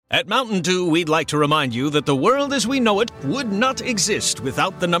At Mountain Dew, we'd like to remind you that the world as we know it would not exist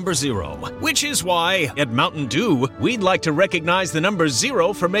without the number 0. Which is why, at Mountain Dew, we'd like to recognize the number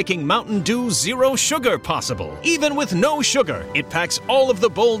 0 for making Mountain Dew Zero Sugar possible. Even with no sugar, it packs all of the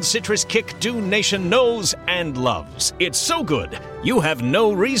bold citrus kick Dew Nation knows and loves. It's so good, you have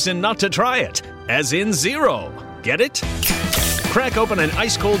no reason not to try it. As in zero. Get it? Crack open an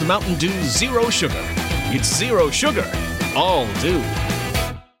ice-cold Mountain Dew Zero Sugar. It's zero sugar. All Dew.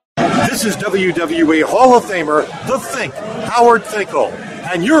 This is WWE Hall of Famer, The Think, Howard Finkel,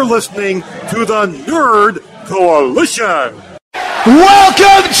 and you're listening to the Nerd Coalition.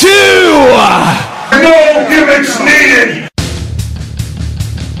 Welcome to No Gimmicks Needed.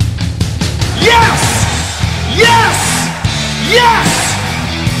 Yes! Yes! Yes!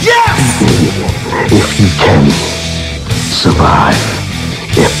 Yes! If you can survive,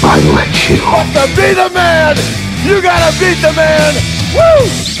 if I let you. To be the man, you gotta beat the man. Woo!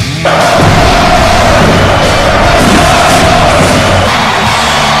 The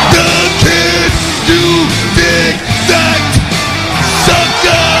kid do big that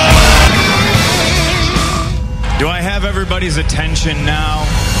sucker. Do I have everybody's attention now?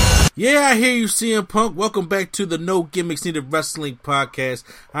 Yeah, I hear you, CM Punk. Welcome back to the No Gimmicks Needed Wrestling Podcast.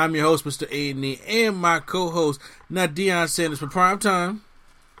 I'm your host, Mr. A&E, and my co-host, not Deion Sanders for Prime Time.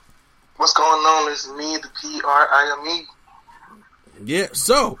 What's going on? It's me, the PRIME. Yeah,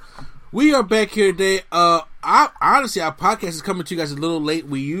 so we are back here today. Honestly, our podcast is coming to you guys a little late.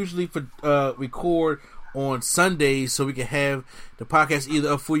 We usually record on Sundays so we can have the podcast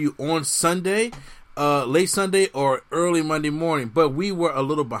either up for you on Sunday, late Sunday, or early Monday morning. But we were a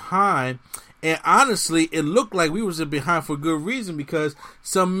little behind, and honestly, it looked like we was behind for good reason because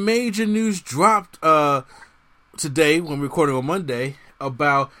some major news dropped today when we're recording on Monday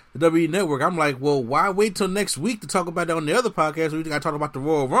about the WWE Network. I'm like, well, why wait till next week to talk about that on the other podcast? We got to talk about the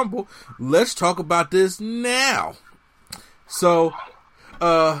Royal Rumble. Let's talk about this now. So,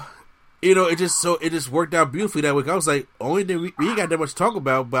 it just worked out beautifully that week. I was like, only thing we ain't got that much to talk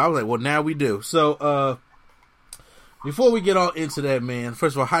about, but I was like, well, now we do. So, before we get all into that, man,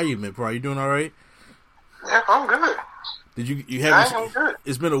 first of all, how you, man, bro? You doing all right? Yeah, I'm good. Did you have? I'm good.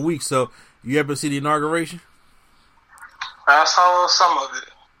 It's been a week, so you ever see the inauguration? I saw some of it.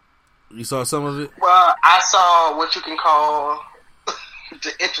 You saw some of it? Well, I saw what you can call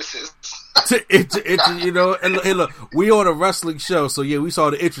the entrances. You know, and look, we on a wrestling show, so yeah, we saw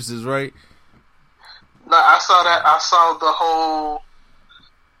the entrances, right? No, I saw that. I saw the whole.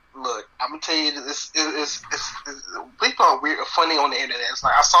 Look, I'm gonna tell you, it's people are weird, funny on the internet. It's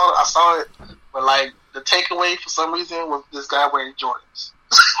like I saw it, but like the takeaway for some reason was this guy wearing Jordans.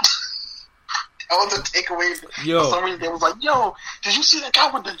 That was the takeaway. For some reason, it was like, "Yo, did you see that guy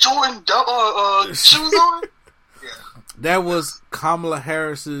with the Jordan shoes on?" Yeah. That was Kamala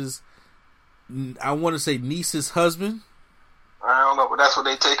Harris's, I want to say, niece's husband. I don't know, but that's what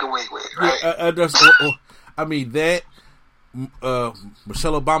they take away with, right? Yeah, I mean, that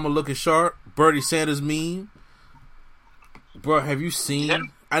Michelle Obama looking sharp, Bernie Sanders meme. Bro, have you seen? Yeah.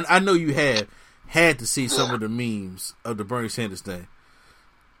 I know you had to see some of the memes of the Bernie Sanders thing.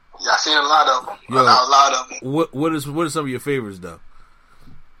 Yeah, I seen a lot of them. A lot of them. What are some of your favorites though?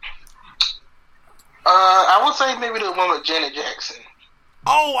 I would say maybe the one with Janet Jackson.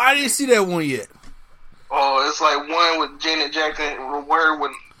 Oh, I didn't see that one yet. Oh, it's like one with Janet Jackson, where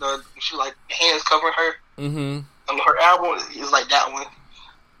when she like hands covering her. Mm-hmm. On her album is like that one.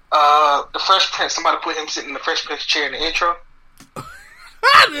 The Fresh Prince. Somebody put him sitting in the Fresh Prince chair in the intro.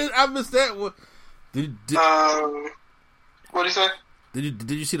 I missed that one. What did he say?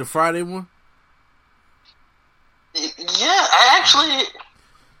 Did you see the Friday one? Yeah,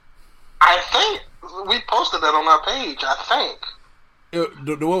 I think we posted that on our page. I think the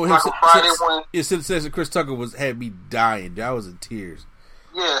one with like him. Friday one. It says that Chris Tucker had me dying. I was in tears.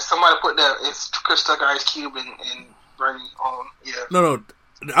 Yeah, somebody put that. It's Chris Tucker, Ice Cube, and Bernie on. Yeah. No,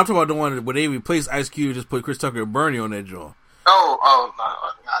 I'm talking about the one where they replaced Ice Cube, just put Chris Tucker and Bernie on that joint. Oh, no,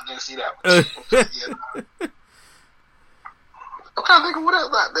 I didn't see that one. Yeah, no. I'm trying to think of what else.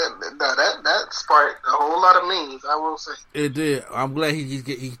 That sparked a whole lot of memes, I will say. It did. I'm glad he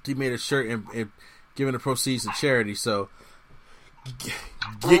made a shirt and giving the proceeds to charity. So,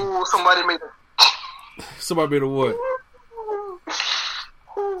 somebody made a what?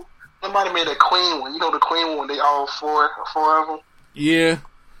 Somebody made a Queen one. You know the Queen one? They all four of them. Yeah.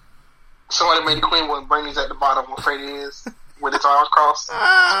 Somebody made the Queen one. Bernie's at the bottom where Freddie is, with his arms crossed.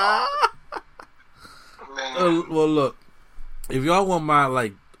 Well, look. If y'all want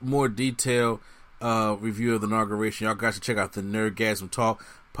my more detailed review of the inauguration, y'all guys should check out the Nerdgasm Talk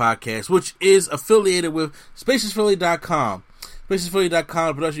podcast, which is affiliated with SpaciousPhilly.com. SpacesPhilly.com,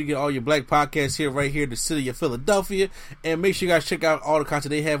 the production. You get all your black podcasts here, right here in the city of Philadelphia. And make sure you guys check out all the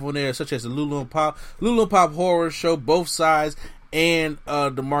content they have on there, such as the Lulu and Pop Horror Show, Both Sides, and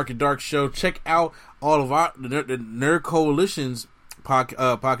the Market Dark Show. Check out all of the Nerd Coalition's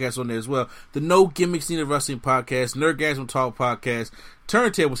podcasts on there as well. The No Gimmicks Needed Wrestling Podcast, Nerdgasm Talk Podcast,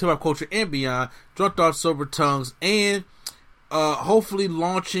 Turntables, Hip Hop Culture and Beyond, Drunk Thoughts, Sober Tongues, and hopefully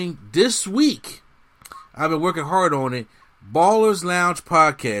launching this week. I've been working hard on it. Ballers Lounge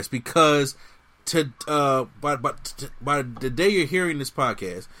Podcast, because by the day you're hearing this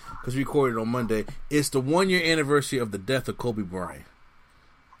podcast, because we recorded on Monday, it's the 1 year anniversary of the death of Kobe Bryant.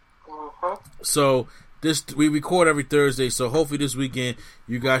 So we record every Thursday, so hopefully this weekend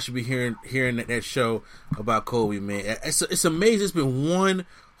you guys should be hearing that show about Kobe, man. It's amazing. It's been 1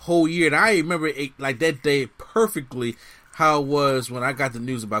 whole year, and I remember like that day perfectly how it was when I got the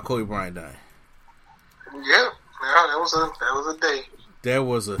news about Kobe Bryant dying. Yeah, that was a day. That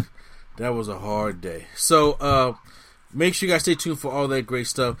was a hard day. So make sure you guys stay tuned for all that great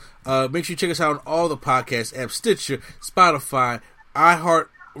stuff. Make sure you check us out on all the podcast apps: Stitcher, Spotify,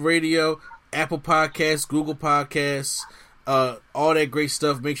 iHeartRadio, Apple Podcasts, Google Podcasts, all that great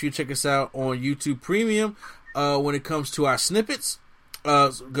stuff. Make sure you check us out on YouTube Premium when it comes to our snippets,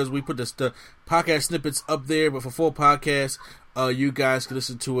 because we put the podcast snippets up there, but for full podcasts, you guys can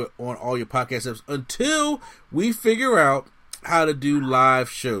listen to it on all your podcast apps until we figure out how to do live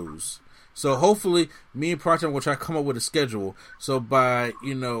shows. So hopefully me and Proctor will try to come up with a schedule. So by,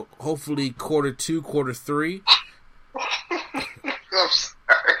 hopefully quarter 2, quarter 3. I'm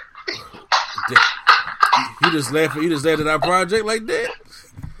sorry. You just laughed at our project like that?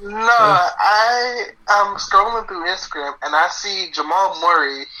 No, I'm scrolling through Instagram and I see Jamal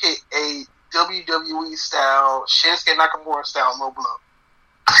Murray hit a WWE style, Shinsuke Nakamura style low blow.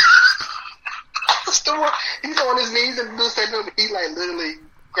 He's on his knees and does that. He like literally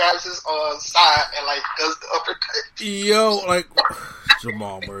grabs his side and like does the uppercut. Yo, like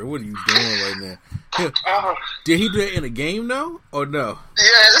Jamal Murray, what are you doing right now? Did he do that in a game though, or no?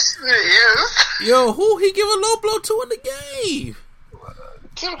 Yes. Yo, who he give a low blow to in the game?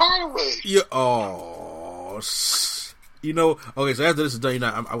 Tim Hardaway. Yeah. Okay. So after this is done,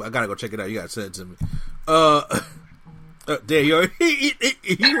 I gotta go check it out. You gotta send it to me. There, yo, he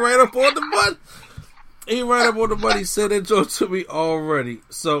right up on the button. He right up on the button. He said that joke to me already.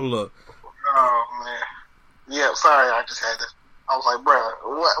 So look. Oh man. Yeah. Sorry, I just had to. I was like, bro,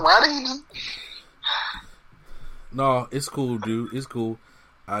 why did he just? No, it's cool, dude. It's cool.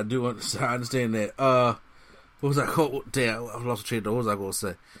 I do understand. I understand that. What was I called? Damn, I lost the train. What was I going to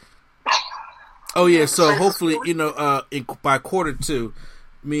say? Oh yeah. So hopefully, by quarter 2,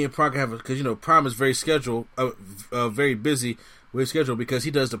 me and Prime have, because Prime is very very busy with his schedule, because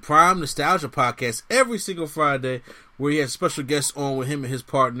he does the Prime Nostalgia podcast every single Friday, where he has special guests on with him and his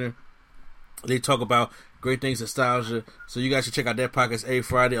partner. They talk about great things nostalgia. So you guys should check out that podcast every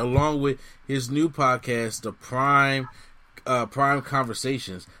Friday, along with his new podcast, the Prime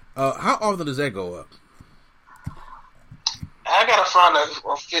Conversations. How often does that go up? I gotta find a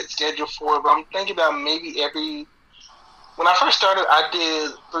fit schedule for it, but I'm thinking about maybe when I first started, I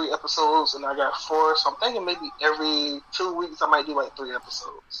did 3 episodes and I got 4, so I'm thinking maybe every 2 weeks I might do like 3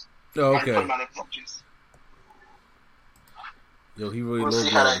 episodes. Oh, okay. Yo, he really we'll see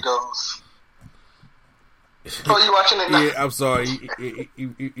how that goes. Oh, you watching it now? Yeah, I'm sorry. He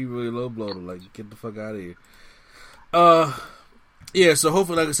really low blowed him. Like, get the fuck out of here. Yeah, so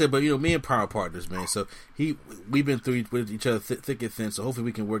hopefully, like I said, but me and Power partners, man. So we've been through with each other thick and thin. So hopefully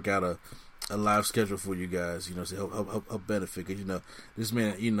we can work out a live schedule for you guys. To help benefit. Because this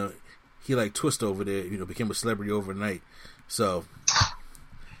man, he like Twist over there. Became a celebrity overnight. So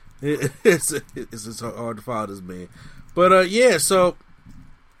it's hard to follow this man. But yeah, so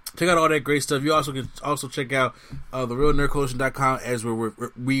check out all that great stuff. You also can check out therealnerdcoalition.com, as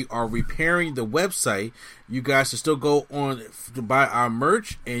we are repairing the website. You guys can still go on to buy our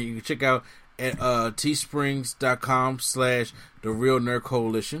merch, and you can check out at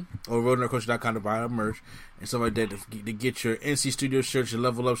teesprings.com/therealnerdcoalition or realnerdcoalition.com to buy our merch and stuff like that to get your NC Studios shirts, your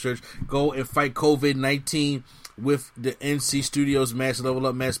Level Up shirts. Go and fight COVID-19 with the NC Studios mask, Level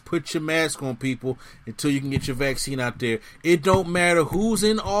Up mask. Put your mask on, people, until you can get your vaccine out there. It don't matter who's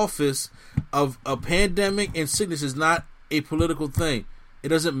in office. Of a pandemic and sickness is not a political thing. It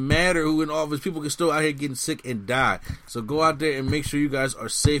doesn't matter who in office. People can still out here getting sick and die. So go out there and make sure you guys are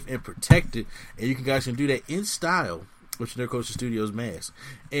safe and protected, and you guys can do that in style with your Nerd Coalition Studios mask.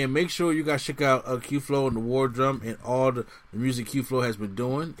 And make sure you guys check out Q-Flow and the War Drum and all the music Q-Flow has been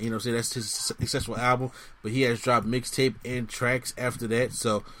doing. Say that's his successful album, but he has dropped mixtape and tracks after that.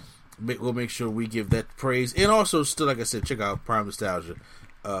 So we'll make sure we give that praise. And also, still, like I said, check out Prime Nostalgia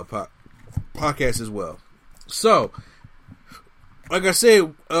podcast as well. So, like I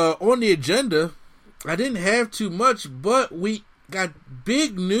said, on the agenda, I didn't have too much, but we got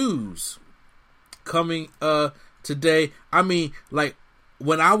big news coming today. I mean, like,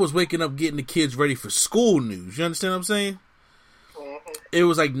 when I was waking up getting the kids ready for school news. You understand what I'm saying? Mm-hmm. It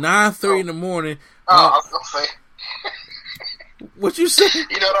was like 9:30 in the morning. I was going to say. What you say?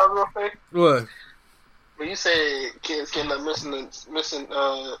 You know what I was going to say? What? When you said kids getting up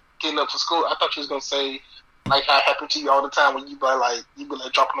getting up for school, I thought you was going to say, like how it happened to you all the time when you be like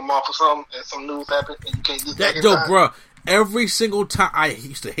dropping them off or something and some news happened and you can't get back in time. Bro, every single time, I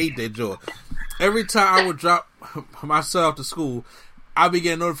used to hate that joke. Every time I would drop my son off to school, I would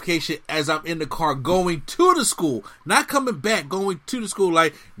get a notification as I'm in the car going to the school, not coming back, going to the school,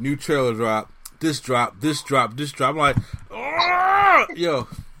 like, new trailer drop, this drop. I'm like, oh! Yo,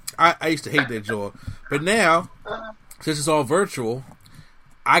 I used to hate that joke. But now, since it's all virtual,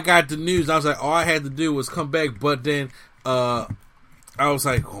 I got the news. I was like, all I had to do was come back. But then I was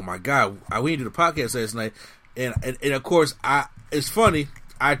like, oh my God, we didn't do the podcast last night. And of course, it's funny.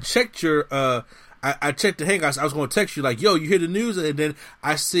 I checked your, I checked the Hangouts. I was going to text you like, yo, you hear the news? And then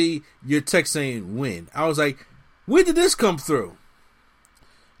I see your text saying when. I was like, when did this come through?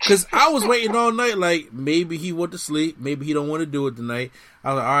 Because I was waiting all night, like, maybe he went to sleep. Maybe he don't want to do it tonight.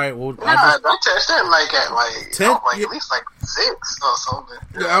 I was like, all right, well. I text him like at like 10, at least like 6 or something.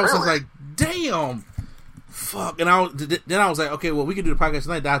 Yeah, I was just like, damn. Fuck. And then I was like, okay, well, we can do the podcast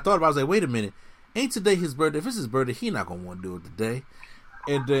tonight. Then I thought about it. I was like, wait a minute. Ain't today his birthday? If it's his birthday, he not going to want to do it today.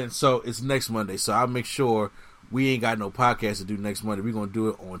 And then, so it's next Monday. So I'll make sure we ain't got no podcast to do next Monday. We're going to do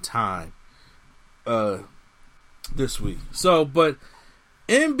it on time this week. So, but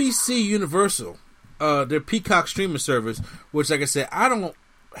NBC Universal, their Peacock streaming service, which, like I said, I don't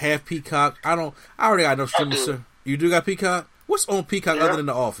have Peacock. I already got no streaming service. You do got Peacock? What's on Peacock other than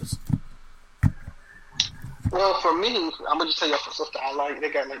The Office? Well, for me, I'm going to just tell you some stuff that I like.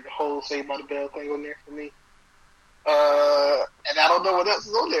 They got like the whole Saved by the Bell thing on there for me. And I don't know what else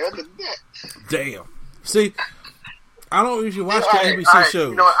is on there other than that. Damn. See, I don't usually watch the NBC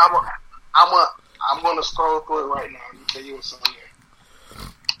shows. You know what? I'm going to scroll through it right now and tell you what's on there.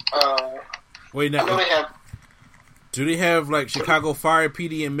 Wait, now, do they have like Chicago Fire,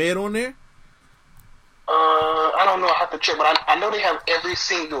 PD, and Med on there? I don't know. I have to check, but I know they have every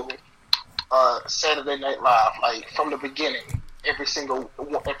single Saturday Night Live, like from the beginning, every single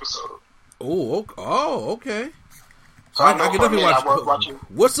episode. Oh, okay. So I can definitely watch.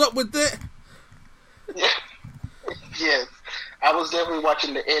 What's up with that? Yeah. Yes, I was definitely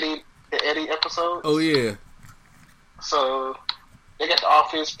watching the Eddie episodes. Oh yeah. So they got The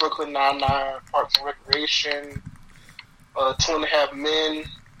Office, Brooklyn Nine-Nine, Parks and Recreation, 2.5 Men,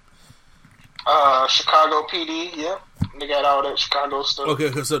 Chicago PD. Yeah, they got all that Chicago stuff.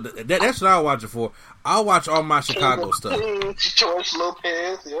 Okay, so that's what I'll watch it for. I'll watch all my Chicago stuff. George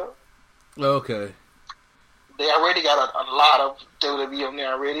Lopez. Yeah. Okay. They already got a lot of WWE on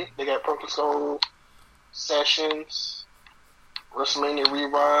there already. They got Purple Soul Sessions, WrestleMania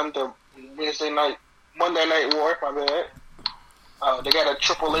Rewind, the Monday Night War, my bad. They got a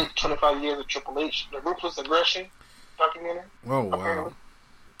Triple H, 25 years of Triple H, the Ruthless Aggression documentary. Oh, wow. Apparently.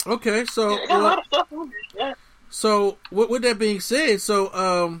 Okay, so... Yeah, a lot of stuff on there, yeah. So, with that being said,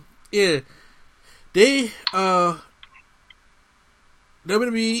 they,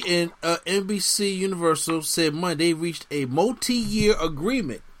 WWE and NBC Universal said Monday they reached a multi-year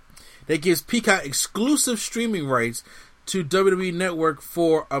agreement that gives Peacock exclusive streaming rights to WWE Network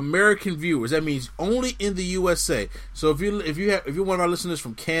for American viewers. That means only in the USA. So if you're one of our listeners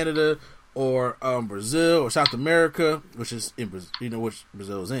from Canada or Brazil or South America, which is in which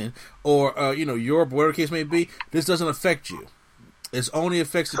Brazil is in, or Europe, whatever the case may be, this doesn't affect you. It only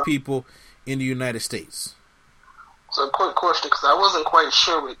affects the people in the United States. So, quick question, because I wasn't quite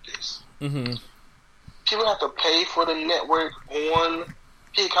sure with this. Mm-hmm. People have to pay for the network on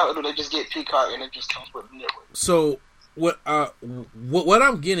Peacock, or do they just get Peacock and it just comes with the network? So, what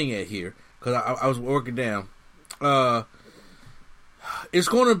I'm getting at here, because I was working down, it's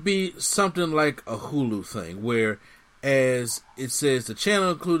going to be something like a Hulu thing, where, as it says, the channel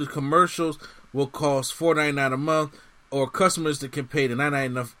included commercials will cost $4.99 a month, or customers that can pay the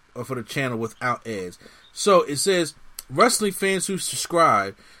 $9.99 for the channel without ads. So it says wrestling fans who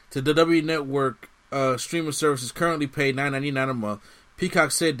subscribe to the WWE Network streaming services currently pay $9.99 a month.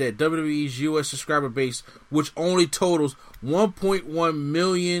 Peacock said that WWE's U.S. subscriber base, which only totals 1.1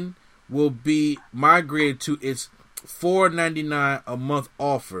 million, will be migrated to its $4.99 a month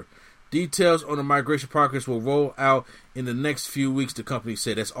offer. Details on the migration progress will roll out in the next few weeks, the company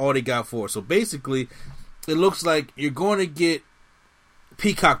said. That's all they got for it. So basically, it looks like you're going to get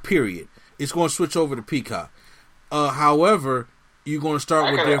Peacock, period. It's going to switch over to Peacock. However, you're going to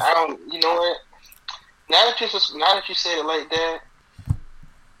start with their... you know what? Now that you said it like that,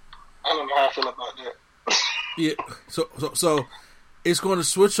 I don't know how I feel about that. Yeah, so it's going to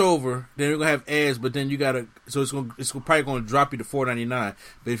switch over. Then we're going to have ads, but then you got to... So it's probably going to drop you to $4.99.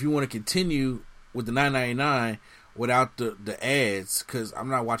 But if you want to continue with the $9.99 without the ads, because I'm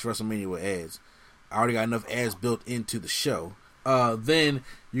not watching WrestleMania with ads. I already got enough ads built into the show. Then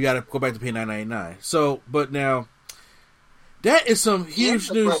you got to go back to pay $9.99. So, but now that is some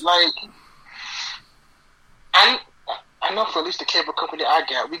huge news. But like, I know for at least the cable company I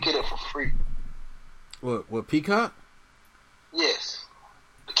got, we get it for free. What Peacock? Yes,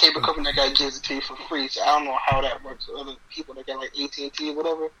 the cable company I got gives it to you for free. So I don't know how that works with other people that got like AT&T or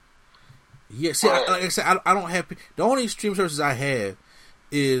whatever. Yeah, see, like I said, I don't have the only stream services I have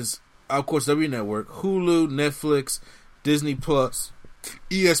is, of course, W Network, Hulu, Netflix, Disney Plus,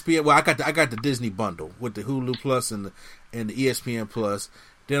 ESPN. Well, I got the Disney bundle with the Hulu Plus and the ESPN Plus.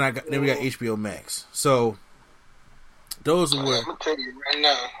 Then we got HBO Max. So those are where. I'm gonna tell you right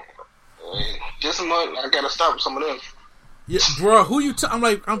now. This month I gotta stop with some of them. Yeah, bro. Who you? I'm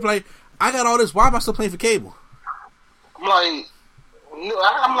like, I got all this. Why am I still paying for cable? I'm like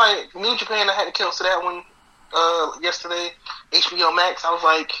New Japan. I had to cancel that one yesterday. HBO Max. I was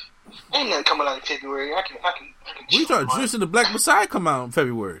like, ain't nothing coming out in February. I can. We thought Juice and the Black Messiah come out in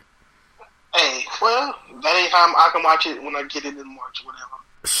February. Hey, well, that ain't how I can watch it when I get it in March or whatever.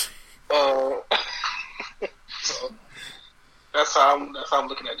 So that's how I'm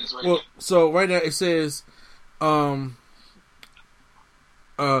looking at this right now. So right now it says,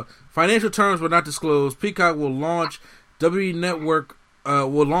 financial terms were not disclosed. Peacock will launch W Network.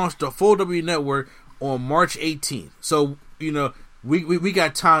 Will launch the full W Network on March 18th. So we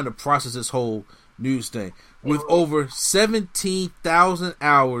got time to process this whole news thing with over 17,000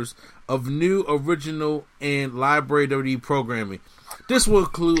 hours of new, original, and library WWE programming. This will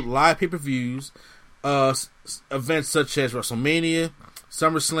include live pay-per-views, events such as WrestleMania,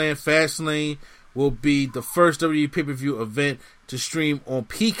 SummerSlam, Fastlane will be the first WWE pay-per-view event to stream on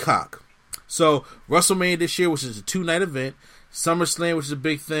Peacock. So WrestleMania this year, which is a 2-night event, SummerSlam, which is a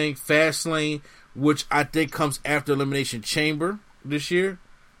big thing, Fastlane, which I think comes after Elimination Chamber this year,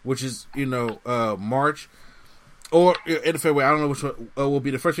 which is March. Or in February, I don't know which one will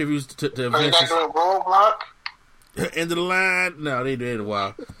be the first reviews to events. Are you not doing Roadblock? End of the line? No, they did it a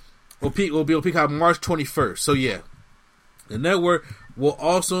while. Will be on Peacock March 21st. So yeah, the network will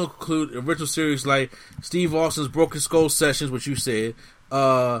also include original series like Steve Austin's Broken Skull Sessions, which you said,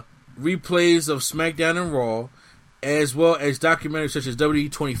 replays of SmackDown and Raw, as well as documentaries such as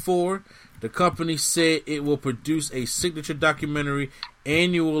WWE24. The company said it will produce a signature documentary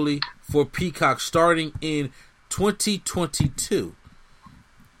annually for Peacock starting in 2022.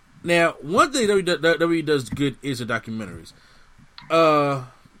 Now, one thing WWE does good is the documentaries.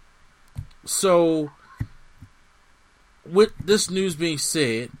 So, with this news being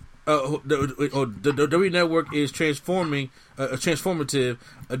said, the WWE Network is transforming a transformative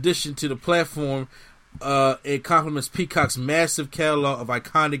addition to the platform. It complements Peacock's massive catalog of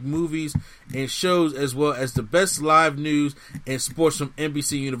iconic movies and shows, as well as the best live news and sports from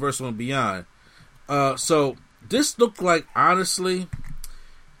NBC, Universal, and beyond. So this looked like, honestly,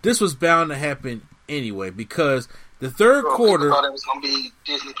 this was bound to happen anyway, because the third quarter. I thought it was going to be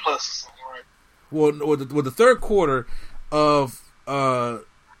Disney Plus or something, right? Well, the third quarter of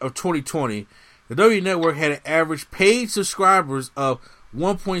 2020, the WWE Network had an average paid subscribers of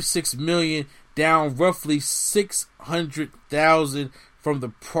 1.6 million, down roughly 600,000 from the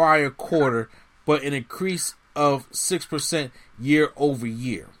prior quarter, but an increase of 6% year over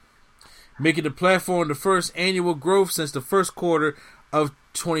year, making the platform the first annual growth since the first quarter of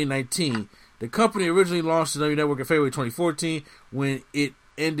 2019. The company originally launched the WWE Network in February 2014 when it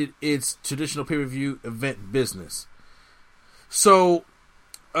ended its traditional pay-per-view event business. So,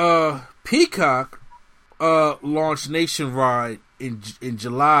 Peacock launched nationwide in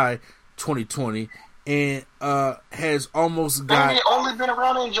July 2020 and has almost got. They only been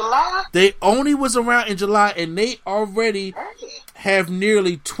around in July? They only was around in July, and they already have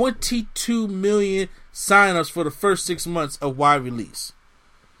nearly 22 million signups for the first 6 months of wide release.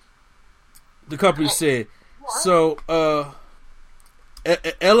 The company said. So, now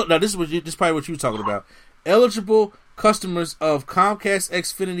this is probably what you were talking about. Eligible customers of Comcast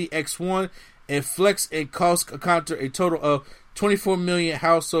Xfinity X1 and Flex and Cost counter a total of 24 million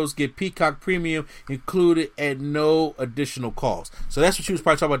households get Peacock Premium included at no additional cost. So that's what she was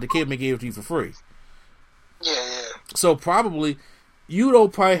probably talking about. The cable gave it to you for free. Yeah. So probably you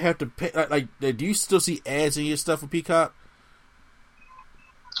don't probably have to pay. Like, do you still see ads in your stuff for Peacock?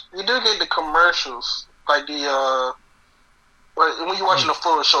 You do get the commercials, like the when you're watching the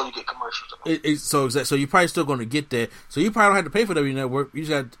full show, you get commercials. So you're probably still going to get that. So you probably don't have to pay for W Network. You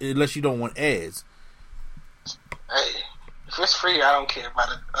just have, unless you don't want ads. Hey, if it's free, I don't care about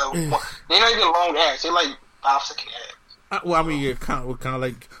it. They're not even long ads. They're like 5-second ads. Well, I mean, you're kind of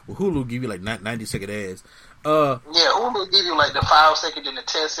like Hulu give you like 90-second ads. Yeah, Hulu give you like the 5-second, then the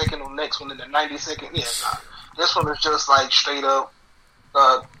 10-second on the next one, and the 90-second. Yeah, nah. This one is just like straight up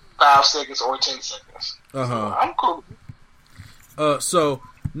 5 seconds or 10 seconds. So I'm cool. So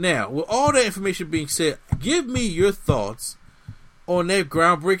now, with all that information being said, give me your thoughts on that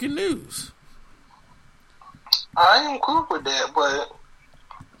groundbreaking news. I am cool with that, but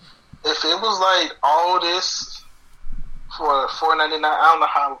if it was like all this for $4.99, I don't know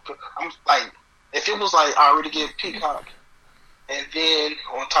how. I'm like, if it was like I already get Peacock, and then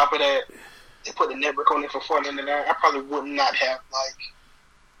on top of that, they put the network on it for $4.99, I probably would not have like.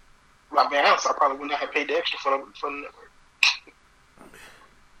 I'll be honest, I probably would not have paid the extra for the network.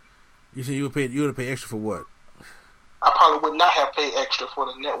 You said you would pay extra for what? I probably would not have paid extra for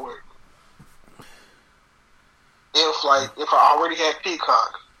the network. If I already had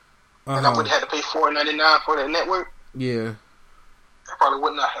Peacock and I would have had to pay $4.99 for that network, yeah, I probably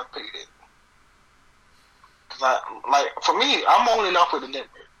would not have paid it. Cause for me, I'm on and off with the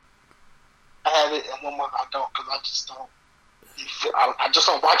network. I have it, and 1 month I don't, because I just don't. I just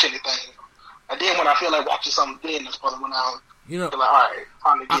don't watch anything. And then when I feel like watching something, then that's probably when I'll be like, all right,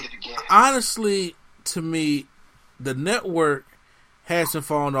 time to get it again. Honestly, to me, the network hasn't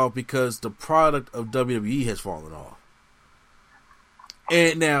fallen off because the product of WWE has fallen off.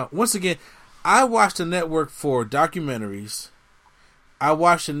 And now, once again, I watch the network for documentaries. I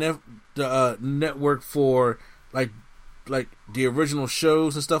watch the network for like the original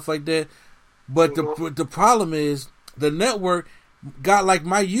shows and stuff like that. But the problem is the network got like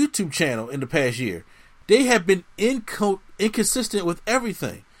my YouTube channel in the past year. They have been inconsistent with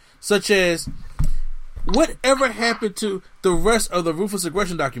everything, such as whatever happened to the rest of the Ruthless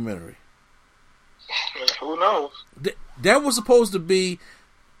Aggression documentary. Who knows? That was supposed to be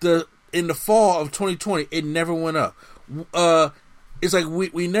in the fall of 2020. It never went up. It's like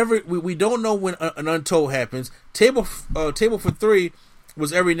we don't know when an Untold happens. Table for 3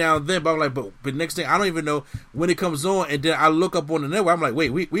 was every now and then, but I'm like, but next thing I don't even know when it comes on, and then I look up on the network. I'm like,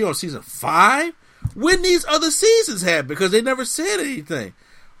 wait, we on season 5? When these other seasons happen? Because they never said anything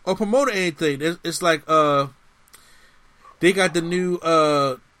or promoted anything. It's like they got the new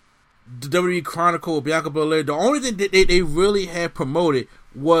WWE Chronicle of Bianca Belair. The only thing that they really had promoted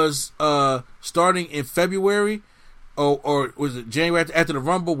was starting in February or was it January after the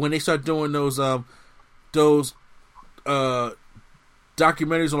Rumble, when they start doing those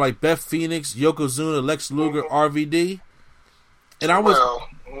documentaries on like Beth Phoenix, Yokozuna, Lex Luger, RVD. And I was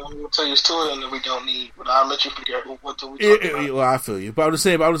we'll tell you a story that we don't need, but I'll let you figure out what do we talk about. Well, I feel you,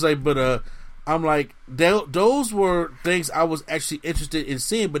 but I'm like, those were things I was actually interested in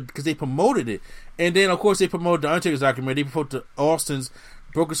seeing, but because they promoted it, and then of course they promoted the Undertaker's documentary, they promoted Austin's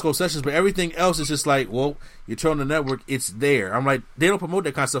Broken Skull Sessions, but everything else is just like, well, you turn on the network, it's there. I'm like, they don't promote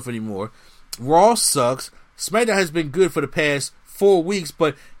that kind of stuff anymore. Raw sucks. SmackDown has been good for the past 4 weeks,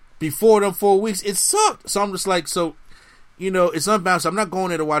 but before them 4 weeks, it sucked. So I'm just like, it's unbalanced. I'm not going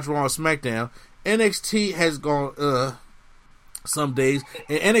there to watch Raw or SmackDown. NXT has gone some days,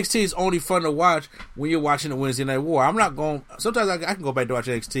 and NXT is only fun to watch when you're watching the Wednesday Night War. I'm not going. Sometimes I can go back to watch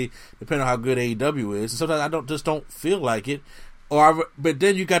NXT depending on how good AEW is, and sometimes I don't feel like it. But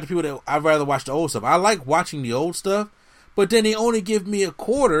then you got the people that I'd rather watch the old stuff. I like watching the old stuff, but then they only give me a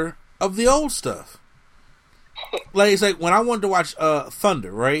quarter of the old stuff. Like, it's like when I wanted to watch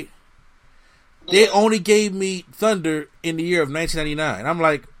Thunder, right? They only gave me Thunder in the year of 1999. I'm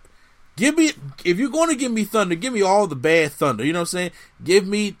like, if you're going to give me Thunder, give me all the bad Thunder. You know what I'm saying? Give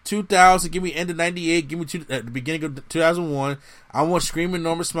me 2000, give me end of 98, give me at the beginning of 2001. I want Screaming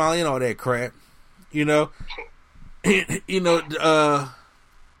Norman Smiley and all that crap.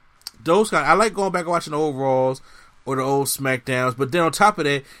 Those kind. I like going back and watching the old Raws or the old SmackDowns. But then on top of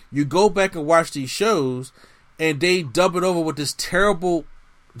that, you go back and watch these shows, and they dub it over with this terrible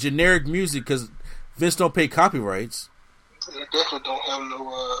generic music because Vince don't pay copyrights. They definitely don't have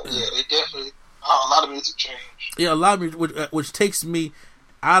no. They definitely a lot of music change. Yeah, a lot of music, which takes me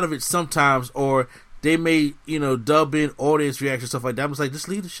out of it sometimes. Or they may dub in audience reaction stuff like that. I'm just like, just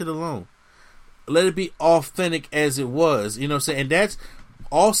leave the shit alone. let it be authentic as it was. You know what I'm saying? And that's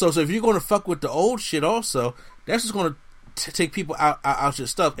also, so if you're going to fuck with the old shit also, that's just going to take people out your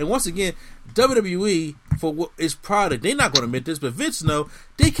stuff. And once again, WWE, for what is product, they're not going to admit this, but Vince know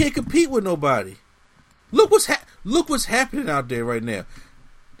they can't compete with nobody. Look what's happening out there right now.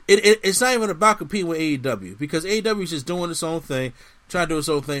 It's not even about competing with AEW, because AEW is just doing its own thing, trying to do its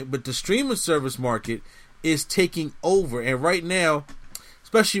own thing, but the streaming service market is taking over. And right now,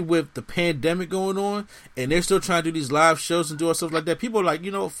 especially with the pandemic going on, and they're still trying to do these live shows and do stuff like that, people are like,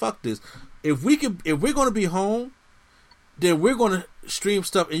 fuck this. If we're going to be home, then we're going to stream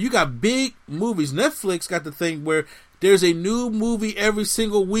stuff. And you got big movies. Netflix got the thing where there's a new movie every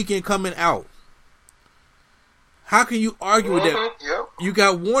single weekend coming out. How can you argue with that? Yep. You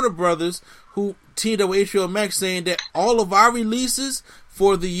got Warner Brothers, who teamed up with HBO Max, saying that all of our releases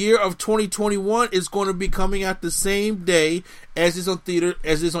for the year of 2021 is going to be coming out the same day as it's on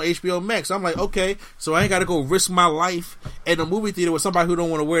HBO Max. I'm like, okay, so I ain't got to go risk my life at a movie theater with somebody who don't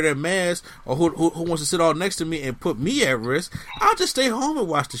want to wear their mask, or who wants to sit all next to me and put me at risk. I'll just stay home and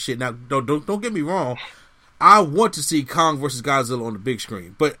watch the shit. Now, don't get me wrong. I want to see Kong vs. Godzilla on the big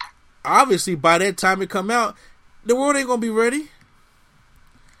screen, but obviously by that time it come out, the world ain't gonna be ready.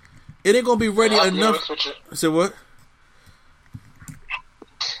 It ain't gonna be ready enough. Say what?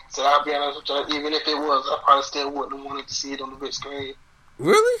 So I'll be honest with you. Even if it was, I probably still wouldn't have wanted to see it on the big screen.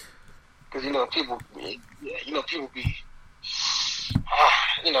 Really? Because people be, even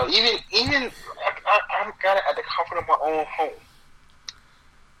I got it at the comfort of my own home.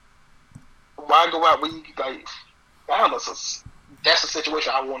 Why go out when you like? I don't know. So that's the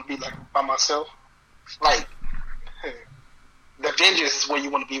situation I want to be like by myself. Like. The Avengers is where you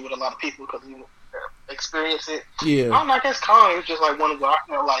want to be with a lot of people because you experience it. Yeah. I don't know, I guess Kong is just like one of the, I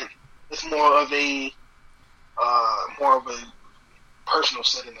feel like it's more of a personal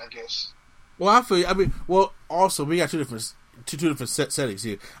setting, I guess. Well, I feel. I mean, also we got two different settings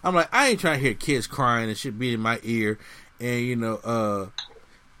here. I'm like, I ain't trying to hear kids crying and shit being in my ear, and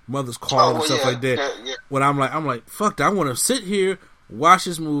mothers calling and stuff like that. Yeah. When I'm like, fuck that. I want to sit here, watch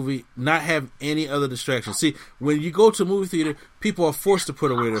this movie, not have any other distractions. See, when you go to a movie theater, people are forced to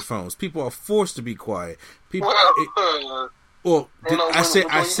put away their phones. People are forced to be quiet. I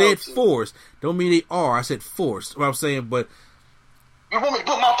said forced. Don't mean they are. I said forced. What I'm saying, but you want me to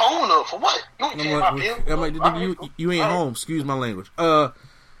put my phone up for what? You ain't home. Excuse my language.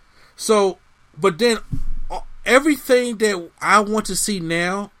 So, but then everything that I want to see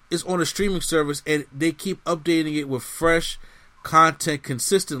now is on a streaming service, and they keep updating it with fresh content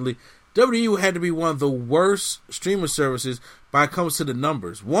consistently. WWE had to be one of the worst streaming services when it comes to the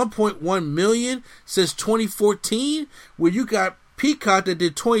numbers. 1.1 million since 2014, where you got Peacock that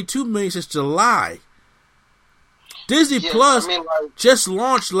did 22 million since July. Disney Plus just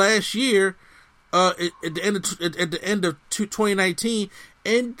launched last year at the end of 2019,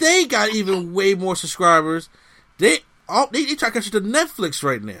 and they got even way more subscribers. They try to catch up to Netflix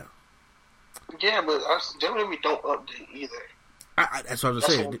right now. Yeah, but WWE don't update either. That's what I'm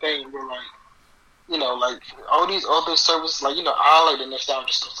saying. That's the thing. We're like, all these other services, I like the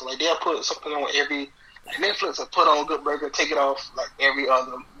nostalgia stuff. So they'll put something on Netflix will put on Good Burger, take it off every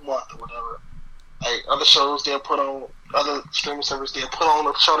other month or whatever. Like other shows, they'll put on other streaming services. They'll put on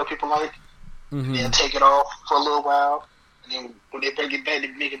a show that people like, and they'll take it off for a little while, and then when they bring it back, they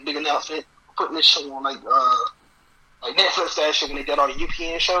make a big announcement, putting this show on like Netflix that shit when they did all the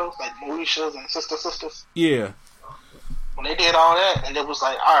UPN shows, like Moesha's and Sisters. Yeah. When they did all that, and it was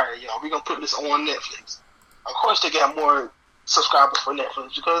like, all right, we're going to put this on Netflix. Of course they got more subscribers for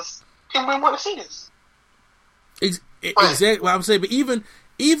Netflix because people didn't want to see this. Exactly what I'm saying. But even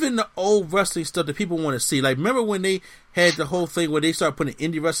the old wrestling stuff that people want to see, like remember when they had the whole thing where they started putting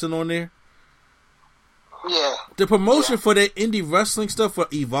indie wrestling on there? Yeah. The promotion for that indie wrestling stuff for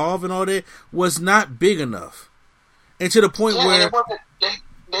Evolve and all that was not big enough. And to the point where... I don't think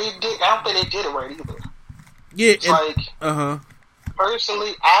they did it right either. Yeah, it's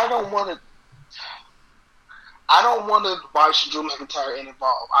personally, I don't want to watch Drew McIntyre and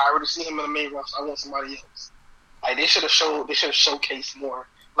Evolve. I already see him in the main roster. I want somebody else. Like they should have showcased more.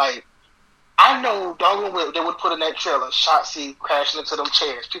 Like I know, they would put in that trailer, Shotzi crashing into them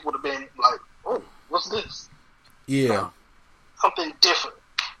chairs. People would have been like, "Oh, what's this?" Yeah, something different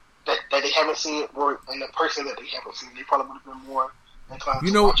that they haven't seen, or in the person that they haven't seen. They probably would have been more.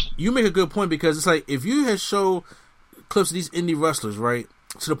 You make a good point because it's like if you had showed clips of these indie wrestlers, right,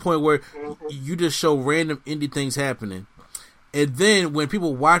 to the point where you just show random indie things happening, and then when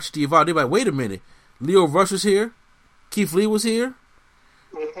people watch the Evolve, they're like, "Wait a minute, Leo Rush was here, Keith Lee was here,"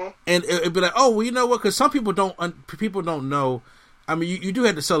 and it'd be like, "Oh, well, you know what?" Because some people don't know I mean, you do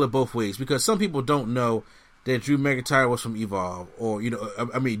have to sell it both ways because some people don't know that Drew McIntyre was from Evolve, or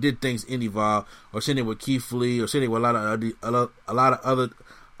I mean, did things in Evolve, or same thing with Keith Lee, or same thing with a lot of these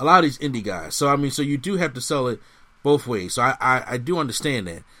indie guys. So I mean, so you do have to sell it both ways. So I do understand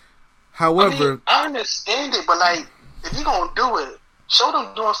that. However, I understand it, but like, if you're gonna do it, show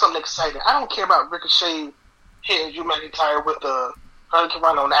them doing something exciting. I don't care about Ricochet hitting Drew McIntyre with the Hurricane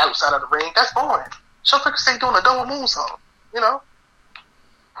Run on the outside of the ring. That's boring. Show Ricochet doing a double moonsault.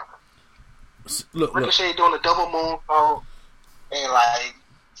 Look. Ricochet doing a double moonsault and like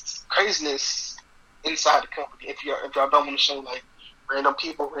craziness inside the company. If y'all don't want to show like random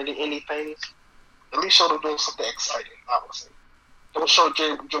people, anything, at least show them doing something exciting. I would say. Don't show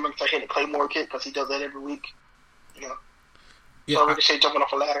Drew McIntyre hitting a Claymore kick because he does that every week. Yeah, show Ricochet jumping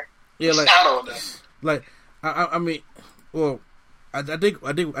off a ladder. Yeah, like out on that. Like I mean, well, I think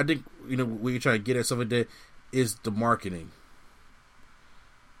what you're trying to get at something there is the marketing.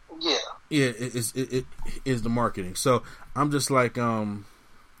 Yeah. Yeah, it is the marketing. So I'm just like, I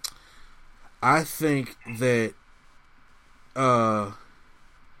think that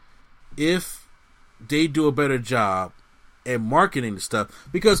if they do a better job at marketing the stuff,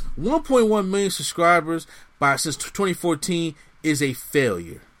 because 1.1 million subscribers since 2014 is a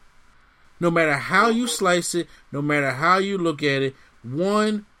failure. No matter how you slice it, no matter how you look at it,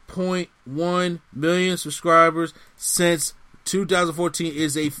 1.1 million subscribers since 2014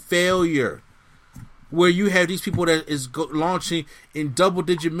 is a failure. Where you have these people that is launching in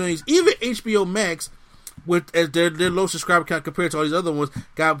double-digit millions. Even HBO Max, with as their low subscriber count compared to all these other ones,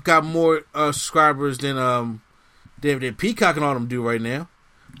 got more subscribers than Peacock and all them do right now.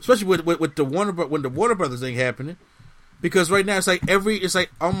 Especially with the Warner Brothers thing happening, because right now it's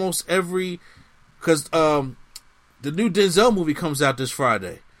like almost every because the new Denzel movie comes out this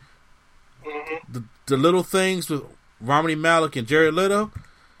Friday. Mm-hmm. The Little Things with Rami Malek and Jared Leto.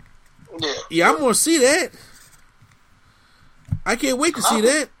 Yeah, I'm gonna see that. I can't wait to see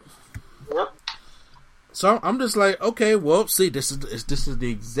that. Yep. So I'm just like, okay, well, see, this is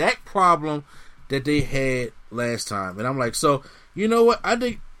the exact problem that they had last time, and I'm like, so you know what? I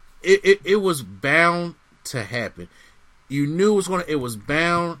think it was bound to happen. You knew it was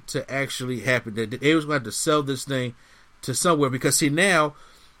bound to actually happen. That they was going to have to sell this thing to somewhere, because see, now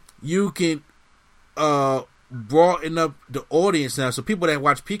you can broaden up the audience now. So people that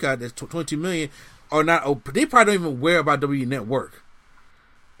watch Peacock, that's 22 million, are not. They probably don't even aware about W Network.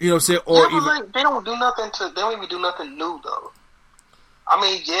 You know what I'm saying? Or even like, they don't do nothing to. They don't even do nothing new though. I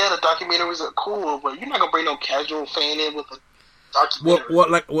mean, yeah, the documentaries are cool, but you're not gonna bring no casual fan in with a documentary.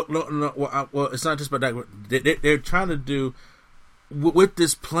 Well, it's not just about that. They're trying to do with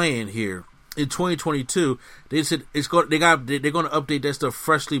this plan here in 2022. They said they're going to update that stuff,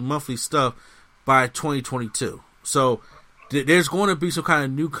 freshly monthly stuff, by 2022. So there's going to be some kind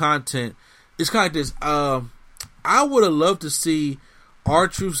of new content. It's kind of like this. I would have loved to see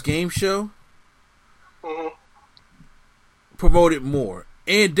R-Truth's game show promoted more,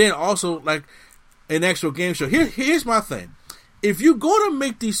 and then also like an actual game show. Here's my thing: if you're going to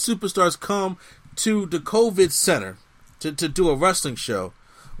make these superstars come to the COVID center to do a wrestling show,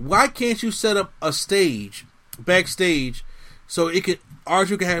 why can't you set up a stage backstage so it could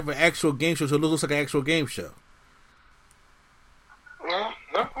R-Truth can have an actual game show, so it looks like an actual game show?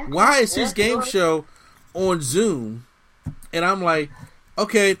 Why is his game show on Zoom? And I'm like,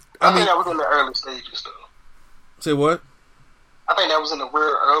 okay. I think that was in the early stages, though. Say what? I think that was in the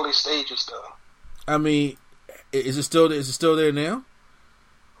real early stages, though. I mean, is it still there now?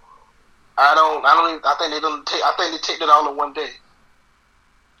 I think they don't. I think they taped it all in one day.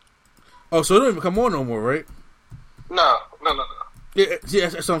 Oh, so it don't even come on no more, right? No. Yeah,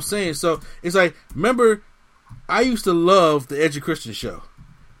 that's what I'm saying. So it's like, remember, I used to love the Edge of Christian show.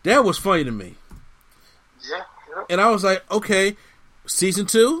 That was funny to me. Yeah. And I was like, okay, season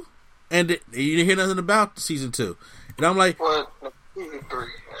 2, and you didn't hear nothing about season 2. And I'm like, well, season 3.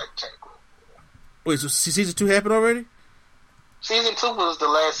 Wait, so season 2 happened already? Season 2 was the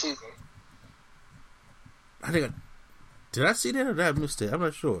last season. Did I see that or did I miss it? I'm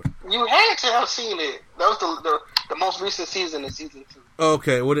not sure. You had to have seen it. That was the most recent season in season 2.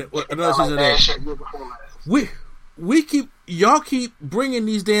 Okay, another season of that. Y'all keep bringing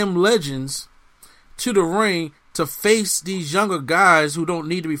these damn legends to the ring to face these younger guys who don't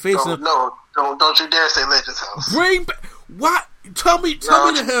need to be facing them. Don't you dare say Legends House. Bring back what? Tell me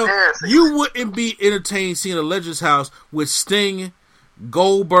the hell you wouldn't be entertained seeing a Legends House with Sting,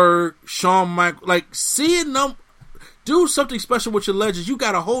 Goldberg, Shawn Michaels, like seeing them do something special with your legends. You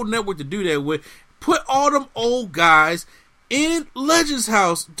got a whole network to do that with. Put all them old guys in Legends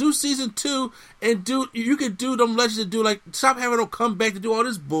House. Do season 2 and you could do them Legends and do like stop having them come back to do all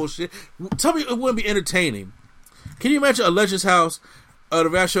this bullshit. Tell me it wouldn't be entertaining. Can you imagine a Legends House, the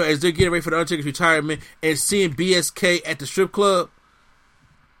rap show as they're getting ready for the Undertaker's retirement and seeing BSK at the strip club?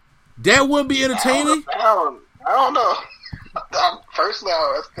 That wouldn't be entertaining. I don't know. Personally,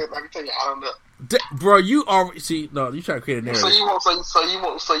 I can tell you, I don't know. Bro, you already see. No, you try to create a narrative. So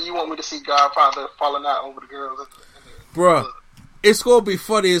you want me to see Godfather falling out over the girls? Bro, it's gonna be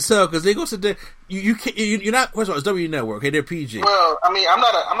funny as hell because they gonna sit there. You can't. You're not. First of all, it's W Network. Okay, they're PG. Well, I mean, I'm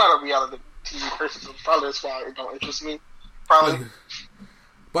not a reality TV person, so probably that's why it don't interest me. Probably.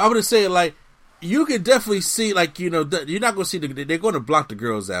 But I'm gonna say like you can definitely see like you're not gonna see they're gonna block the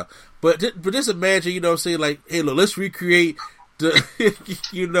girls out. But just imagine say like, hey, look, let's recreate the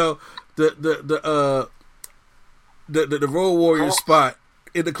the Road Warrior spot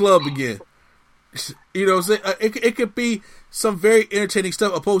in the club again. You know what I'm saying? It could be some very entertaining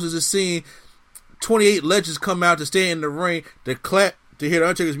stuff opposed to just seeing 28 legends come out to stand in the ring to clap to hear the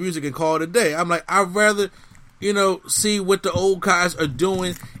Undertaker's music and call it a day. I'm like, I'd rather see what the old guys are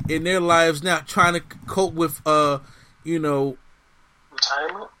doing in their lives now, trying to cope with retirement.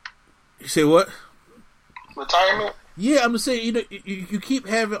 You say what? Retirement. Yeah, I'm just saying, you keep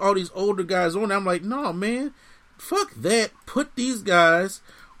having all these older guys on. I'm like, no, man, fuck that. Put these guys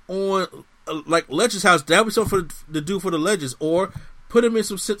on like Legends House. That was something to do for the Legends, or put them in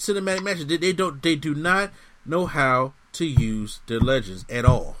some cinematic matches. They do not know how to use the Legends at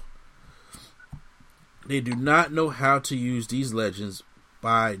all. They do not know how to use these Legends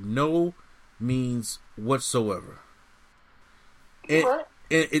by no means whatsoever. And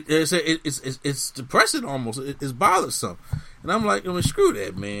it's depressing almost. It's bothersome, and I'm like, screw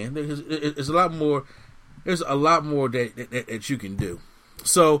that, man. There's a lot more. There's a lot more that you can do.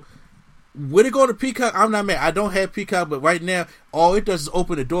 So, would it go to Peacock? I'm not mad. I don't have Peacock, but right now, all it does is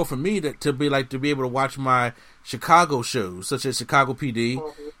open the door for me to be able to watch my Chicago shows, such as Chicago PD,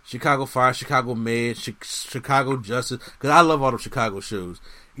 Chicago Fire, Chicago Med, Chicago Justice. Because I love all the Chicago shows.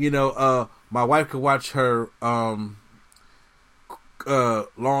 My wife could watch her Law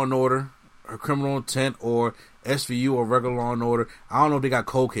and Order, her Criminal Intent, or SVU, or regular Law and Order. I don't know if they got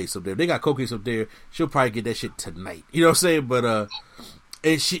Cold Case up there. If they got Cold Case up there, she'll probably get that shit tonight. You know what I'm saying? But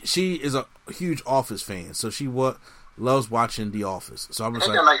and she is a huge Office fan, so she loves watching The Office. So I'm just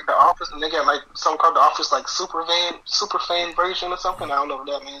got like The Office, and they got like something called The Office, like super fan version or something. I don't know what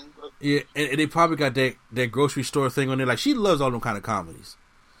that means. But. Yeah, and they probably got that grocery store thing on there. Like, she loves all them kind of comedies.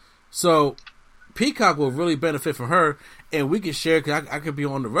 So Peacock will really benefit from her, and we can share, because I could be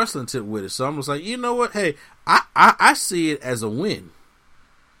on the wrestling tip with it. So I'm just like, you know what? Hey, I see it as a win.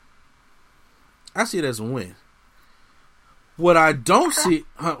 I see it as a win. What I don't see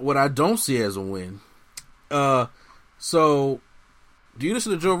as a win. So, do you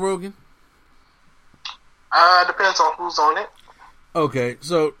listen to Joe Rogan? Depends on who's on it. Okay,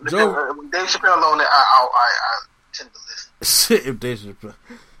 so Dave Chappelle on it, I tend to listen. If Dave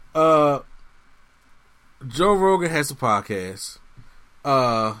Chappelle. Joe Rogan has a podcast,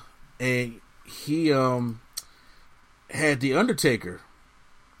 and he had The Undertaker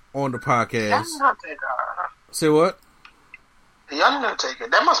on the podcast. Say what? The Undertaker.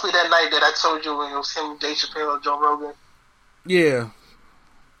 That must be that night that I told you when it was him, Dave Chappelle, Joe Rogan. Yeah.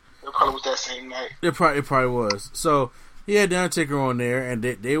 It probably was that same night. It probably was. So he had The Undertaker on there, and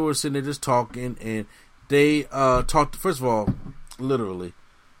they were sitting there just talking, and they talked. First of all, literally,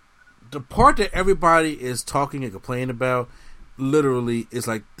 the part that everybody is talking and complaining about, literally, is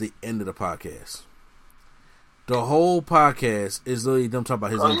like the end of the podcast. The whole podcast is literally them talking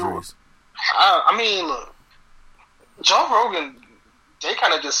about his injuries. I mean, look, Joe Rogan, they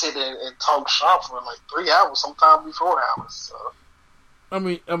kind of just sit there and talk shop for like 3 hours, sometimes be 4 hours. So. I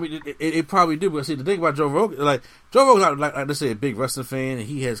mean, it probably do. But see, the thing about Joe Rogan, Joe Rogan's not, like let's say, a big wrestling fan, and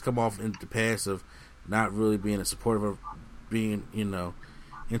he has come off in the past of not really being a supporter of being, into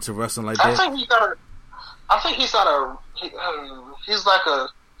wrestling like that. I think he's not a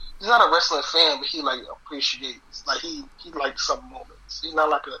wrestling fan, but he appreciates, he likes some moments. He's not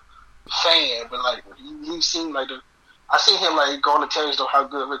like a fan, but he seemed like I seen him go on the terrace of how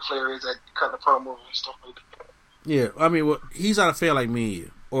good Ric Flair is at cutting the promos and stuff like that. Yeah, I mean, he's not a fan like me and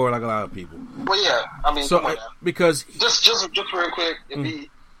you, or like a lot of people. Well, yeah, I mean, so because just real quick,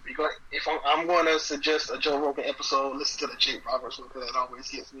 if I'm going to suggest a Joe Rogan episode, listen to the Jake Roberts one, because that always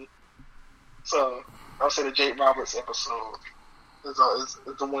gets me. So I'll say the Jake Roberts episode is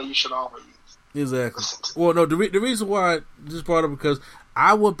the one you should always exactly. Well, no, the reason why I just brought it up because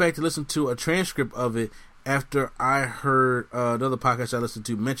I went back to listen to a transcript of it after I heard another podcast I listened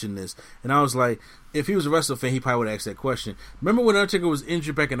to mention this, and I was like, if he was a wrestling fan, he probably would ask that question. Remember when Undertaker was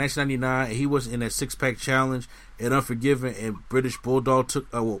injured back in 1999 and he was in that 6-pack challenge at Unforgiven, and British Bulldog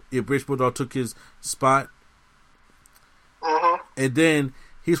took his spot, and then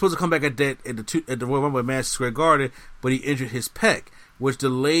he was supposed to come back at the Royal Rumble at Madison Square Garden, but he injured his pec, which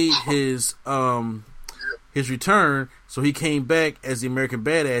delayed his return. So he came back as the American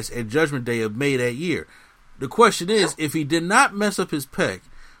Badass at Judgment Day of May that year. The question is, if he did not mess up his pec,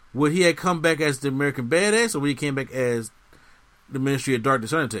 would he have come back as the American Badass, or would he came back as the Ministry of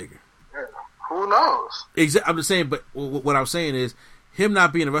Darkness Undertaker? Who knows? I'm just saying, but what I'm saying is, him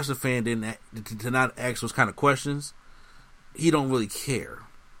not being a wrestling fan, to not ask those kind of questions, he don't really care.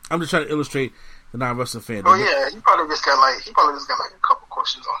 I'm just trying to illustrate the non-wrestling fan. Oh yeah, he probably just got like a couple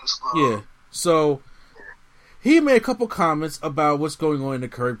questions on his phone. Yeah, so he made a couple comments about what's going on in the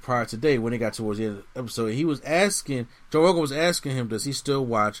current product today when they got towards the end of the episode. He was asking, Joe Rogan was asking him, does he still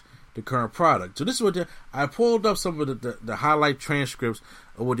watch the current product? So this is what I pulled up some of the highlight transcripts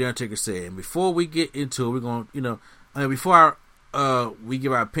of what The Undertaker said. And before we get into it, we're going to, before we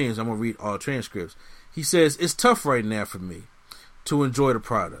give our opinions, I'm going to read all the transcripts. He says, it's tough right now for me to enjoy the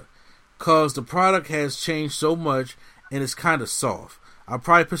product because the product has changed so much and it's kind of soft. I'll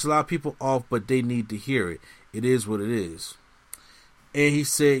probably piss a lot of people off, but they need to hear it. It is what it is. And he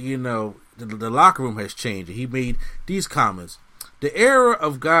said, the locker room has changed. He made these comments. The era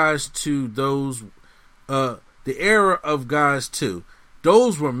of guys too, those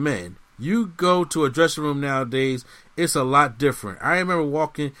were men. You go to a dressing room nowadays, it's a lot different. I remember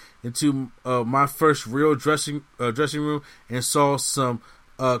walking into my first real dressing room and saw some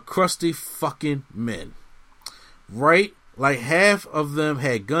crusty fucking men. Right? Like half of them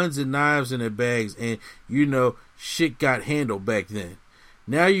had guns and knives in their bags, and shit got handled back then.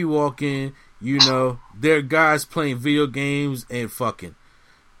 Now you walk in, there are guys playing video games and fucking,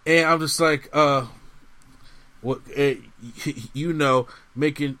 and I'm just like,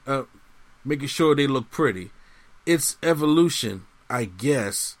 making sure they look pretty. It's evolution, I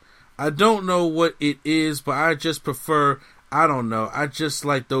guess. I don't know what it is, but I just prefer. I don't know. I just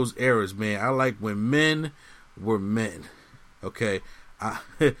like those eras, man. I like when men were men. Okay, I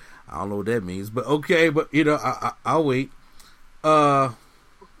don't know what that means, but okay, but I'll wait. Those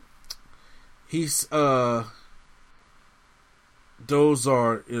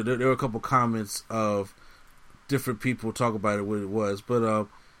are there are a couple comments of different people talk about it, what it was, but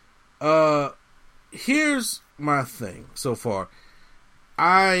here's my thing so far.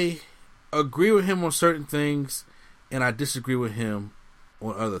 I agree with him on certain things, and I disagree with him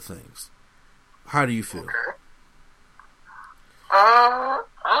on other things. How do you feel? Okay. I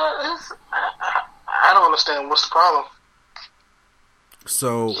don't understand what's the problem.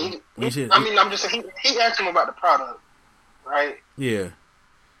 So, I'm just saying, he asked him about the product, right? Yeah.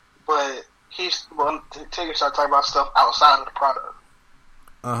 But Taker started talking about stuff outside of the product.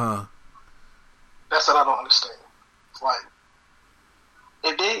 That's what I don't understand. It's like,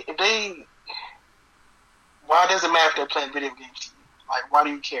 if they, why does it matter if they're playing video games? Like, why do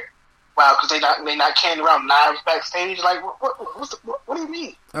you care? Wow, because they not carrying around knives backstage. Like, what do you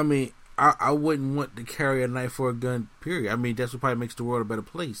mean? I mean, I wouldn't want to carry a knife or a gun. Period. I mean, that's what probably makes the world a better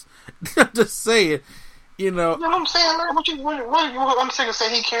place. I'm just saying, You know what I'm saying? Like, what I'm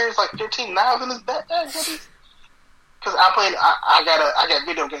saying he carries like 15 knives in his backpack. Because I got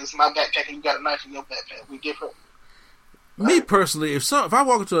video games in my backpack, and you got a knife in your backpack. We different. Me personally, if I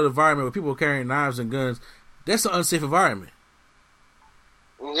walk into an environment where people are carrying knives and guns, that's an unsafe environment.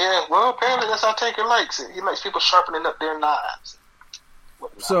 Yeah, well, apparently that's how Taker likes it. He likes people sharpening up their knives.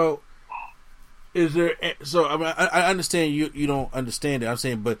 So, I mean, I understand you don't understand it. I'm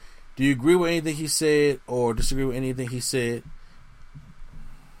saying, but do you agree with anything he said or disagree with anything he said?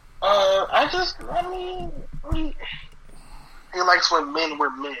 He likes when men were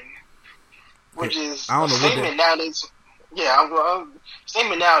men, which is I don't know statement nowadays. Yeah,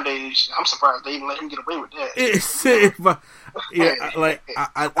 statement nowadays. I'm surprised they even let him get away with that. What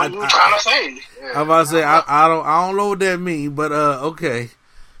are you trying to say? Yeah. I'm about to say I don't know what that means, but okay.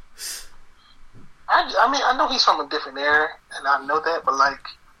 I mean, I know he's from a different era, and I know that, but like,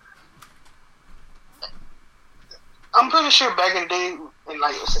 I'm pretty sure back in the day, in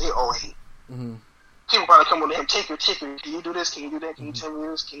like say 08, people probably come to him, Taker, can you do this? Can you do that? Can you tell me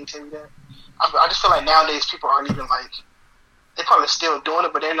this? Can you tell me that? I just feel like nowadays people aren't even like, they're probably still doing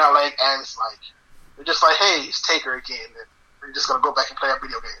it, but they're not like as like, they're just like, hey, it's Taker again, and we're just gonna go back and play our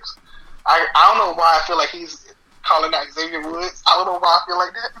video games. I don't know why I feel like he's calling out Xavier Woods. I don't know why I feel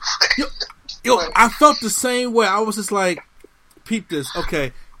like that. Yo, I felt the same way. I was just like, peep this.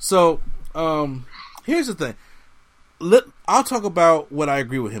 Okay, so here's the thing. I'll talk about what I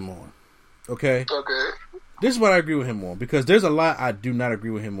agree with him on. Okay? Okay. This is what I agree with him on, because there's a lot I do not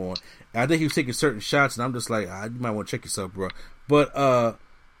agree with him on. I think he was taking certain shots, and I'm just like, you might want to check yourself, bro. But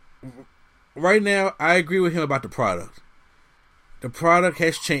right now, I agree with him about the product. The product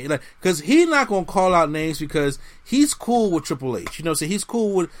has changed, like, because he's not gonna call out names because he's cool with Triple H. You know, so he's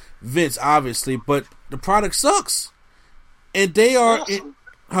cool with Vince, obviously, but the product sucks, and they are, It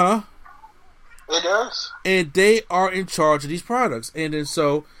does, and they are in charge of these products, and then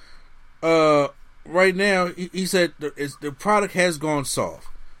so, right now, he said the product has gone soft,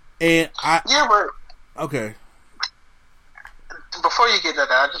 and okay. Before you get that,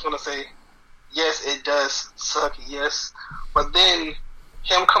 I just want to say, yes, it does suck, yes. But then,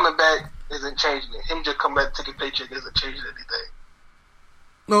 him coming back isn't changing it. Him just coming back to take a paycheck isn't changing anything.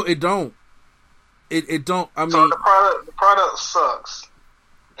 No, it don't. It don't. I mean, so the product sucks,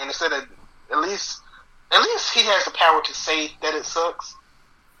 and instead of at least he has the power to say that it sucks,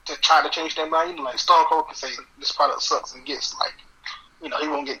 to try to change their mind. Like Stone Cold can say this product sucks and gets like, he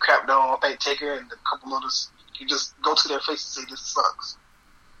won't get crapped on Thank Taker and a couple others. You just go to their face and say this sucks,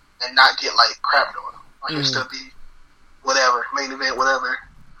 and not get like crapped on. Like he'll still be whatever, main event, whatever.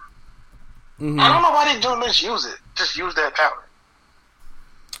 Mm-hmm. I don't know why they don't just use it. Just use that power.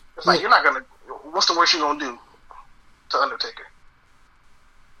 It's like, you're not gonna. What's the worst you're gonna do to Undertaker?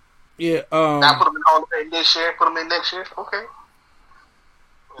 Yeah. Now put him in Hall of Fame this year. Put him in next year. Okay.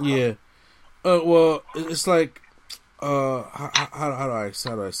 Yeah. Well, it's like, how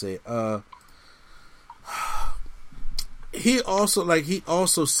do I say it? He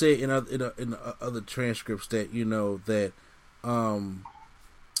also said in other transcripts that that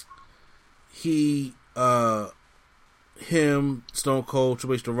him, Stone Cold,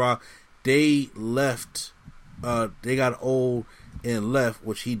 Triple H, The Rock, they left, they got old and left,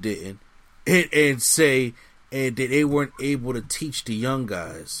 which he didn't, and that they weren't able to teach the young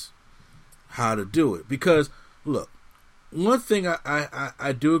guys how to do it. Because look, one thing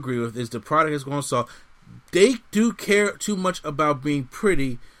I do agree with is the product has gone soft. They do care too much about being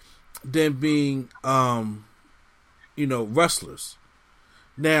pretty than being, wrestlers.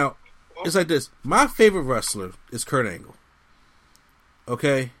 Now, it's like this. My favorite wrestler is Kurt Angle.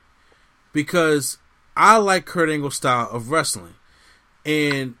 Okay? Because I like Kurt Angle's style of wrestling.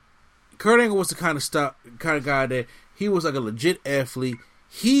 And Kurt Angle was the kind of guy that he was like a legit athlete.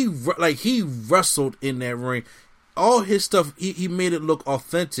 He wrestled in that ring. All his stuff, he made it look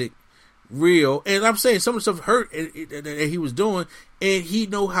authentic, real. And I'm saying some of the stuff hurt that he was doing, and he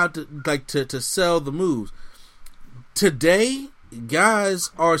know how to sell the moves. Today,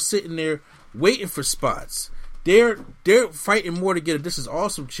 guys are sitting there waiting for spots. They're fighting more to get a "This is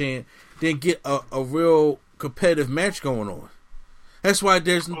awesome" chant than get a real competitive match going on. That's why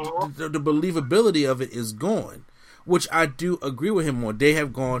there's the believability of it is gone, which I do agree with him on. They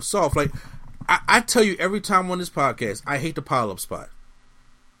have gone soft. Like I tell you every time on this podcast, I hate the pile-up spot.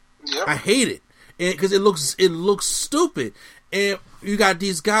 Yep. I hate it, because it looks stupid. And you got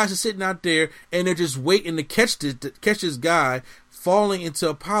these guys are sitting out there, and they're just waiting to catch this guy falling into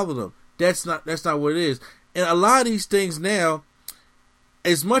a pile of them. That's not what it is. And a lot of these things now,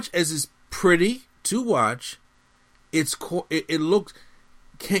 as much as it's pretty to watch, it looks.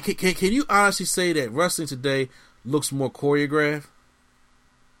 Can you honestly say that wrestling today looks more choreographed?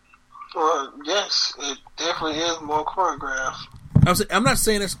 Well, yes, it definitely is more choreographed. I'm not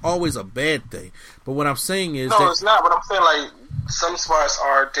saying it's always a bad thing, but what I'm saying is it's not. But I'm saying like some spots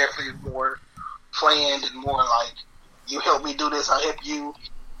are definitely more planned and more like, you help me do this, I help you.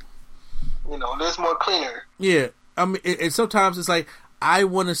 There's more cleaner. Yeah, I mean, and sometimes it's like I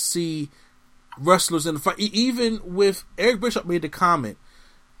want to see wrestlers in the fight. Even with Eric Bischoff made the comment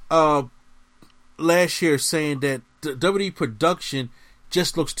last year saying that the WWE production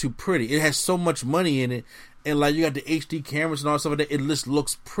just looks too pretty. It has so much money in it. And like you got the HD cameras and all stuff like that, it just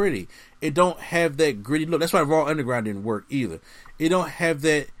looks pretty. It don't have that gritty look. That's why Raw Underground didn't work either. It don't have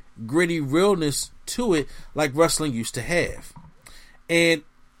that gritty realness to it like wrestling used to have. And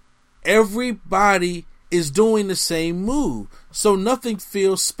everybody is doing the same move, so nothing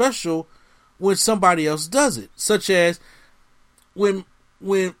feels special when somebody else does it. Such as when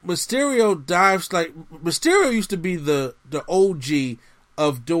Mysterio dives, like Mysterio used to be the OG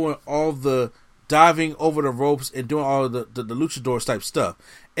of doing all the diving over the ropes and doing all of the luchadors type stuff.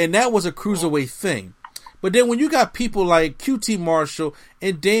 And that was a cruiserweight thing. But then when you got people like QT Marshall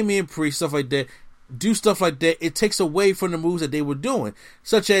and Damian Priest, stuff like that, do stuff like that, it takes away from the moves that they were doing.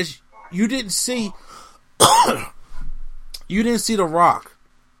 Such as you didn't see The Rock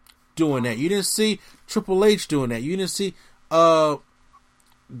doing that. You didn't see Triple H doing that. You didn't see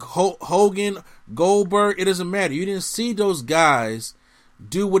Hogan, Goldberg, it doesn't matter. You didn't see those guys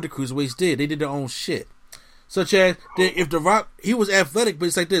do what the Cruiserweights did. They did their own shit. Such as, if The Rock, he was athletic, but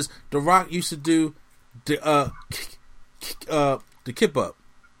it's like this. The Rock used to do the kip up.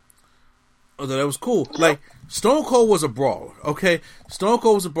 Although that was cool. Yeah. Like, Stone Cold was a brawler, okay? Stone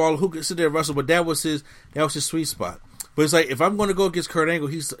Cold was a brawler who could sit there and wrestle, but that was his sweet spot. But it's like, if I'm going to go against Kurt Angle,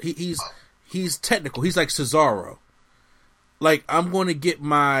 he's technical. He's like Cesaro. Like, I'm going to get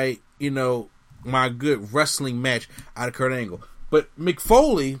my good wrestling match out of Kurt Angle. But Mick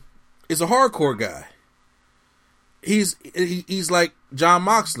Foley is a hardcore guy. He's like Jon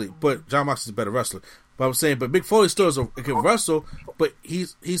Moxley, but Jon Moxley's a better wrestler. But I'm saying, but Mick Foley still can wrestle, but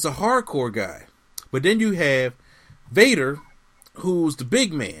he's a hardcore guy. But then you have Vader, who's the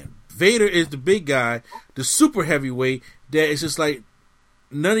big man. Vader is the big guy, the super heavyweight, that is just like,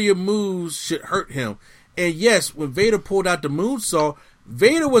 none of your moves should hurt him. And yes, when Vader pulled out the moonsault,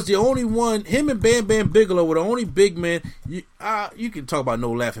 Vader was the only one. Him and Bam Bam Bigelow were the only big men. You can talk about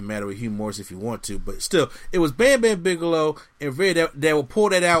No Laughing Matter with Hugh Morris if you want to, but still, it was Bam Bam Bigelow and Vader that will pull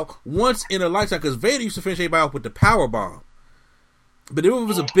that out once in a lifetime. Because Vader used to finish everybody off with the power bomb. But if it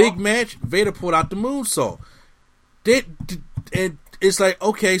was a big match, Vader pulled out the moonsault. And it's like,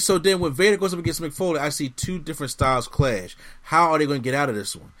 okay, so then when Vader goes up against Mick Foley, I see two different styles clash. How are they going to get out of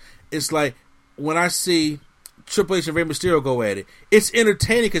this one? It's like when I see Triple H and Rey Mysterio go at it, it's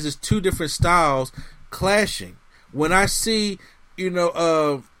entertaining because it's two different styles clashing. When I see,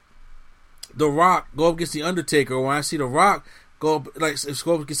 The Rock go up against The Undertaker, or when I see The Rock go up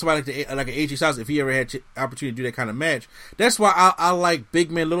against somebody like an AJ Styles, if he ever had opportunity to do that kind of match, that's why I like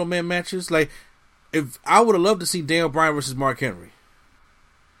big man, little man matches. Like, if I would have loved to see Daniel Bryan versus Mark Henry,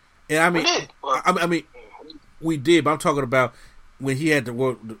 and I mean, we did, but I'm talking about when he had the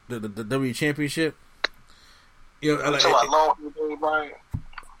WWE Championship. Yeah,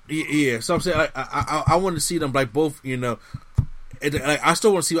 so I'm saying, like, I want to see them like both, I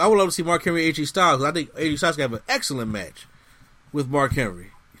still want to see. I would love to see Mark Henry and AJ Styles, because I think AJ Styles can have an excellent match with Mark Henry,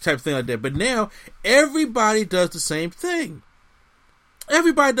 type of thing like that. But now everybody does the same thing.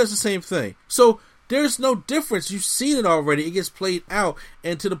 Everybody does the same thing. So there's no difference. You've seen it already. It gets played out,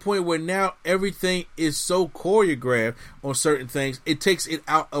 and to the point where now everything is so choreographed on certain things, it takes it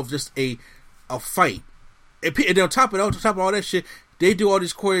out of just a fight. And then on top of all that shit, they do all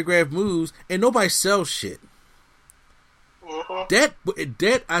these choreographed moves, and nobody sells shit. Mm-hmm.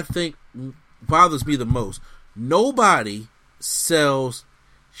 That I think bothers me the most. Nobody sells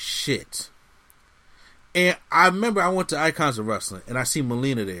shit. And I remember I went to Icons of Wrestling, and I see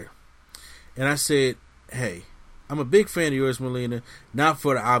Melina there. And I said, hey, I'm a big fan of yours, Melina, not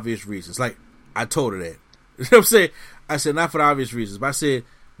for the obvious reasons. Like, I told her that. You know what I'm saying? I said, not for the obvious reasons. But I said,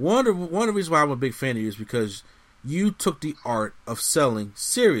 one of the reasons why I'm a big fan of you is because you took the art of selling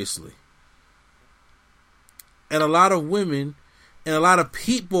seriously. And a lot of women and a lot of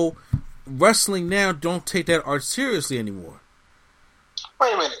people wrestling now don't take that art seriously anymore.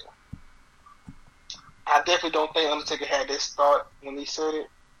 Wait a minute. I definitely don't think Undertaker had this thought when he said it.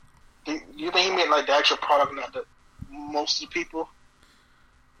 Do you think he meant like the actual product, not the most of the people?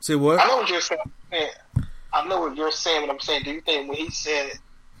 Say what? I know what you're saying. I know what you're saying. What I'm saying. Do you think when he said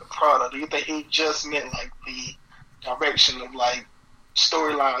the product, do you think he just meant like the direction of like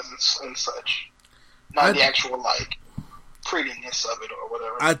storylines and such, not the actual like prettiness of it or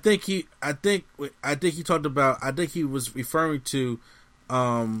whatever? I think he talked about. I think he was referring to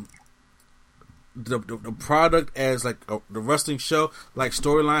the product as like the wrestling show, like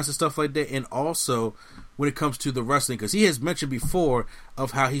storylines and stuff like that, and also when it comes to the wrestling, because he has mentioned before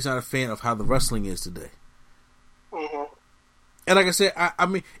of how he's not a fan of how the wrestling is today. Mm-hmm. And like I said, I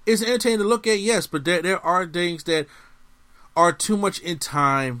mean, it's entertaining to look at, yes, but there are things that are too much in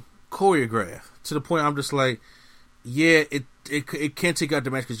time choreographed to the point I'm just like, yeah, it can't take out the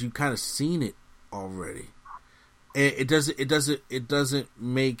match because you kind of seen it already, and it doesn't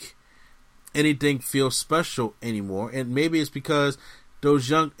make anything feel special anymore. And maybe it's because those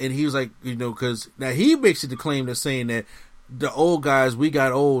young, and he was like, because now he makes it the claim that's saying that the old guys, we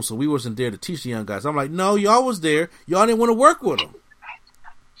got old, so we wasn't there to teach the young guys. I'm like, no, y'all was there. Y'all didn't want to work with them.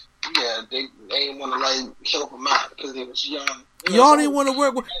 Yeah, they didn't want to like help them out because they was young. Y'all didn't want to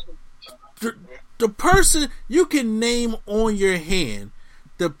work with the person you can name on your hand.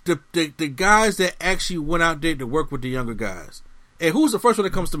 The guys that actually went out there to work with the younger guys. And who's the first one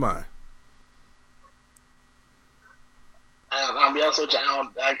that comes to mind? I'll be honest with you,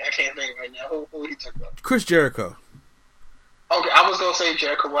 I can't think right now. Who he took up? Chris Jericho. Okay, I was gonna say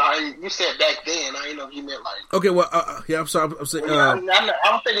Jericho. Well, you said back then. I didn't know if you meant like. Okay, well, yeah, I'm sorry. I'm saying. I'm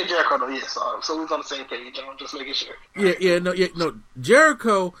thinking Jericho though. Yeah, so we was on the same page. I'm just making sure. No.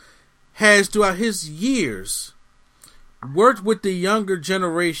 Jericho has throughout his years worked with the younger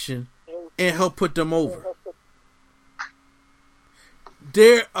generation and helped put them over.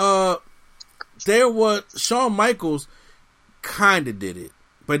 There was Shawn Michaels kind of did it,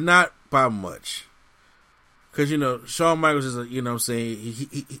 but not by much. Because, Shawn Michaels is what I'm saying,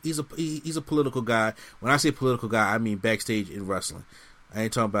 he's a political guy. When I say political guy, I mean backstage in wrestling. I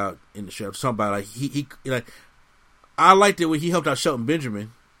ain't talking about in the show. I'm talking about he I liked it when he helped out Shelton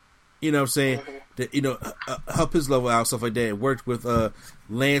Benjamin. You know what I'm saying? That, help his level out, stuff like that. And worked with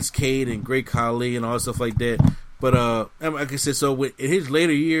Lance Cade and Great Khali and all that stuff like that. But like I said, so in his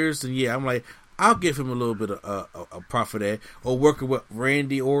later years, and I'm like, I'll give him a little bit of a prop for that. Or working with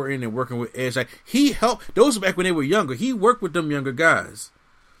Randy Orton and working with Edge. Like, he helped. Those were back when they were younger. He worked with them younger guys.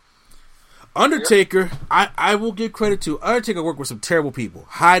 Undertaker, I will give credit to. Undertaker worked with some terrible people.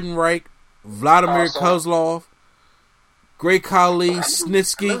 Heidenreich, Vladimir Kozlov, Great Khali,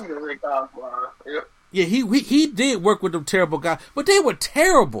 Snitsky. Yeah, he did work with them terrible guys, but they were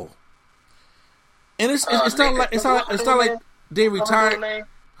terrible. And it's not like they retired,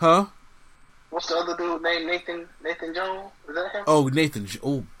 huh? What's the other dude named Nathan Jones? Is that him? Oh, Nathan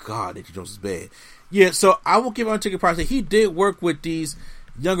Jones is bad. Yeah, so I will give Undertaker props that he did work with these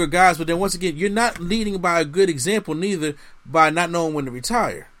younger guys, but then once again, you're not leading by a good example, neither by not knowing when to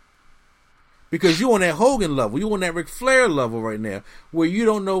retire. Because you on that Hogan level, you on that Ric Flair level right now, where you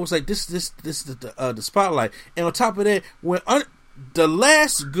don't know. It's like this is the spotlight, and on top of that, when the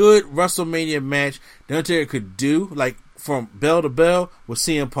last good WrestleMania match the Undertaker could do, like from bell to bell, was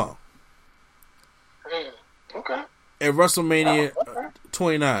CM Punk. Okay. At WrestleMania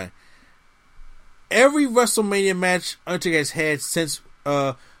 29, every WrestleMania match Undertaker has had since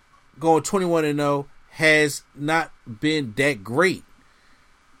going 21-0 has not been that great.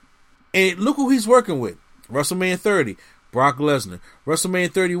 And look who he's working with. WrestleMania 30, Brock Lesnar.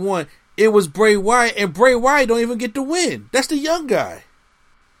 WrestleMania 31, it was Bray Wyatt, and Bray Wyatt don't even get to win. That's the young guy.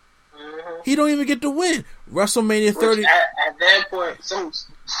 Mm-hmm. He don't even get to win. WrestleMania 30. At that point, some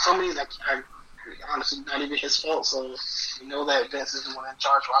of these are honestly not even his fault. So you know that Vince is the one in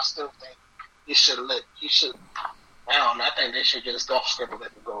charge. But I still think he should. I don't know. I think they should just off script and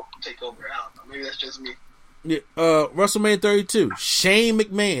let him go take over. I don't know. Maybe that's just me. Yeah, WrestleMania 32, Shane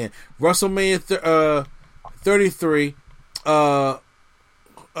McMahon. WrestleMania 33,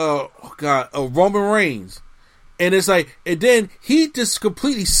 Roman Reigns. And it's like, and then he just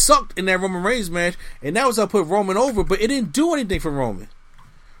completely sucked in that Roman Reigns match, and that was how I put Roman over, but it didn't do anything for Roman.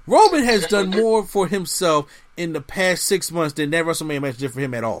 Roman has done more for himself in the past 6 months than that WrestleMania match did for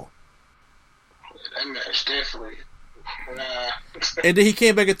him at all. That match definitely. And then he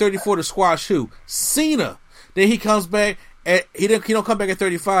came back at 34 to squash who? Cena. Then he comes back at he don't come back at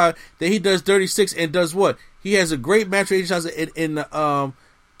 35. Then he does 36 and does what? He has a great match with AJ Styles in the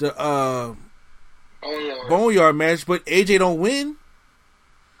Boneyard match, but AJ don't win.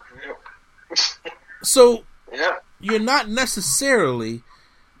 Yep. So you're not necessarily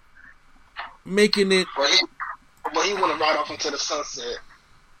making it. But he want to ride off into the sunset.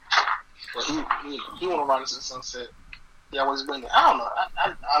 But he want to ride into the sunset. He always bring it. I don't know.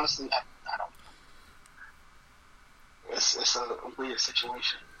 I honestly, I don't. It's a weird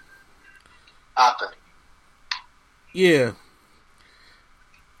situation. I think. Yeah.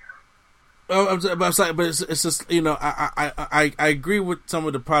 But it's just, I agree with some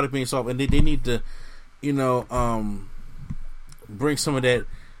of the product being soft, and they need to, bring some of that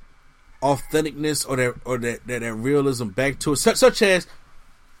authenticness or that realism back to it. Such as,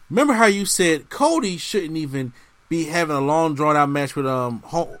 remember how you said Cody shouldn't even be having a long drawn out match with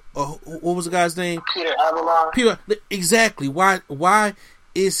what was the guy's name? Peter Avalon. Peter, exactly. Why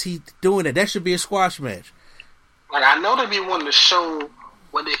is he doing that? That should be a squash match. Like, I know they be wanting to show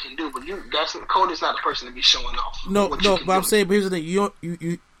what they can do, but Cody's not the person to be showing off. No, but I'm saying, but here's the thing: you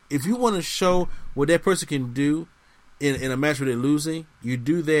if you want to show what that person can do in a match where they're losing, you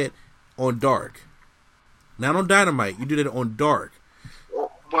do that on Dark, not on Dynamite. You do that on Dark. Well,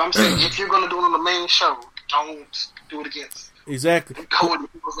 I'm saying if you're going to do it on the main show, don't do it against exactly Cody.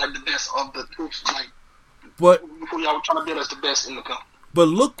 He was like the best of the groups, but who y'all were trying to build as the best in the company. But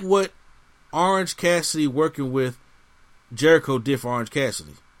look what Orange Cassidy working with Jericho did for Orange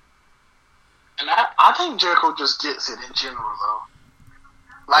Cassidy. And I think Jericho just gets it in general, though.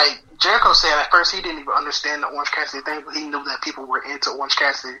 Like, Jericho said at first he didn't even understand the Orange Cassidy thing, but he knew that people were into Orange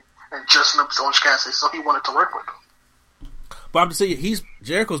Cassidy and just loved Orange Cassidy, so he wanted to work with them. But I'm just saying,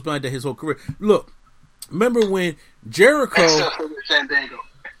 Jericho's been like that his whole career. Look, remember when Jericho, except for Fandango.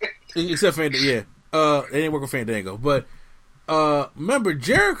 except Fandango, yeah, it didn't work with Fandango, but remember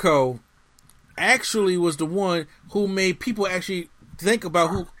Jericho actually was the one who made people actually think about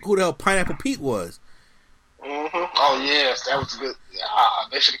who the hell Pineapple Pete was. Mm-hmm. Oh yes, that was good.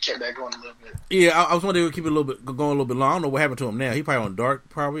 They should have kept that going a little bit. Yeah, I was wondering if they would keep it going a little bit long. I don't know what happened to him now. He probably on Dark,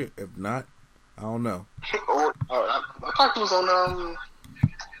 probably. If not, I don't know. I thought he was on.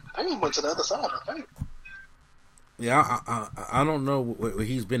 I think he went to the other side. I think. Yeah, I don't know where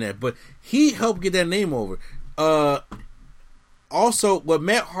he's been at, but he helped get that name over. Also, what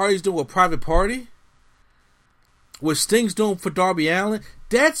Matt Hardy's doing with Private Party, what Sting's doing for Darby Allin,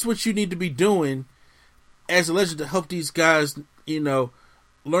 that's what you need to be doing as a legend to help these guys,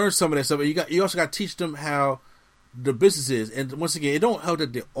 learn some of that stuff. You also got to teach them how the business is. And once again, it don't help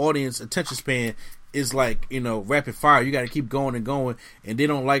that the audience attention span is like, rapid fire. You got to keep going and going. And they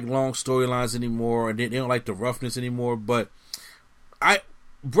don't like long storylines anymore. And they don't like the roughness anymore. But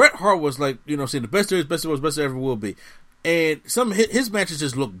Bret Hart was like, saying the best there is, best there was, best there ever will be. And some of his matches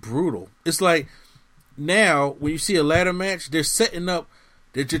just look brutal. It's like now when you see a ladder match, they're setting up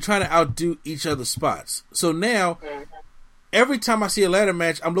that you're trying to outdo each other's spots. So now, every time I see a ladder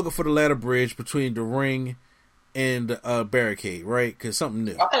match, I'm looking for the ladder bridge between the ring and the barricade, right? Because something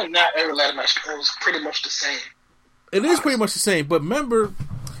new. I think not every ladder match is pretty much the same. It is pretty much the same, but remember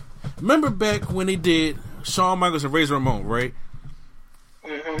back when they did Shawn Michaels and Razor Ramon, right?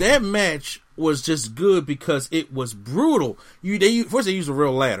 Mm-hmm. That match was just good because it was brutal. First they used a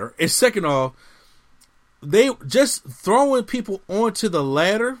real ladder, and second off, they just throwing people onto the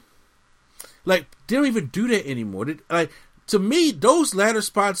ladder. Like, they don't even do that anymore. To me, those ladder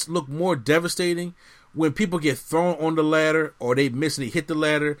spots look more devastating when people get thrown on the ladder or they miss and they hit the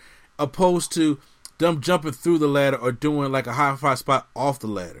ladder, opposed to them jumping through the ladder or doing like a high five spot off the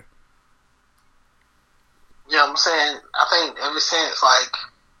ladder. Yeah, I'm saying, I think ever since, I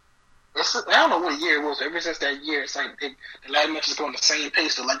don't know what year it was, ever since that year, it's like the ladder matches go on the same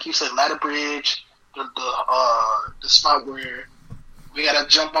pace. So like you said, ladder bridge, the spot where we gotta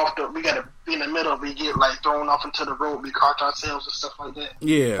jump off we gotta be in the middle, we get thrown off into the road, we caught ourselves and stuff like that.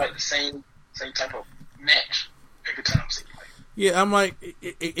 Yeah, like the same type of match every time. Yeah, I'm like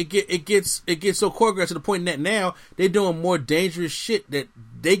it gets so choreographed to the point that now they're doing more dangerous shit that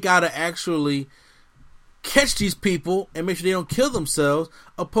they gotta actually catch these people and make sure they don't kill themselves,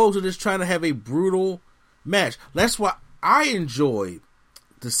 opposed to just trying to have a brutal match. That's why I enjoyed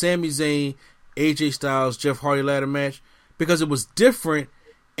the Sami Zayn, AJ Styles, Jeff Hardy ladder match, because it was different,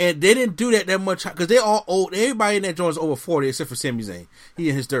 and they didn't do that much, because they all old. Everybody in that joint is over 40 except for Sami Zayn. He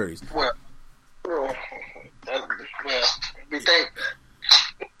in his 30s. Well, we think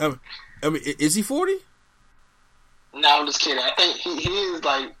that. I mean, is he 40? No, I'm just kidding. I think he is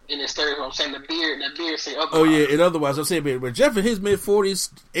in his 30s. I'm saying the beard say otherwise. Oh yeah, and otherwise I'm saying, but Jeff in his mid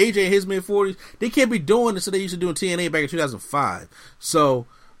 40s, AJ in his mid 40s, they can't be doing this. So they used to do in TNA back in 2005. So.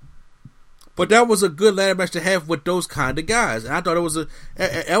 But that was a good ladder match to have with those kind of guys. And I thought that was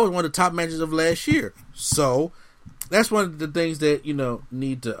one of the top matches of last year. So, that's one of the things that,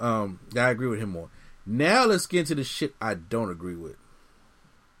 need to, that I agree with him on. Now, let's get into the shit I don't agree with.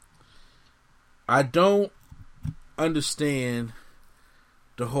 I don't understand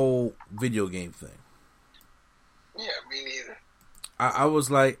the whole video game thing. Yeah, me neither. I was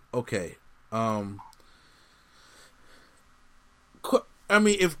like, okay,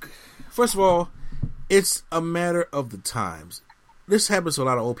 first of all, it's a matter of the times. This happens to a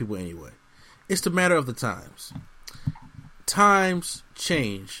lot of old people anyway. It's the matter of the times. Times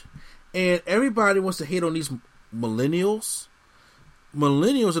change. And everybody wants to hate on these millennials.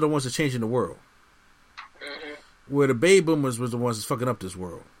 Millennials are the ones that are changing the world. Mm-hmm. Where the baby boomers was the ones that's fucking up this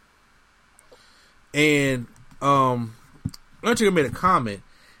world. And Undertaker made a comment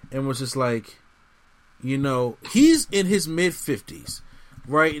and was just like, he's in his mid-50s.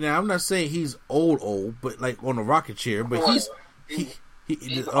 Right now, I'm not saying he's old, but on a rocket chair. But he's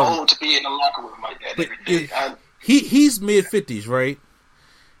old to be in the locker room like that every day. He's mid-50s, right?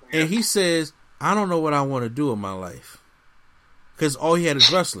 Yeah. And he says, "I don't know what I want to do in my life," because all he had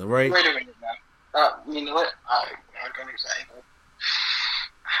is wrestling, right? Wait a minute now. You know what? I'm gonna say.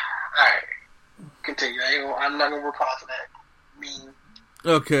 All right, continue. I'm not gonna reply to that.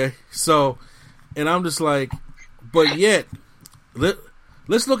 Okay, so, and I'm just like, but yet,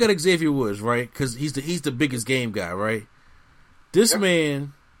 let's look at Xavier Woods, right? Because he's the biggest game guy, right? This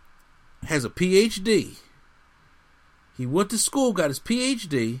man has a PhD. He went to school, got his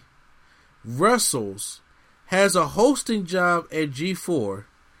PhD, wrestles, has a hosting job at G4,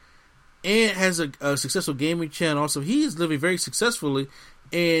 and has a successful gaming channel. Also, he is living very successfully,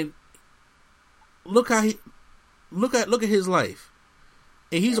 and look at his life,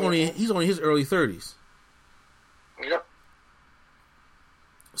 and he's only his early 30s. Yep.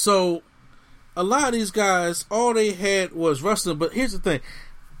 So, a lot of these guys, all they had was wrestling. But here's the thing: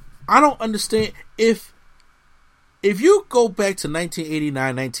 I don't understand if you go back to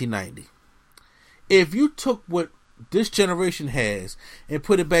 1989, 1990, if you took what this generation has and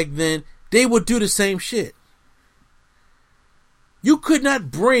put it back then, they would do the same shit. You could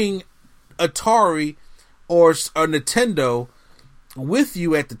not bring Atari or a Nintendo with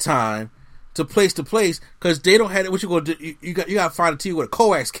you at the time to place because they don't have it. What you gonna do? You got to find a TV with a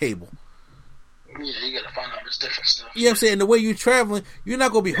coax cable. Yeah, you gotta find out this different stuff. You know what I'm saying? And the way you're traveling, you're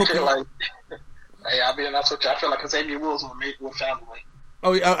not gonna be hooking. Hey, I'll be honest with you. I feel like Xavier Woods will make with family.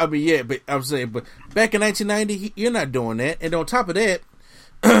 Oh, I mean, yeah, but I'm saying, but back in 1990, you're not doing that. And on top of that,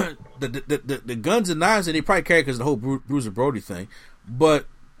 the guns and knives that they probably carry because the whole Bruiser Brody thing. But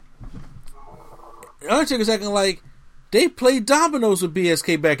Undertaker's acting like they played dominoes with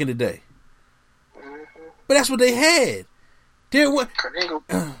BSK back in the day. Mm-hmm. But that's what they had. Kurt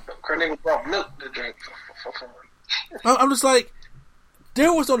Angle brought milk to drink for fun. I'm just like,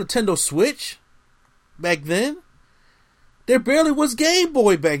 there was no Nintendo Switch back then. There barely was Game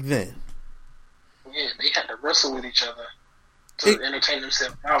Boy back then. Yeah, they had to wrestle with each other to entertain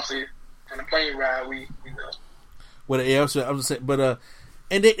themselves. Obviously, on the plane ride, we know. Well, yeah, I'm just saying, but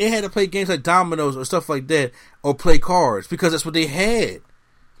and they had to play games like dominoes or stuff like that, or play cards because that's what they had.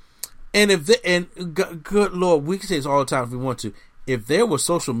 And good Lord, we can say this all the time if we want to. If there was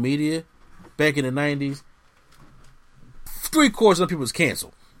social media back in the 90s, 3/4 of the people was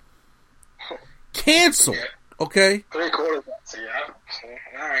canceled. Canceled. Yeah. Okay? 3/4.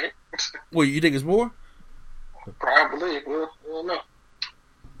 Yeah. All right. Well, you think it's more? Probably. We'll know.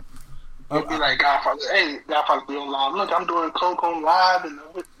 It'd be like Godfather. Hey, Godfather be on live. Look, I'm doing Coke on live and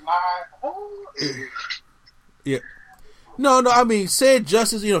with live. Oh, yeah. No. I mean, said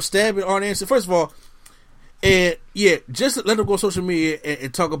Justice, stabbing Arn Anderson. First of all, and yeah, just let them go on social media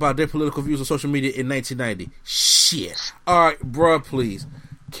and talk about their political views on social media in 1990. Shit. All right, bruh, please.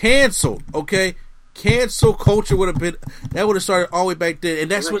 Canceled, okay? Cancel culture would have started all the way back then,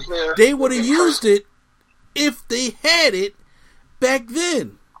 and that's what they would have used it if they had it back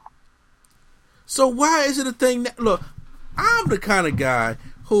then. So why is it a thing that, look, I'm the kind of guy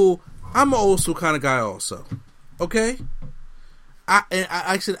I'm an old school kind of guy also, okay?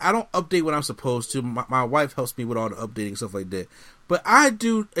 I said I don't update when I'm supposed to. My wife helps me with all the updating and stuff like that. But I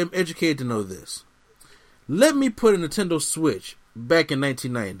am educated to know this. Let me put a Nintendo Switch back in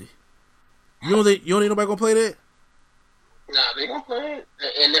 1990. You don't think nobody gonna play that? Nah, they gonna play it.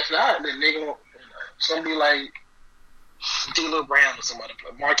 And if not, then they gonna somebody like D'Lo Brown or somebody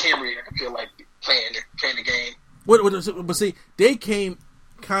play. Mark Henry, I feel like playing the game. But see, they came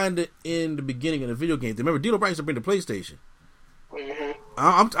kind of in the beginning of the video game. Remember, D'Lo Brown used to bring the PlayStation. Mm-hmm.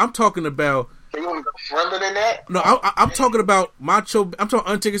 I'm talking about. They want to go further than that? No, I'm talking about Macho. I'm talking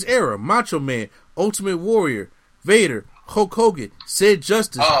Undertaker's era. Macho Man, Ultimate Warrior, Vader, Hulk Hogan, Sid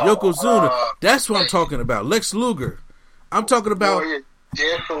Justice, Yokozuna. That's what I'm talking about. Lex Luger. I'm talking about. Warrior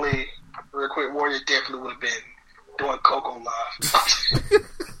definitely, real quick, Warrior definitely would have been doing Coco live.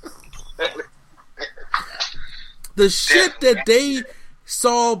 The shit that they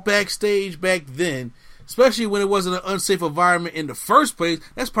saw backstage back then, especially when it wasn't an unsafe environment in the first place,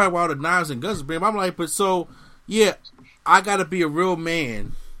 that's probably why all the knives and guns are being. I'm like, but so, yeah, I gotta be a real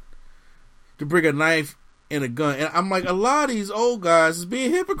man to bring a knife and a gun. And I'm like, a lot of these old guys is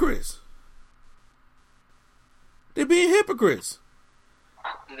being hypocrites. They're being hypocrites.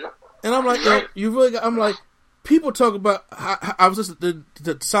 And I'm like, you really got, I'm like, people talk about how I was listening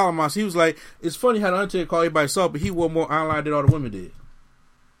to Solomon. He was like, it's funny how the Undertaker called everybody soft, but he wore more online than all the women did.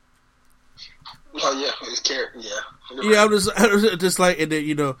 Oh yeah, his character. Yeah, yeah. I'm just like, and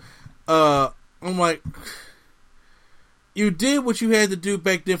then I'm like, you did what you had to do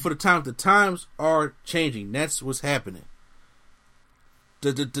back then for the time. The times are changing. That's what's happening.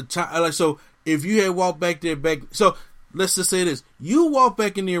 The time, like, so if you had walked back there so let's just say this: you walk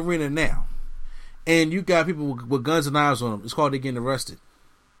back in the arena now, and you got people with guns and knives on them. It's called they getting arrested.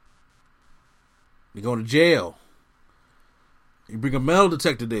 You're going to jail. You bring a metal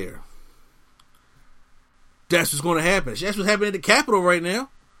detector there. That's what's going to happen. That's what's happening at the Capitol right now.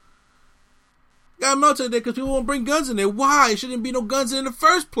 Got a metal detector there because people won't bring guns in there. Why? It shouldn't be no guns in the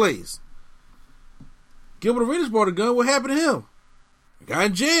first place. Gilbert Arenas brought a gun. What happened to him? Got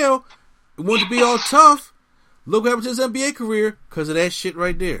in jail. He wanted to be all tough. Look what happened to his NBA career because of that shit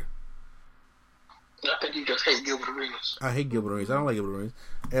right there. I think you just hate Gilbert Arenas. I hate Gilbert Arenas. I don't like Gilbert Arenas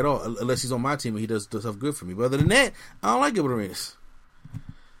at all, unless he's on my team and he does stuff good for me. But other than that, I don't like Gilbert Arenas.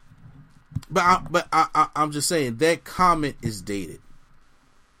 But I'm just saying that comment is dated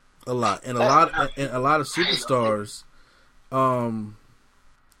a lot, and a lot of superstars,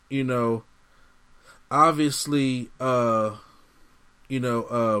 you know, obviously, say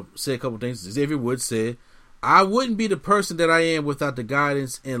a couple things. Xavier Woods said, "I wouldn't be the person that I am without the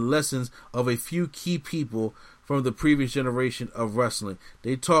guidance and lessons of a few key people from the previous generation of wrestling.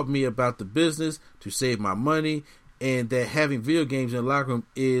 They taught me about the business, to save my money, and that having video games in the locker room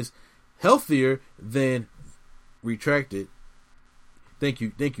is healthier than retracted." Thank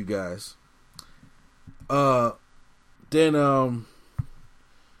you guys. Then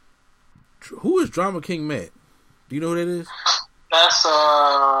who is Drama King Matt? Do you know who that is? That's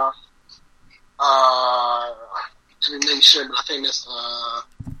let me make sure, but I think that's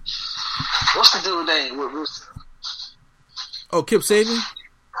what's the dude's name with Rusev? Oh, Kip Sabian?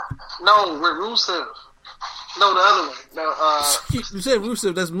 No, with Rusev. No, the other one. No, you said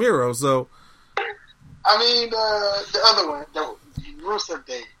Rusev, that's Miro, so I mean the other one, the Rusev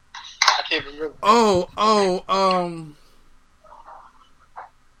Day. I can't remember.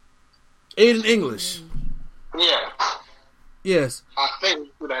 Aiden English. Yeah. Yes. I think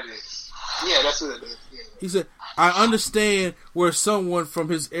who that is. Yeah, that's who that is. Yeah. He said, "I understand where someone from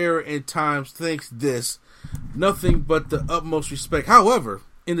his era and times thinks this. Nothing but the utmost respect. However,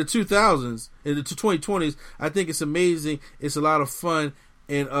 in the 2000s, in the 2020s, I think it's amazing. It's a lot of fun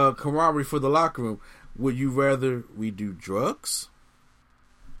and camaraderie for the locker room. Would you rather we do drugs?"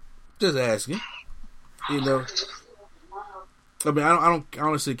 Just asking. You know. I mean, I don't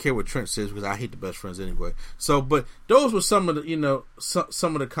honestly care what Trent says because I hate the best friends anyway. So, but those were some of the,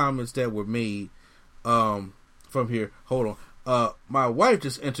 some of the comments that were made from here. Hold on. My wife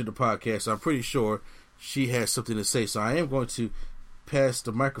just entered the podcast, so I'm pretty sure she has something to say. So I am going to pass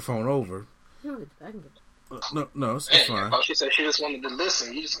the microphone over. No, it's fine. She said she just wanted to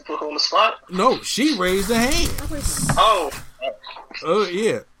listen. You just put her on the spot? No, she raised a hand. Oh,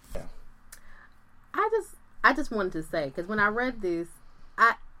 yeah. I just wanted to say, because when I read this,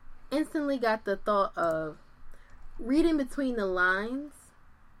 I instantly got the thought of reading between the lines.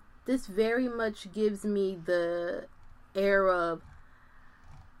 This very much gives me the air of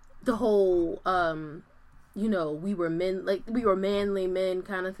the whole, we were men, like we were manly men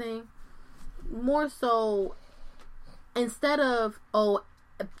kind of thing. More so, instead of,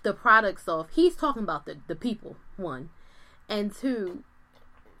 the product's off, he's talking about the people, one. And two,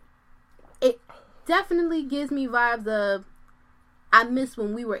 it definitely gives me vibes of I miss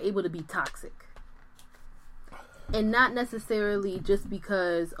when we were able to be toxic. And not necessarily just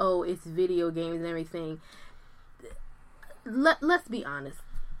because, it's video games and everything. Let's be honest.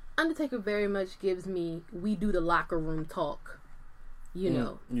 Undertaker very much gives me, we do the locker room talk.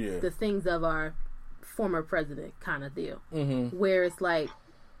 The things of our former president kind of deal. Mm-hmm. Where it's like,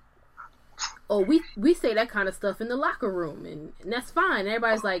 we say that kind of stuff in the locker room. And that's fine.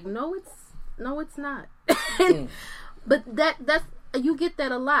 Everybody's like, no, it's not. But that's you get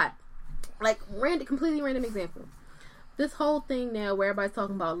that a lot. Like completely random example. This whole thing now where everybody's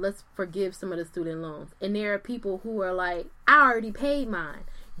talking about let's forgive some of the student loans, and there are people who are like, I already paid mine.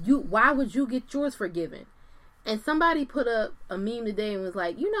 Why would you get yours forgiven? And somebody put up a meme today and was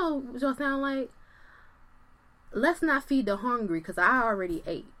like, what y'all sound like? Let's not feed the hungry because I already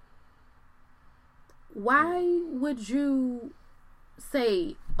ate. Why would you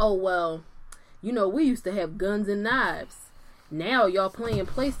say, we used to have guns and knives. Now y'all playing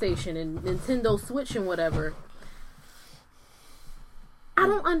PlayStation and Nintendo Switch and whatever. I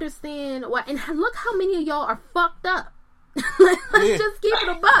don't understand why. And look how many of y'all are fucked up. Let's just keep it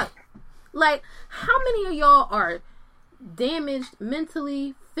a buck. Like, how many of y'all are damaged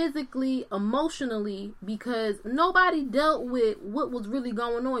mentally, physically, emotionally because nobody dealt with what was really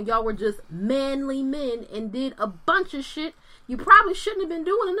going on? Y'all were just manly men and did a bunch of shit you probably shouldn't have been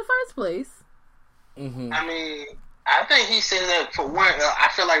doing in the first place. Mm-hmm. I mean, I think he said that for one. I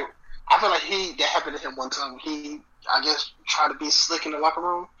feel like that happened to him one time. He, I guess, tried to be slick in the locker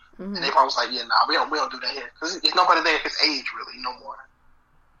room, and they probably was like, "Yeah, we don't do that here," because there's nobody there his age really no more.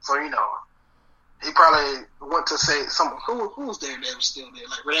 So he probably went to say who was there that was still there,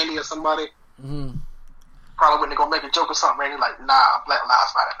 like Randy or somebody. Mm-hmm. Probably when they go make a joke or something, Randy like, "Nah, Black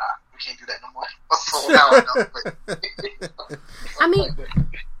Lives Matter, nah, we can't do that no more." So I mean,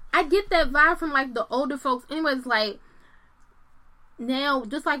 I get that vibe from like the older folks. Anyways, like now,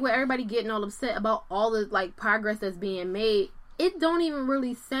 just like with everybody getting all upset about all the like progress that's being made, it don't even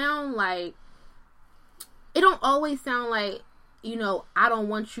really sound like. It don't always sound like, I don't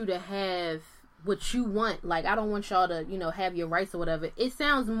want you to have what you want. Like, I don't want y'all to, have your rights or whatever. It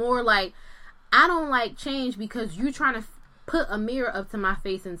sounds more like, I don't like change because you're trying to put a mirror up to my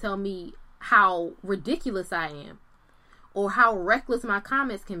face and tell me how ridiculous I am, or how reckless my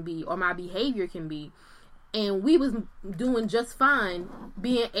comments can be, or my behavior can be. And we was doing just fine,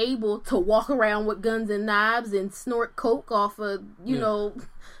 being able to walk around with guns and knives and snort coke off of, you know,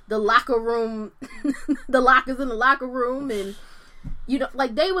 the locker room, the lockers in the locker room, and you know,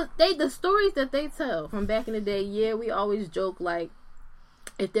 like the stories that they tell from back in the day. Yeah, we always joke like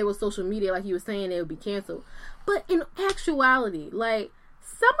if there was social media, like you were saying, they would be canceled. But in actuality, like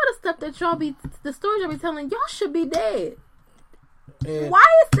some of the stuff that the stories y'all be telling, y'all should be dead. And why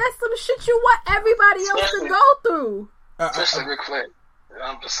is that some shit you want everybody else to go through? Especially Ric Flair.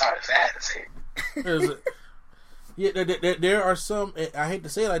 I'm just sorry, sad to say. Yeah, there are some. I hate to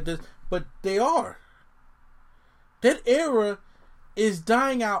say it like this, but they are. That era is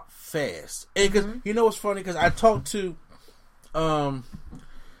dying out fast. And because you know what's funny? Because I talked to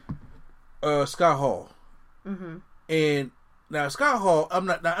Scott Hall, and now Scott Hall, I'm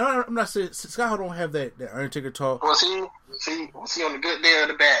not saying Scott Hall don't have that Undertaker talk. Was he on the good day or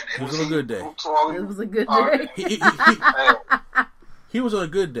the bad day? He was on a good day. It was a good day. He was on a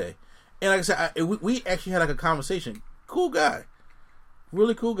good day, and like I said, we actually had like a conversation. Cool guy,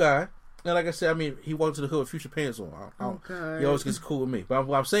 really cool guy. And like I said, I mean, he walked to the hood with Future pants on. He always gets cool with me. But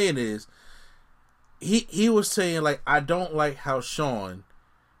what I'm saying is, he was saying like, I don't like how Shawn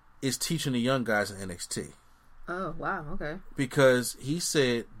is teaching the young guys in NXT. Oh wow, okay. Because he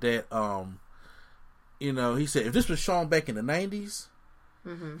said that, you know, he said if this was Shawn back in the 90s,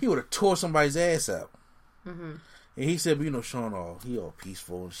 he would have tore somebody's ass out. And he said, but you know, Shawn, he all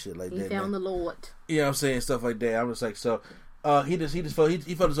peaceful and shit like that. He found the Lord. You know what I'm saying? Stuff like that. I'm just like, so he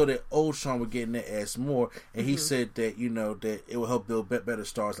felt as though that old Shawn would get in that ass more, and he said that, you know, that it will help build better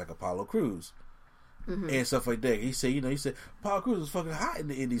stars like Apollo Crews. And stuff like that. He said, Apollo Crews was fucking hot in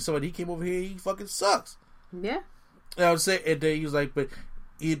the Indies. Somebody he came over here, he fucking sucks. Yeah. And I was saying, and then he was like, but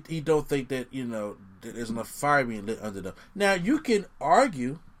he don't think that, you know, that there's enough fire being lit under them. Now you can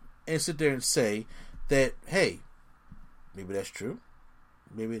argue and sit there and say that, hey, maybe that's true.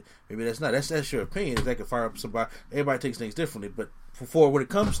 Maybe that's not. That's your opinion. If that could fire up somebody, everybody takes things differently. But when it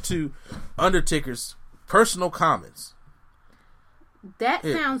comes to Undertaker's personal comments, that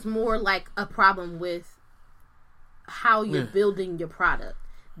sounds more like a problem with how you're building your product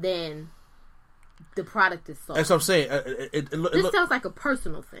than the product itself. That's what I'm saying. This sounds like a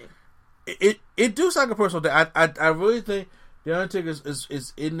personal thing. It do sound like a personal thing. I really think the Undertaker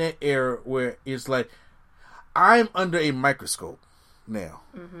is in that era where it's like, I'm under a microscope now,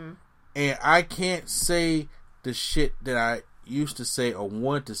 and I can't say the shit that I used to say or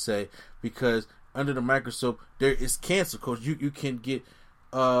want to say because under the microscope there is cancel culture. You can get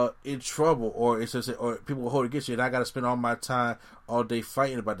in trouble, or it's just, or people will hold it against you, and I got to spend all my time all day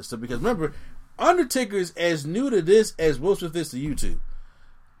fighting about this stuff because remember, Undertaker is as new to this as Will Smith is to YouTube.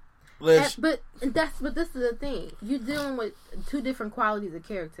 But this is the thing. You're dealing with two different qualities of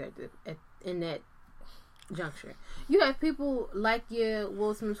character in that juncture. You have people like your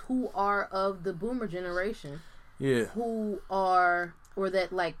Will Smith who are of the boomer generation, who are, or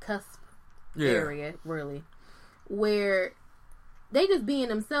that like cusp area really, where they just being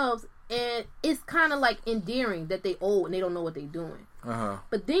themselves, and it's kind of like endearing that they old and they don't know what they're doing.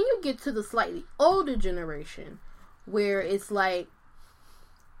 But then you get to the slightly older generation where it's like,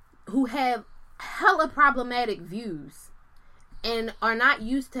 who have hella problematic views and are not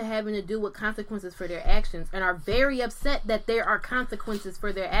used to having to deal with consequences for their actions, and are very upset that there are consequences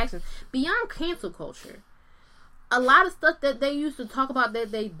for their actions beyond cancel culture. A lot of stuff that they used to talk about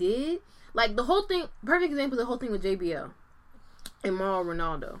that they did, like the whole thing, perfect example, the whole thing with JBL and Mauro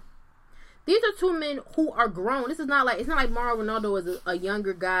Ronaldo. These are two men who are grown. It's not like Mauro Ronaldo is a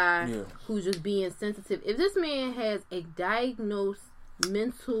younger guy who's just being sensitive. If this man has a diagnosed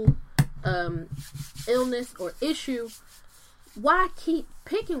mental illness or issue, why keep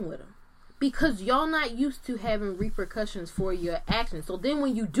picking with him? Because y'all not used to having repercussions for your actions. So then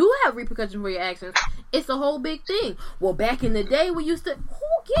when you do have repercussions for your actions, it's a whole big thing. Well, back in the day we used to,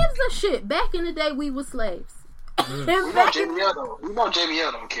 who gives a shit? Back in the day we were slaves. You know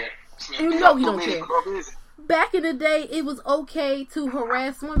JBL don't care. You know he don't care. Back in the day, it was okay to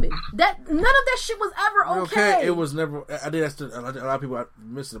harass women. None of that shit was ever okay. It was never. I think that's a lot of people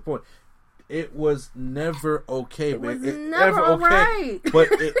miss the point. It was never okay, man. It was never okay. Right. But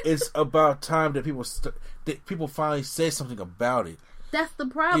it's about time that people finally say something about it. That's the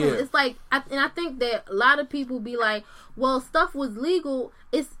problem. Yeah. It's like, I think that a lot of people be like, well, stuff was legal.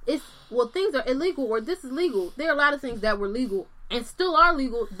 Things are illegal, or this is legal. There are a lot of things that were legal and still are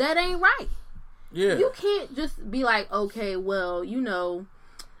legal that ain't right. Yeah. You can't just be like, okay, well, you know,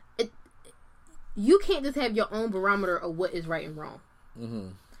 you can't just have your own barometer of what is right and wrong.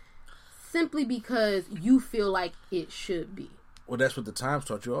 simply because you feel like it should be. Well, that's what the Times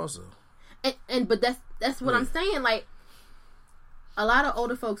taught you also. But that's what I'm saying. Like, a lot of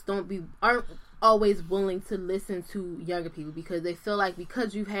older folks aren't always willing to listen to younger people because they feel like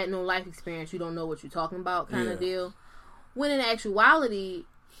because you've had no life experience, you don't know what you're talking about, kind of deal. When in actuality,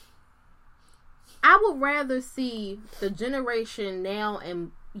 I would rather see the generation now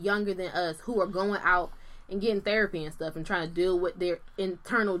and younger than us who are going out and getting therapy and stuff and trying to deal with their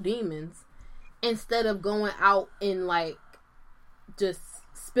internal demons instead of going out and like just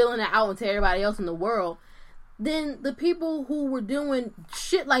spilling it out into everybody else in the world. Then the people who were doing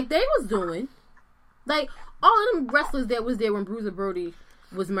shit like they was doing, like all of them wrestlers that was there when Bruiser Brody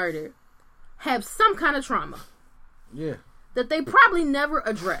was murdered, have some kind of trauma. Yeah. That they probably never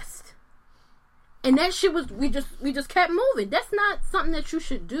addressed. And that shit was, we just kept moving. That's not something that you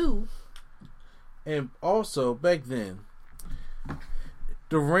should do. And also, back then,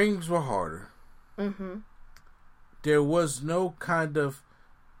 the rings were harder. Mm-hmm. There was no kind of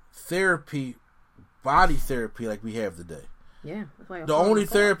therapy, body therapy like we have today. Yeah. That's why the only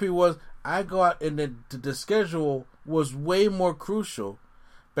therapy was, I go out and the schedule was way more crucial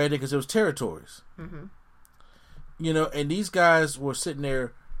back then because it was territories. Mm-hmm. You know, and these guys were sitting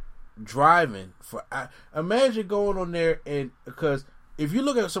there driving for. Imagine going on there and because if you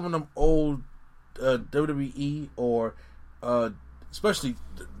look at some of them old WWE or especially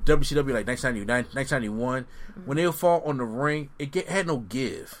WCW like 1999, 1991, when they would fall on the ring, it had no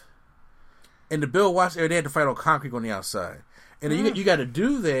give. In the Bill Watts era, they had to fight on concrete on the outside, and then you got to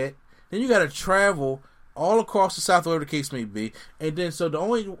do that. Then you got to travel all across the South, whatever the case may be, and then so the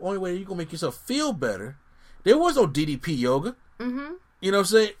only way you gonna make yourself feel better. There was no DDP yoga. Mm-hmm. You know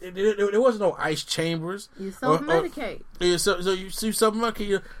what I'm saying? There was no ice chambers. You self-medicate. So you self-medicate.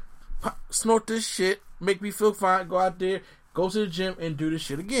 You snort this shit, make me feel fine, go out there, go to the gym, and do this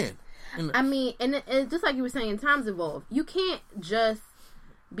shit again. I mean, and just like you were saying, times evolve. You can't just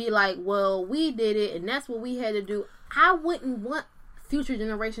be like, well, we did it, and that's what we had to do. I wouldn't want future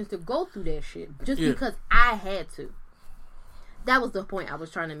generations to go through that shit just because I had to. That was the point I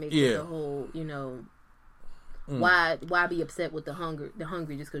was trying to make with the whole, you know... Why be upset with the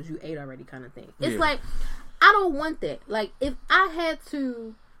hungry just because you ate already kind of thing. It's like, I don't want that. Like, if I had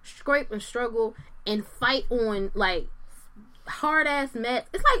to scrape and struggle and fight on like hard ass mats,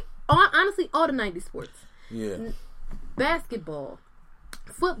 it's like honestly all the 90s sports. Yeah. Basketball,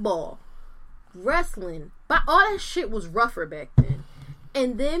 football, wrestling, but all that shit was rougher back then.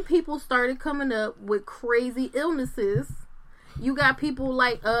 And then people started coming up with crazy illnesses. You got people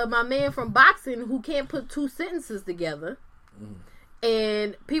like my man from boxing who can't put two sentences together,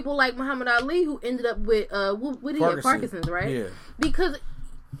 and people like Muhammad Ali who ended up with what did he have? Parkinson's, right? Yeah. Because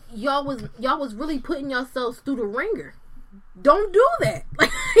y'all was really putting yourselves through the ringer. Don't do that.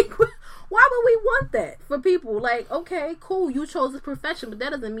 Like, why would we want that for people? Like, okay, cool, you chose this profession, but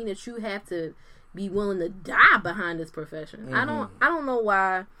that doesn't mean that you have to be willing to die behind this profession. Mm-hmm. I don't know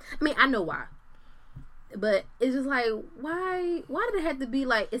why. I mean, I know why. But it's just like, why did it have to be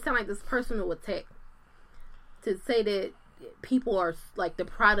like, it sounded like this personal attack to say that people are like the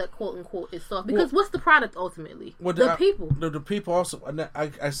product, quote unquote, is soft? Because what's the product ultimately? Well, the people. The people also,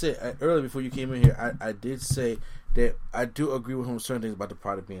 I said earlier before you came in here, I did say that I do agree with him on certain things about the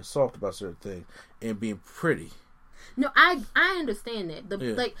product being soft about certain things and being pretty. No, I understand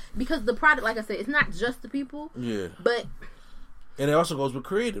that. Like, because the product, like I said, it's not just the people. Yeah. But... And it also goes with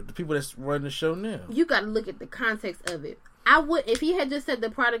creative, the people that's running the show now. You got to look at the context of it. I would, if he had just said the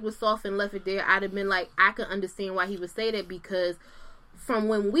product was soft and left it there, I'd have been like, I could understand why he would say that, because from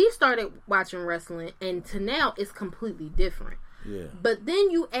when we started watching wrestling and to now, it's completely different. Yeah. But then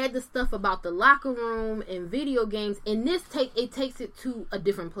you add the stuff about the locker room and video games, and it takes it to a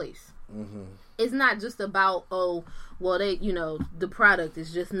different place. Mm-hmm. It's not just about, the product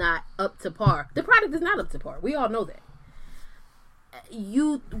is just not up to par. The product is not up to par. We all know that.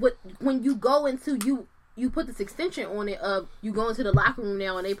 When you go into you put this extension on it of you go into the locker room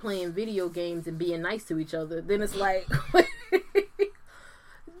now and they playing video games and being nice to each other, then it's like this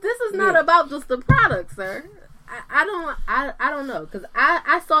is not about just the product, sir. I don't know, because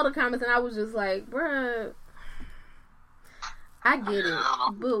I saw the comments and I was just like, bruh, I get it,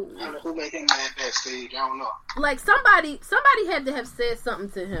 but I don't know who made him mad backstage. I don't know. Like somebody had to have said something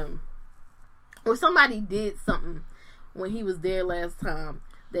to him, or somebody did something when he was there last time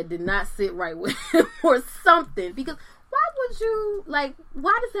that did not sit right with him or something. Because why would you, like,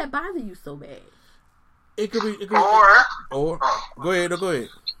 why does that bother you so bad? It could be or go ahead. I was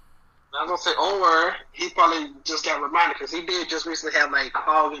gonna say, or he probably just got reminded because he did just recently have like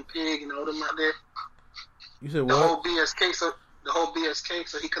Hog and Pig and all them out there. You said the what? whole BSK the whole BSK,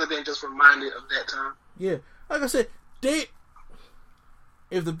 so he could have been just reminded of that time. Yeah, like I said, if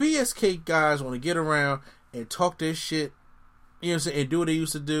the BSK guys want to get around and talk their shit, you know what I'm saying, and do what they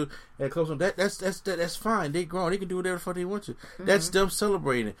used to do, and close on that's fine. They grown, they can do whatever the fuck they want to. Mm-hmm. That's them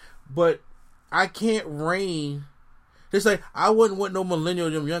celebrating. But I can't reign. It's like I wouldn't want no millennial,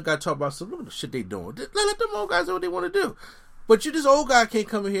 them young guy talk about some look at the shit they doing. Let them old guys do what they want to do. But this old guy can't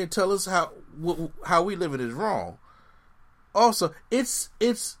come in here and tell us how we living is wrong. Also, it's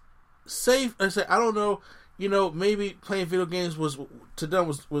safe. I say I don't know. You know, maybe playing video games was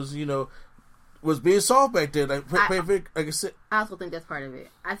being solved back then. Like I said, I also think that's part of it.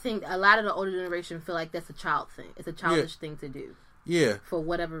 I think a lot of the older generation feel like that's a child thing. It's a childish thing to do. Yeah, for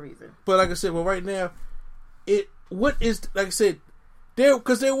whatever reason. But like I said, well, right now, like I said,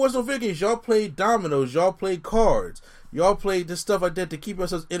 because there was no video games. Y'all played dominoes. Y'all played cards. Y'all played this stuff like that to keep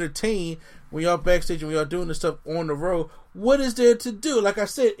yourselves entertained when y'all backstage and when y'all doing this stuff on the road. What is there to do? Like I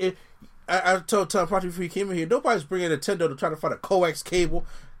said, I told Tom Party before he came in here, nobody's bringing a Nintendo to try to find a coax cable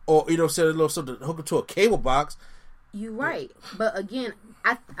or, set a little something to hook up to a cable box. You're right. But again,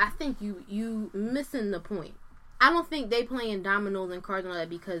 I think you missing the point. I don't think they playing dominoes and cards and all that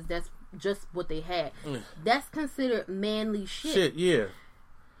because that's just what they had. That's considered manly shit. Yeah.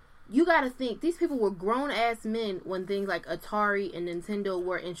 You gotta think, these people were grown-ass men when things like Atari and Nintendo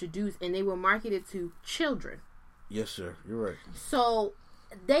were introduced, and they were marketed to children. Yes, sir. You're right. So,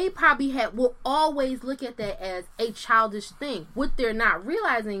 they probably will always look at that as a childish thing. What they're not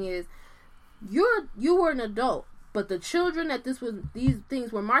realizing is, you were an adult, but the children that these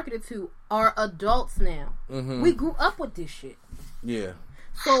things were marketed to are adults now. Mm-hmm. We grew up with this shit. Yeah.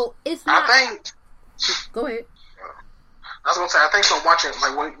 So, it's not... Go ahead. I was gonna say, I think I'm watching,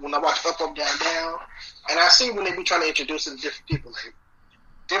 like when I watch Up, Up, Down, Down, and I see when they be trying to introduce it to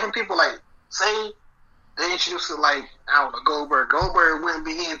different people, like say they introduce it like, I don't know, Goldberg wouldn't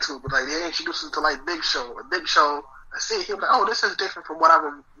be into it, but like they introduce it to like Big Show, I see it, he'll be like, oh, this is different from what I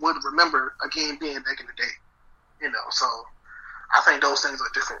would remember a game being back in the day, so I think those things are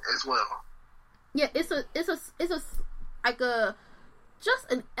different as well. Yeah, it's a like a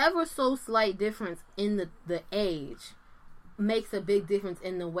just an ever so slight difference in the age makes a big difference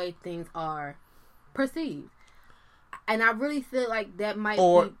in the way things are perceived, and I really feel like that might be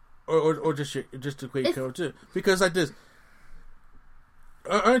or just the way you come too, because like this,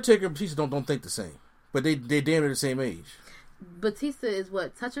 Undertaker and Batista don't think the same, but they damn near the same age. Batista is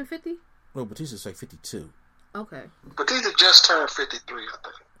what, touching 50? No, Batista's like 52. Okay. Batista just turned 53, I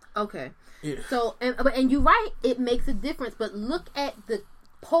think. Okay. Yeah. So and you're right, it makes a difference, but look at the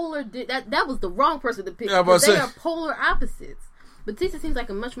polar that was the wrong person to pick. Yeah, they are polar opposites. Batista seems like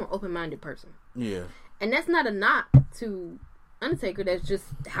a much more open-minded person. Yeah, and that's not a knock to Undertaker. That's just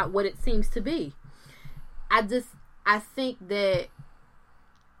what it seems to be. I think that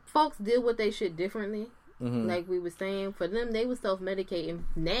folks deal with their shit differently. Mm-hmm. Like we were saying, for them, they were self-medicating.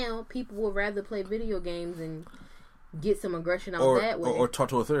 Now people would rather play video games and get some aggression out that way, or talk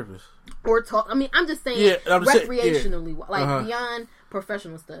to a therapist, or talk. I mean, I'm just saying, recreationally, beyond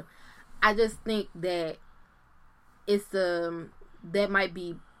professional stuff. I just think that it's that might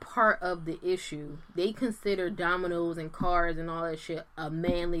be part of the issue. They consider dominoes and cards and all that shit a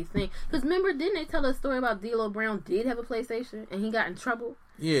manly thing. Because remember, didn't they tell a story about D'Lo Brown did have a PlayStation and he got in trouble?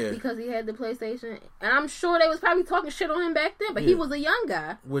 Yeah, because he had the PlayStation, and I'm sure they was probably talking shit on him back then. But he was a young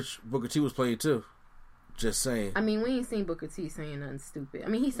guy, which Booker T was playing too. Just saying. I mean, we ain't seen Booker T saying nothing stupid. I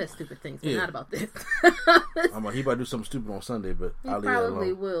mean, he said stupid things, but not about this. He about to do something stupid on Sunday, but he I'll leave that alone.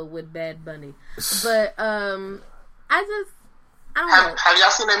 Probably will with Bad Bunny. But I don't know. Have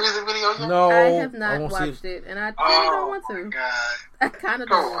y'all seen that music video yet? No, I have not watched it, and I really don't want to. God. I kind of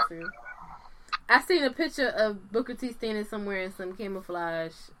don't want to. I seen a picture of Booker T standing somewhere in some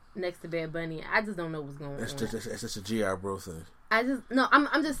camouflage next to Bad Bunny. I just don't know what's going on. That's just a GI bro thing. I'm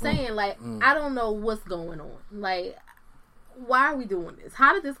just saying, I don't know what's going on. Like, why are we doing this?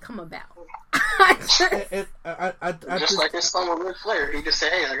 How did this come about? Just like this song with Ric Flair. He just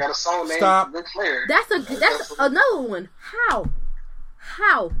said, hey, I got a song named Ric Flair. That's another one. How?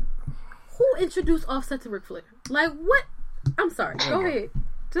 Who introduced Offset to Ric Flair? Like, what? I'm sorry. Go ahead.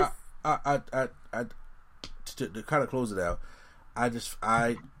 Just to kind of close it out, I'm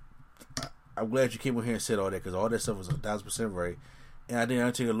glad you came in here and said all that, because all that stuff was 1,000% right. And I think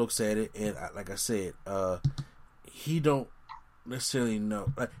Undertaker looks at it, and like I said, he don't necessarily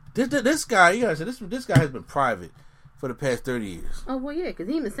know. Like this guy, you gotta say, this guy has been private for the past 30 years. Oh well, yeah, because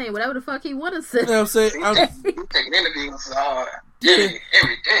he been saying whatever the fuck he want to say. You know what I'm saying? He's taking interviews every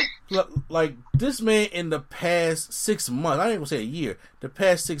day. Like this man in the past 6 months, I ain't gonna say a year. The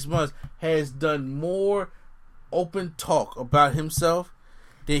past 6 months has done more open talk about himself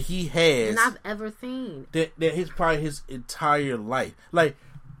that he has than I've ever seen. That his probably his entire life. Like,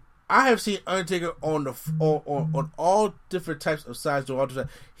 I have seen Undertaker on all different types of sides.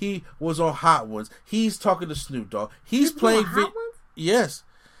 He was on Hot Ones. He's talking to Snoop Dogg. He's playing Hot Ones? Yes,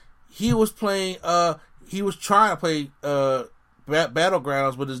 he was playing. He was trying to play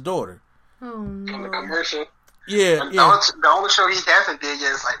Battlegrounds with his daughter. Oh no! On the commercial. Yeah, The only show he hasn't did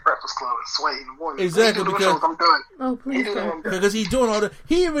yet is like Breakfast Club and Sway in the morning. Exactly, because because I'm done. Oh, please don't. Because he's doing all the.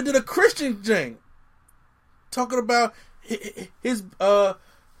 He even did a Christian thing, talking about his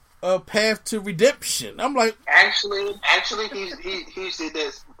path to redemption. I'm like, actually, he did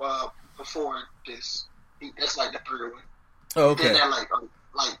this before this. That's like the third one. Oh, okay. He did that like.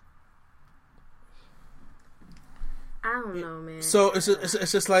 I don't know, man. So it's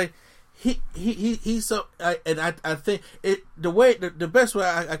just like he's so and I think it the best way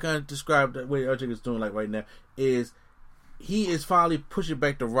I can describe the way Undertaker's doing like right now is he is finally pushing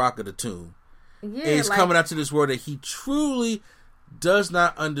back the rock of the tomb. Yeah, and he's coming out to this world that he truly does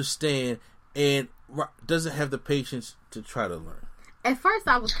not understand and doesn't have the patience to try to learn. At first,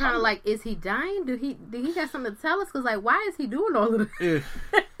 I was kind of like, "Is he dying? Did he got something to tell us? Because like, why is he doing all of this?" Yeah.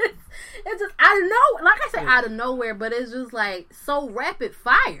 It's just out of nowhere. Like I said, out of nowhere, but it's just like so rapid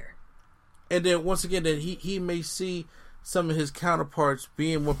fire. And then once again, that he may see some of his counterparts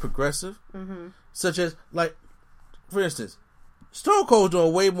being more progressive, such as like, for instance, Stone Cold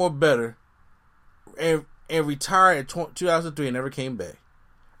doing way more better, and retired in 2003 and never came back.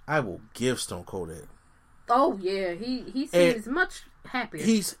 I will give Stone Cold that. Oh yeah, he seems much happier.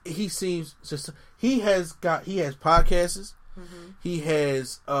 He seems just he has podcasts. He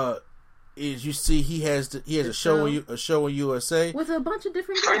has as you see he has a show on USA with a bunch of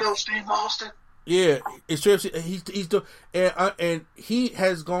different Straight up Steve Austin. Yeah, it's true. He's doing and he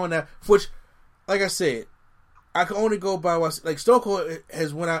has gone out, which, like I said, I can only go by what like Stone Cold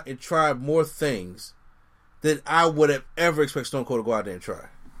has went out and tried more things than I would have ever expected Stone Cold to go out there and try.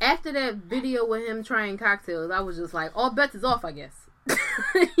 After that video with him trying cocktails, I was just like, all bets is off, I guess.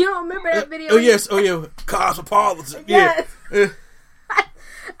 You don't remember that video? Oh, yes. Oh, yeah. Cosmopolitan. Yes. Yeah.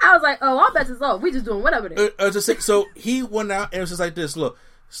 I was like, oh, all bets is off. We just doing whatever it is. So he went out and it was just like this. Look,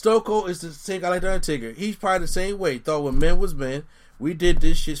 Stone Cold is the same guy like the Undertaker. He's probably the same way. Thought when men was men, we did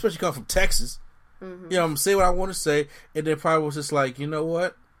this shit, especially coming from Texas. You know, I'm going to say what I want to say. And then probably was just like, you know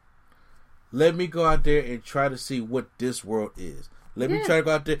what? Let me go out there and try to see what this world is. Let me try to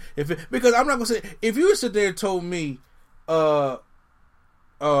go out there. Because I'm not going to say, if you sit there and told me, I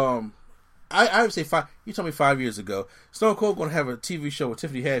would say you told me 5 years ago, Stone Cold going to have a TV show with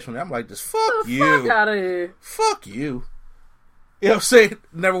Tiffany Haddish on it. I'm like, this, fuck you. Fuck out of here. Fuck you. You know what I'm saying?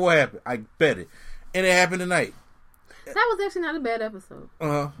 Never will happen. I bet it. And it happened tonight. That was actually not a bad episode.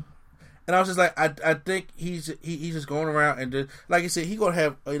 And I was just like, I think he's just going around and just, like I said, he's going to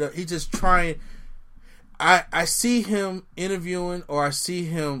have, he's just trying. I see him interviewing or I see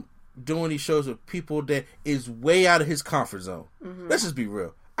him doing these shows with people that is way out of his comfort zone. Let's just be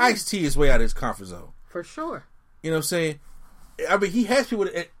real. Ice-T is way out of his comfort zone. For sure. You know what I'm saying? I mean, he has people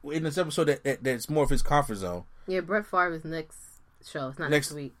in this episode that's more of his comfort zone. Yeah, Brett Favre's next show. It's not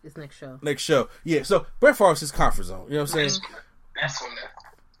next week. It's next show. Next show. Yeah, so Brett Favre's his comfort zone. You know what I'm saying? That's when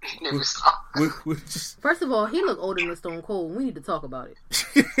he never stopped. First of all, he look older than Stone Cold. We need to talk about it.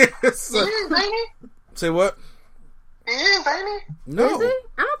 Say what? He is, ain't he? No. Is he?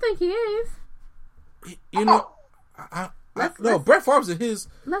 I don't think he is. You know, Brett Favre's in his.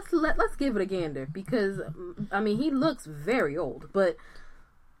 Let's give it a gander because I mean he looks very old, but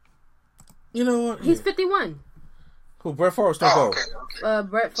you know what? He's 51. Who? Brett Favre or Stone Cold? Okay.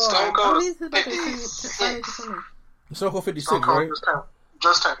 Brett Favre. Stone Cold he's 56. Stone Cold 56, Stone Cold right?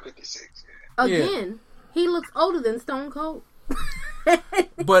 Just turned 56. Yeah. Again, he looks older than Stone Cold.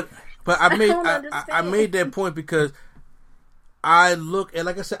 But I made that point because I look and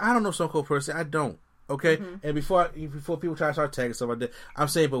like I said, I don't know Stone Cold person. I don't. Okay, and before people try to start tagging stuff like that, I'm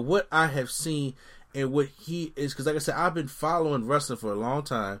saying, but what I have seen and what he is, because like I said, I've been following wrestling for a long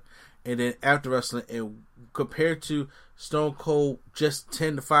time, and then after wrestling, and compared to Stone Cold just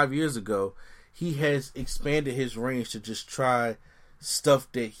 10 to 5 years ago, he has expanded his range to just try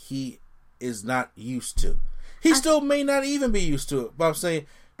stuff that he is not used to. He still may not even be used to it, but I'm saying.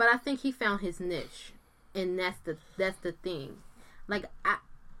 But I think he found his niche, and that's the thing. Like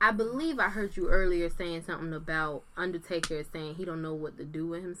I believe I heard you earlier saying something about Undertaker saying he don't know what to do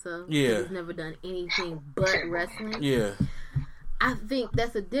with himself. Yeah, he's never done anything but wrestling. Yeah, I think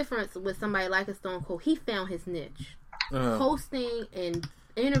that's a difference with somebody like a Stone Cold. He found his niche, hosting and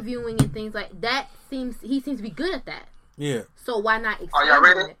interviewing and things like that. He seems to be good at that. Yeah. So why not? Are y'all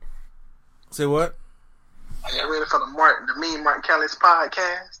ready? Say what? Are you ready for the Martin Kelly's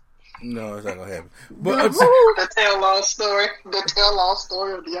podcast? No, it's not gonna happen. But the tell-all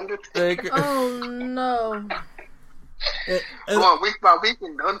story of the Undertaker. Oh no! Week by week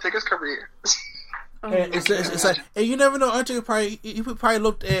in the Undertaker's career. And it's like, and you never know. Undertaker probably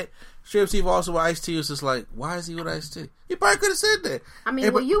looked at Sheriff Steve Austin with Ice-T. Was just like, why is he with Ice-T? He probably could have said that. I mean,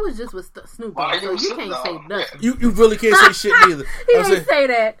 you was just with Snoop Dogg, so you can't say nothing. You really can't say shit neither. He didn't say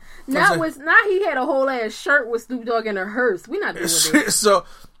that. Now he had a whole ass shirt with Snoop Dogg in a hearse. We not doing this. So,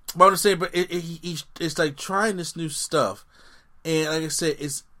 but I'm saying, but it's like trying this new stuff, and like I said,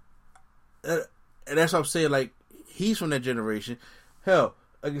 it's and that's what I'm saying. Like, he's from that generation. Hell,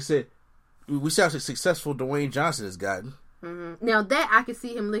 like I said, we see how successful Dwayne Johnson has gotten. Mm-hmm. Now that I can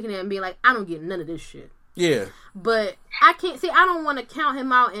see him looking at it and being like, I don't get none of this shit. Yeah. But I can't see. I don't want to count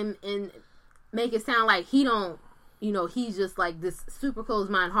him out and make it sound like he don't. He's just like this super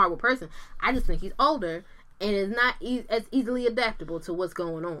closed-minded, horrible person. I just think he's older and is not as easily adaptable to what's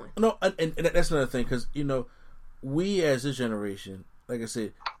going on. No, and that's another thing, because we as this generation, like I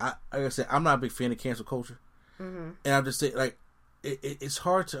said, I'm not a big fan of cancel culture, and I'm just saying, like, it's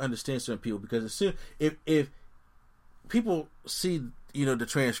hard to understand certain people, because as soon if people see the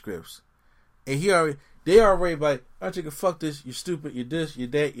transcripts, and they already like, I think fuck this, you're stupid, you're this, you're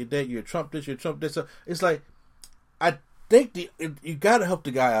that, you're a Trump this, you're a Trump this. So it's like, I think you got to help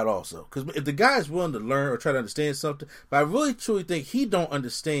the guy out also, because if the guy is willing to learn or try to understand something, but I really truly think he don't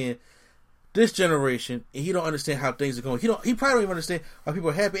understand this generation, and he don't understand how things are going. He probably don't even understand why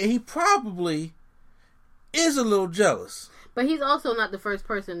people are happy, and he probably is a little jealous. But he's also not the first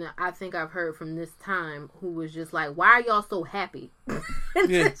person that I think I've heard from this time who was just like, why are y'all so happy?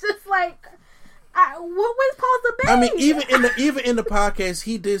 It's just like, what was supposed to be? I mean, even in the podcast,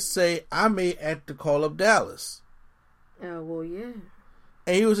 he did say, I may have to call up Dallas. Oh, well, yeah.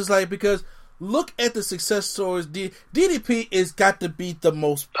 And he was just like, because look at the success stories. DDP is got to be the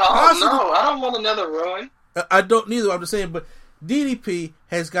most positive. Oh, no, I don't want another run. I don't neither, I'm just saying, but DDP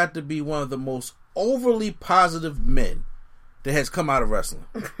has got to be one of the most overly positive men that has come out of wrestling.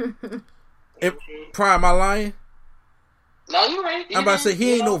 Prime, am I lying? No, you're right. I'm about to say,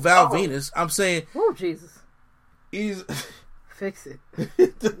 he ain't no Val Venus. I'm saying... Oh, Jesus. He's... Fix it.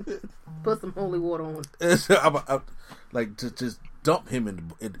 Put some holy water on. I'm like, just dump him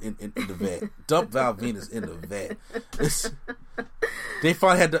in the vat. Dump Val Venus in the vat. They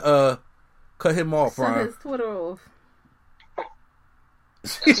finally had to cut him off, Prime. Shut his Twitter off.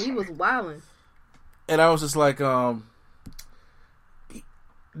 He was wilding. And I was just like,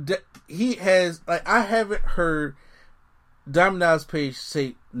 he has, like, I haven't heard Diamond Dallas Page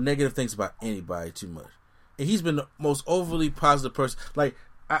say negative things about anybody too much. And he's been the most overly positive person. Like,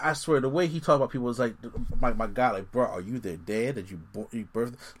 I swear, the way he talked about people is like, my God, like, bro, are you their dad? Did you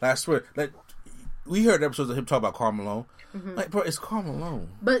birth? Like, I swear, like, we heard episodes of him talk about Karl Malone. Mm-hmm. Like, bro, it's Karl Malone.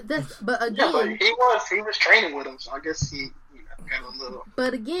 But again, he was training with him, so I guess he got a little.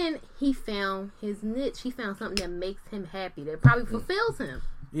 But again, he found his niche. He found something that makes him happy. That probably fulfills him.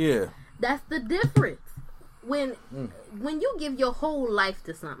 Yeah, that's the difference. When you give your whole life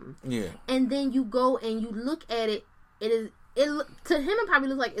to something, and then you go and you look at it, to him it probably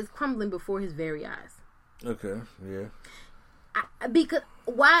looks like it's crumbling before his very eyes. Okay, yeah. Because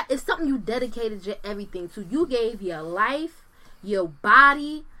why? It's something you dedicated your everything to. You gave your life, your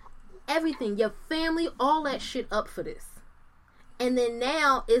body, everything, your family, all that shit up for this. And then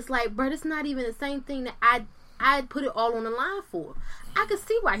now it's like, bro, it's not even the same thing that I'd put it all on the line for. I could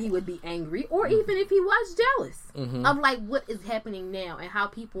see why he would be angry, or even if he was jealous of like what is happening now and how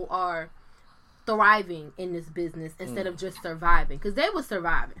people are thriving in this business instead of just surviving, because they were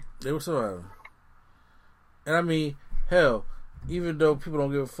surviving. And I mean, hell, even though people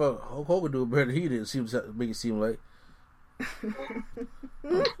don't give a fuck, Hulk Hogan do it better than he did. Make it seem like. I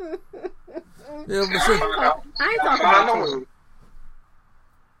ain't talking about you.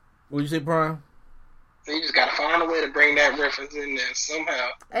 What'd you say, Brian? So you just gotta find a way to bring that reference in there somehow.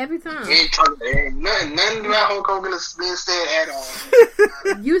 Every time. Ain't nothing about Hulk Hogan is being said at all.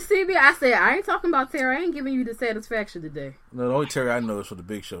 You see me? I said I ain't talking about Terry. I ain't giving you the satisfaction today. No, the only Terry I know is for the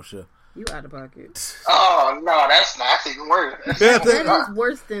Big Show show. You out of pocket. Oh no, that's even worse. That is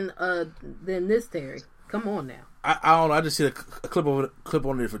worse than this Terry. Come on now. I don't know. I just see a clip on it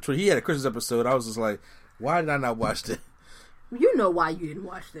for Twitter. He had a Christmas episode. I was just like, why did I not watch that? You know why you didn't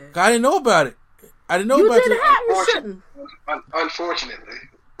watch that? I didn't know about it. I didn't know about it. You shouldn't. Unfortunately.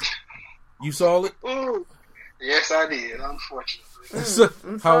 You saw it? Ooh. Yes, I did. Unfortunately. So,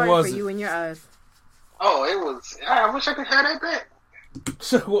 I'm how sorry was for it? you and your eyes. Oh, it was. I wish I could have that back.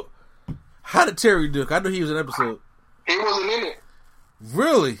 So, how did Terry do? I knew he was in an episode. He wasn't in it.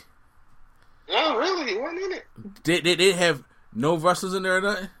 Really? Yeah, really, he wasn't in it. They have no wrestlers in there or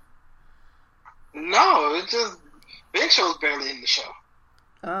nothing? No, it's just Big Show's barely in the show.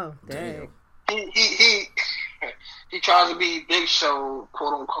 Oh, dang. He tries to be Big Show,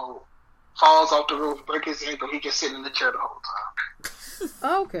 quote unquote, falls off the roof, break his ankle. He just sitting in the chair the whole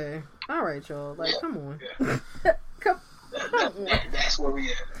time. Okay, all right, y'all. Like, come on. Yeah. Come on. That's where we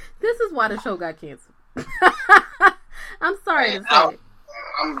at. This is why the show got canceled. I'm sorry to say.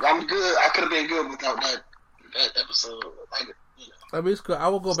 I'm good. I could have been good without that episode. Like, you know. I mean, it's cool. I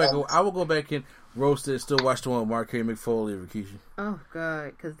will go back. I will go back and roast it. Still watch the one with Mark Henry, McFoley, and Rikishi. Oh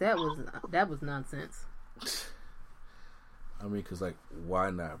God, because that was nonsense. I mean, because like, why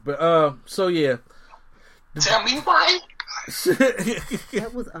not? But so yeah. Tell me why.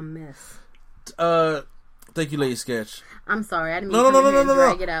 That was a mess. Thank you, Lady Sketch. I'm sorry, I didn't mean No.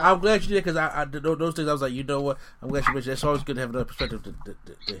 drag it out. I'm glad you did because I did those things. I was like, you know what? I'm glad you mentioned. It's always good to have another perspective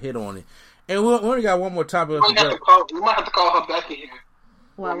to hit on it. And we only got one more topic. We might have to call her back in here.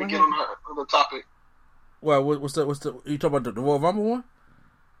 When we get on the topic. Well, what's the? You talking about the Royal Rumble one?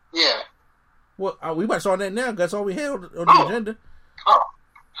 Yeah. Well, we might start that now. That's all we had on the agenda.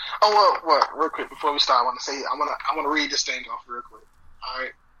 Well, real quick before we start, I want to say I want to read this thing off real quick. All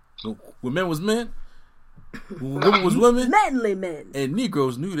right. When men was men, women was women, manly men, and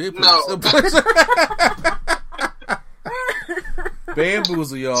Negroes knew their place. No.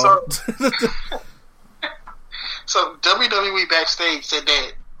 Bamboozle, y'all. So WWE backstage said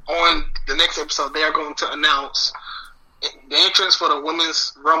that on the next episode they are going to announce the entrance for the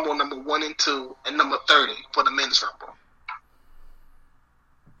women's Rumble number 1 and 2 and number 30 for the men's Rumble.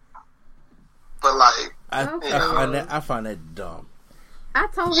 But like, I find that dumb. I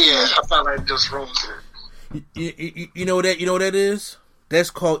told you. Yeah, I find that just ruins it. You know what that is? That's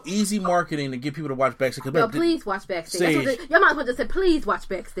called easy marketing to get people to watch backstage. Yo, please watch backstage. Y'all might as well just say, please watch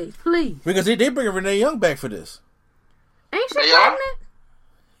backstage, please. Because they bringing Renee Young back for this. Ain't she pregnant?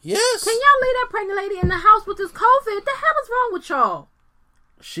 Yes. Can y'all leave that pregnant lady in the house with this COVID? The hell is wrong with y'all?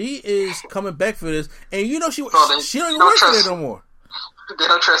 She is coming back for this, and you know she don't even work for that no more. They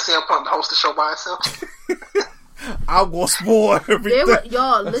don't trust CM Punk to host the show by himself. I'm gonna spoil everything.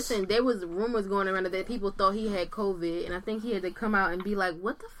 Y'all, listen, there was rumors going around that people thought he had COVID, and I think he had to come out and be like,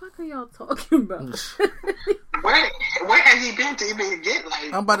 what the fuck are y'all talking about? Where has he been to even get,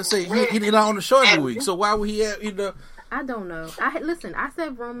 like... I'm about to say, he's not on the show every week, so why would he have, I don't know. I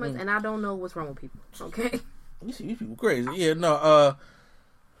said rumors, and I don't know what's wrong with people, okay? You people crazy. Yeah, no,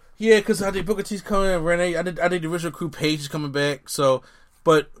 yeah, because I think Booker T's coming in, Renee, I think the original crew Paige is coming back, so...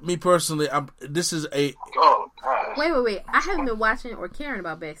 But me personally, this is a... Oh, God. Wait. I haven't been watching or caring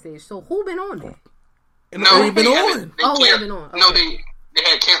about backstage. So who been on there? No, they've been on. They've been on. Okay. No, they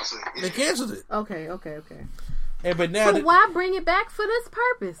had canceled it. They canceled it. Okay. And but now, so why bring it back for this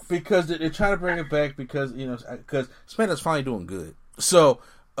purpose? Because they're trying to bring it back because because SmackDown's finally doing good. So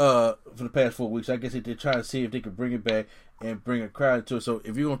for the past 4 weeks, I guess they're trying to see if they can bring it back and bring a crowd to it. So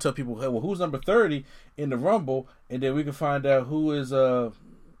if you're gonna tell people, hey, well, who's number 30 in the Rumble, and then we can find out who is number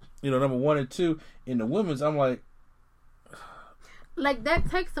 1 and 2 in the women's, I'm like that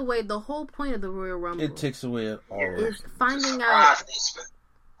takes away the whole point of the Royal Rumble. It takes away all of it. It's finding out.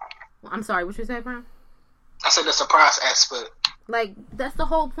 I'm sorry, what you say, Brian? I said the surprise aspect. Like, that's the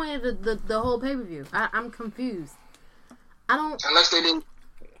whole point of the whole pay-per-view. I'm confused. Unless they didn't.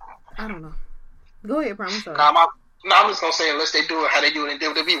 I don't know. Go ahead, Brian. I'm sorry. I'm just gonna say unless they do it how they do it in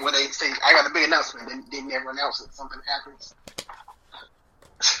WWE, where they say, "I got a big announcement," then they never announce it. Something happens.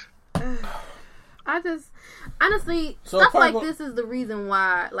 Honestly, stuff like this is the reason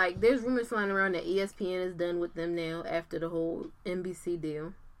why. Like, there's rumors flying around that ESPN is done with them now after the whole NBC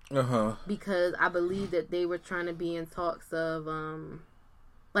deal. Because I believe that they were trying to be in talks of,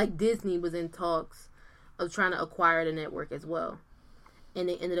 like Disney was in talks of trying to acquire the network as well. And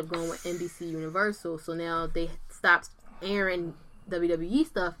they ended up going with NBC Universal. So now they stopped airing WWE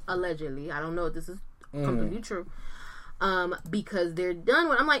stuff, allegedly. I don't know if this is completely true. Because they're done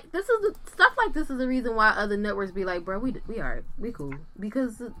with. I'm like, stuff like this is the reason why other networks be like, bro, we alright, we cool.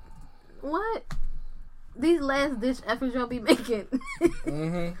 Because what? These last ditch efforts y'all be making.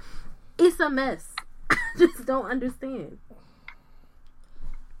 It's a mess. I just don't understand.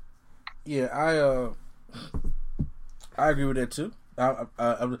 Yeah, I agree with that too. I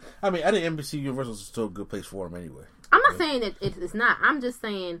mean, I think NBC Universal is still a good place for them anyway. I'm not saying that it's not. I'm just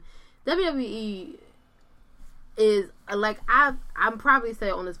saying WWE is like I'm probably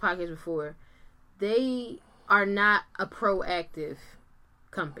said on this podcast before. They are not a proactive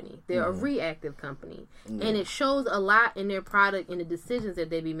company. They're a reactive company. And it shows a lot in their product and the decisions that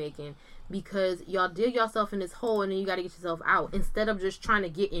they be making, because y'all dig yourself in this hole and then you got to get yourself out instead of just trying to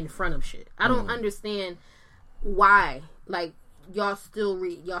get in front of shit. I don't understand why, like, y'all still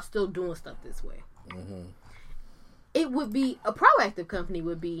doing stuff this way. It would be a proactive company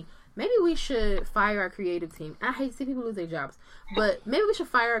would be, maybe we should fire our creative team. I hate to see people lose their jobs, but maybe we should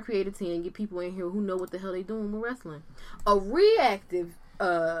fire our creative team and get people in here who know what the hell they doing with wrestling. A reactive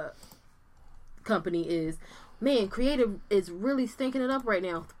company is, man, creative is really stinking it up right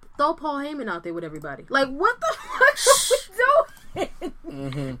now. Throw Paul Heyman out there with everybody. Like, what the fuck are we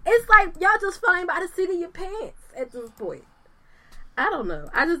doing? It's like y'all just flying by the seat of your pants at this point. I don't know.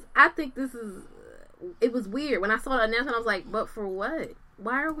 I think this is. It was weird when I saw the announcement. I was like, but for what?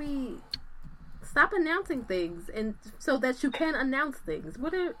 Why are we? Stop announcing things, and so that you can announce things.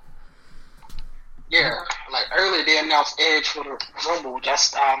 What are? Yeah, like earlier they announced Edge for the Rumble, which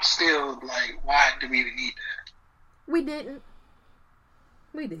I'm still like, why do we even need that?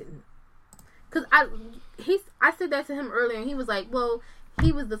 We didn't. Cause I said that to him earlier, and he was like, well,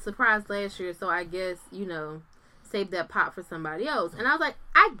 he was the surprise last year, so I guess, save that pop for somebody else. And I was like,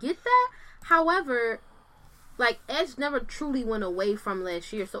 I get that. However, like, Edge never truly went away from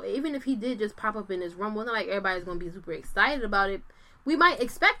last year, so even if he did just pop up in this Rumble, it's not like everybody's gonna be super excited about it. We might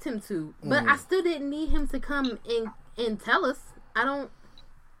expect him to, but I still didn't need him to come and tell us.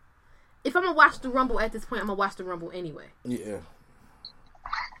 If I'm gonna watch the Rumble at this point, I'm gonna watch the Rumble anyway. Yeah.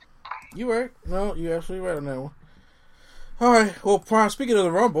 You right. No, you're absolutely right on that one. All right. Well, Prime, speaking of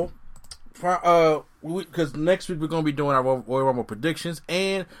the Rumble, because next week we're going to be doing our Royal Rumble predictions,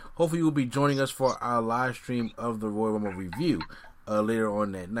 and hopefully you'll be joining us for our live stream of the Royal Rumble review later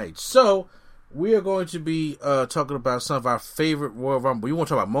on that night. So, we are going to be talking about some of our favorite Royal Rumble. You want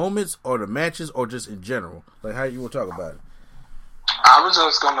to talk about moments, or the matches, or just in general? Like, how you want to talk about it? I was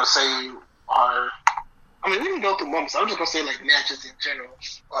just going to say we can go through moments. I was just going to say, like, matches in general,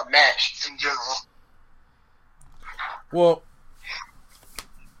 or match in general. Well,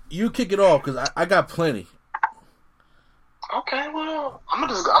 you kick it off, because I got plenty. Okay, well, I'm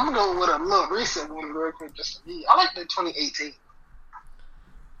gonna go with a little recent one real quick, just for me. I like the 2018.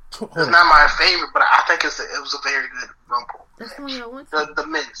 It's not my favorite, but I think it was a very good Rumble. That's the one I want. The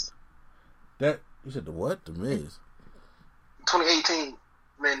Miz. You said the what? The Miz. 2018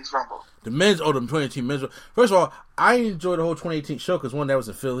 Men's Rumble. The men's, the 2018 men's. First of all, I enjoyed the whole 2018 show because one, that was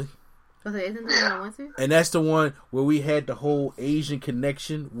in Philly. Okay, isn't that one I went to? And that's the one where we had the whole Asian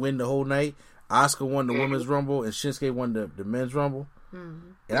connection win the whole night. Asuka won the women's Rumble and Shinsuke won the men's Rumble.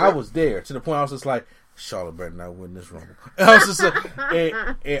 Mm-hmm. And I was there to the point I was just like, Charlotte better not win this Rumble. I was just and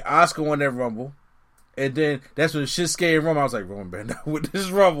Asuka won that Rumble. And then that's when Shinsuke and Roman, I was like, Roman better not win this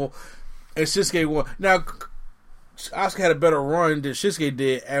Rumble. And Shinsuke won. Now, Asuka had a better run than Shinsuke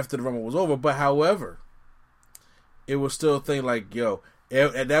did after the Rumble was over, but however, it was still a thing like, and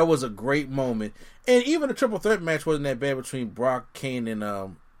that was a great moment. And even the triple threat match wasn't that bad between Brock, Kane, and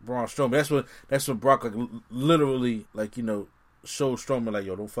Braun Strowman. That's when Brock literally showed Strowman like,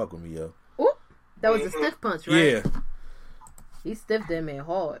 yo, don't fuck with me, yo. Ooh, that was a stiff punch, right? Yeah. He stiffed that man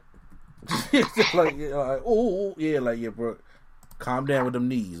hard. Bro, calm down with them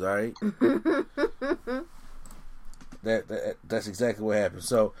knees, all right? That's exactly what happened.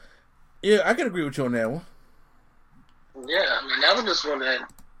 So, yeah, I can agree with you on that one. Yeah, I mean, that was just one that,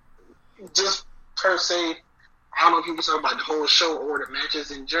 just per se, I don't know if you can talk about the whole show or the matches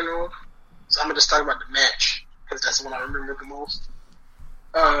in general. So I'm going to just talk about the match, because that's the one I remember the most.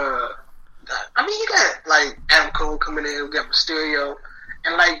 I mean, you got, like, Adam Cole coming in, we got Mysterio,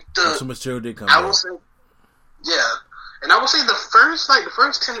 and, like, so Mysterio did come in. I would say, yeah. And I would say the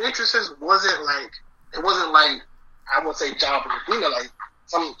first 10 entrances wasn't like, I would say job or like,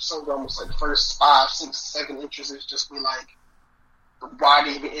 some almost like the first 5, 6, 7 entrances just be like, why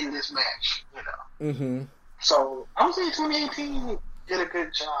did you end this match? Mm-hmm. So I would say 2018 did a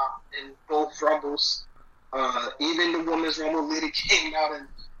good job in both Rumbles. Even the women's Rumble lady came out and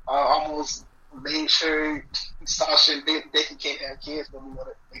almost made sure Sasha and Becky can't have kids, but we know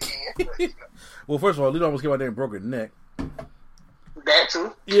that they can. But, Well, first of all, Lita almost came out there and broke her neck. That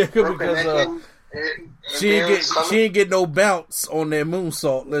too. Yeah, because she didn't get no bounce on that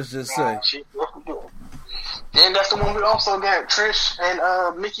moonsault. Let's just say. And that's the one we also got Trish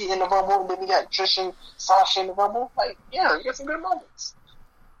and Mickey in the Rumble. Then we got Trish and Sasha in the Rumble. Like, yeah, you got some good moments.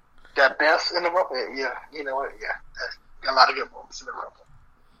 Got Beth in the Rumble. Yeah, you know what? Yeah, got a lot of good moments in the Rumble.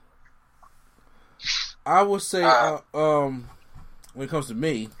 I would say, when it comes to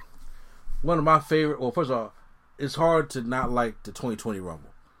me, one of my favorite. Well, first of all, it's hard to not like the 2020 Rumble.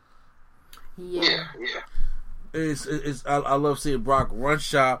 Yeah. I love seeing Brock run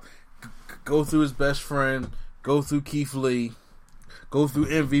shop, go through his best friend, go through Keith Lee, go through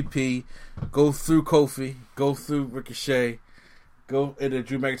MVP, go through Kofi, go through Ricochet, and then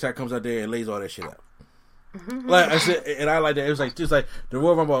Drew McIntyre comes out there and lays all that shit out. Like I said, and I like that. It was like just like the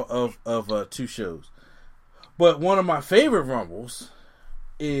Royal Rumble of 2 shows. But one of my favorite Rumbles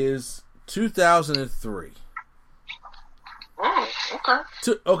is 2003.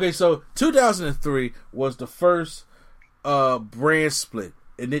 Okay, so 2003 was the first brand split,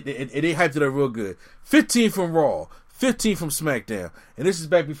 and they hyped it up real good. 15 from Raw, 15 from SmackDown, and this is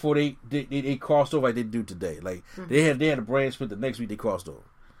back before they crossed over like they do today. Like they had a brand split the next week they crossed over,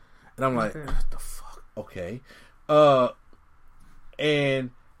 and I'm like, what the fuck? Okay,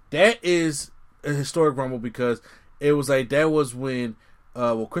 and that is a historic Rumble because it was like that was when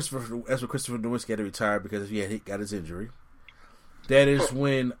that's when Christopher Nowinski had to retire because he got his injury. That is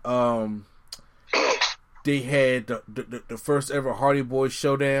when they had the first ever Hardy Boys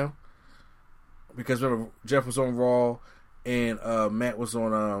showdown. Because remember, Jeff was on Raw and Matt was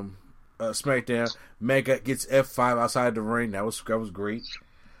on SmackDown. Matt gets F5 outside the ring. That was great.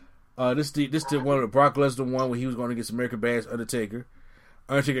 This did one of the Brock Lesnar one where he was going against American Badass Undertaker.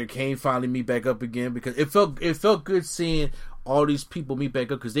 Undertaker and Kane finally meet back up again because it felt good seeing all these people meet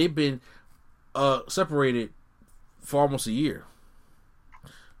back up because they've been separated for almost a year.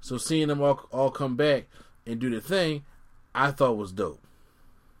 So seeing them all come back and do the thing, I thought was dope.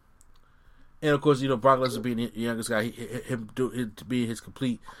 And of course, Brock Lesnar being the youngest guy, him being his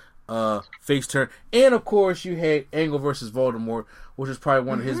complete face turn. And of course, you had Angle versus Voldemort, which is probably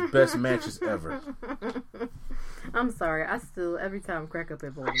one of his best matches ever. I'm sorry, I still every time crack up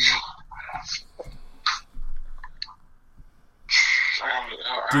at Voldemort.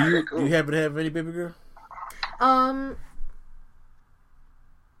 Do you happen to have any, baby girl?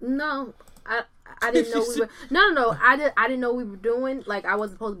 No, I didn't know we were. No. I didn't know we were doing. Like I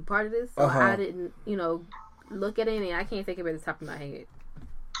wasn't supposed to be part of this, so I didn't, look at anything. I can't think of it at the top of my head.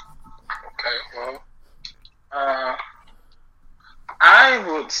 Okay, well, I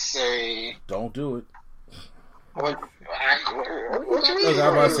would say don't do it. What you I mean? was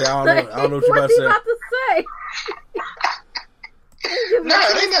about to say I don't know what you're about to say. About to say? No,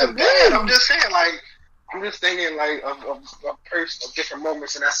 it ain't that bad. I'm just saying, I'm just thinking of different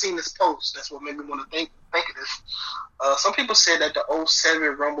moments, and I seen this post. That's what made me want to think of this. Some people said that the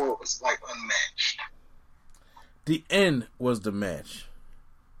 07 Rumble was unmatched. The end was the match.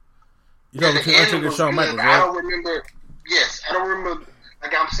 You know, the end was Shawn Michaels, right? I don't remember. Yes, I don't remember.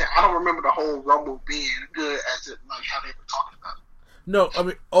 Like I'm saying, I don't remember the whole Rumble being good as it how they were talking about it. No, I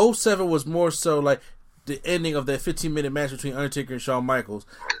mean 07 was more so like the ending of that 15-minute match between Undertaker and Shawn Michaels.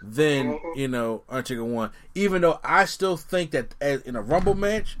 Then Undertaker won. Even though I still think that in a Rumble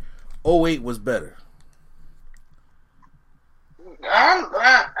match, 08 was better. The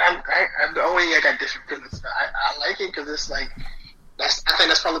only thing I got different feelings. I like it because it's I think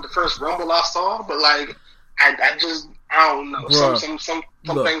that's probably the first Rumble I saw. But I don't know. Bruh,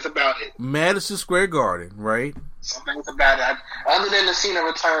 some things about it. Madison Square Garden, right? Some things about it. Other than the Cena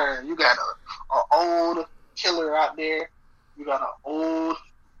return, you got an old killer out there. You got an old.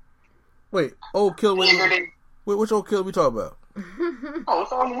 Wait, old killer. Wait, which old killer we talking about?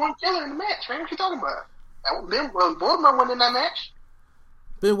 It's only one killer in the match, man. What you talking about? Boardman wasn't in that match.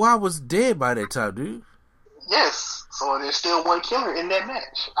 Ben Wild was dead by that time, dude. Yes, so there's still one killer in that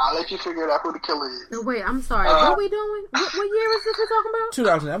match. I'll let you figure out who the killer is. No, wait, I'm sorry. What are we doing? What year is this we're talking about?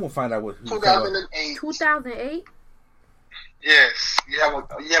 2000. I'm gonna find out what. 2008. 2008. Yes, you have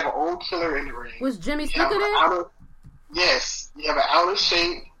an old killer in the ring. Was Jimmy Snuka there? Yes, you have an out of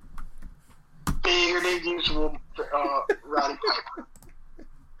shape, bigger than usual Roddy Piper,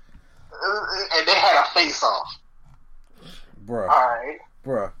 and they had a face off. Bruh. All right.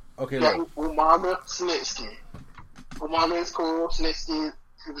 Bruh. Okay, look. Umaga Snitsky. Umaga is cool. Snitsky,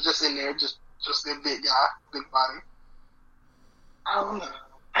 he was just in there, just a big guy, big body. I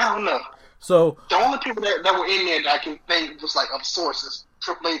don't know. So the only people that were in there that I can think was of sources: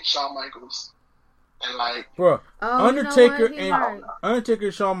 Triple H, Shawn Michaels, and bruh, Undertaker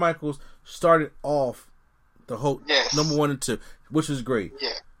and Shawn Michaels started off the whole number 1 and 2, which was great. Yeah.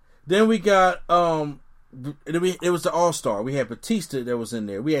 Then we got it was the All-Star. We had Batista that was in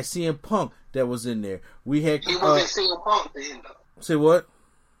there. We had CM Punk that was in there. We had he wasn't CM Punk then though. Say what?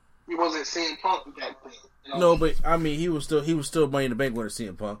 He wasn't CM Punk back then. No, but I mean he was still Money in the Bank winner,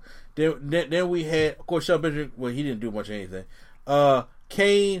 CM Punk. Then we had, of course, Shelton Benjamin. Well, he didn't do much of anything.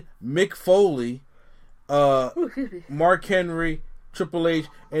 Kane, Mick Foley, Mark Henry, Triple H,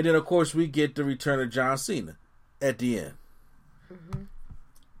 and then of course we get the return of John Cena at the end. Mm-hmm.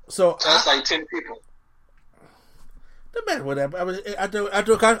 So that's 10 people. The match, whatever. I mean, I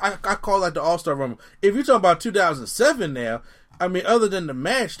call that the All-Star Rumble. If you're talking about 2007 now, I mean, other than the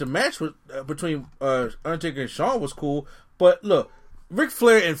match was between Undertaker and Shawn was cool. But look, Ric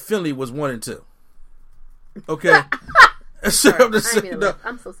Flair and Finlay was 1 and 2. Okay, sorry,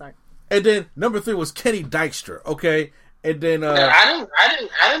 I'm so sorry. And then number 3 was Kenny Dykstra. Okay, and then I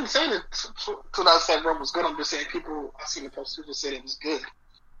didn't say that 2007 Rumble was good. I'm just saying I seen the post people said it was good.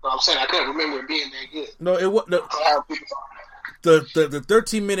 But I'm saying I couldn't remember it being that good. No, it was the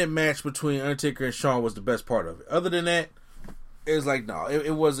 13-minute match between Undertaker and Shawn was the best part of it. Other than that, it was like no,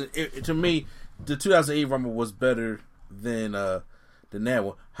 it wasn't. To me, the 2008 Rumble was better than that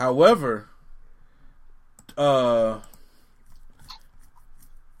one. However, how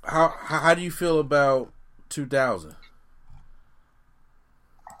do you feel about 2000?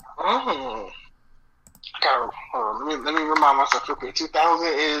 Let me remind myself real quick. 2000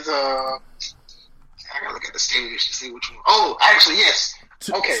 is I gotta look at the stage to see which one. Oh, actually, yes.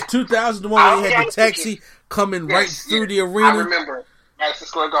 Okay. 2000, the one where they had the taxi coming right through the arena. I remember. Madison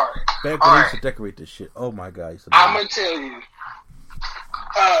Square Garden. Back when they used to decorate this shit. Oh my god. I'm gonna tell you.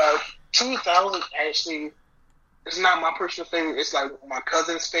 2000 actually is not my personal favorite. It's like my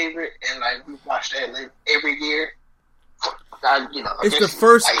cousin's favorite, and like we watch that like, every year. It's the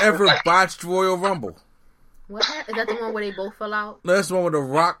first ever botched Royal Rumble. What happened? Is that the one where they both fell out? No, that's the one where The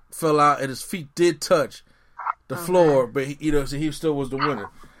Rock fell out and his feet did touch the floor, but so he still was the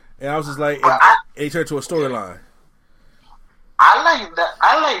winner. And I was just like, it turned to a storyline. I like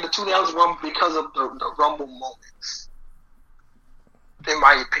the 2000 Rumble because of the Rumble moments. In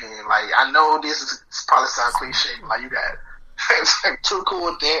my opinion, like I know this is probably sound cliche, but like you got it's like Too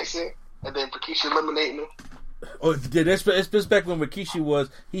Cool dancing, and then Rikishi eliminating him. Oh, it's back when Rikishi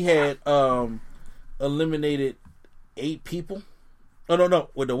he had eliminated 8 people. Oh no,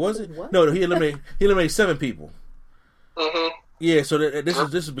 was it? What? No, he eliminated 7 people. Mm-hmm. Yeah, so this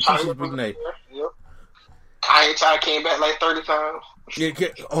is Rikishi's big night. Yep. Kai came back like 30 times. Yeah.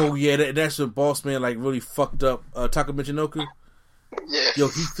 Oh yeah, that's when Boss Man like really fucked up Taka Michinoku. Yeah. Yo,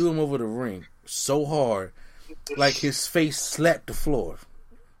 he threw him over the ring so hard, like his face slapped the floor.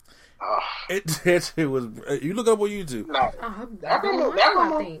 It was. You look up on YouTube. No, that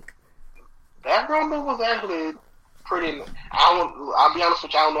Rumble was actually pretty. I'll be honest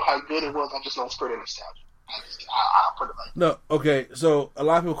with you. I don't know how good it was. I just know it's pretty nostalgic. I'll put it like that. No, okay. So a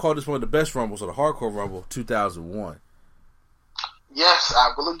lot of people call this one of the best Rumbles, or the Hardcore Rumble 2001. Yes,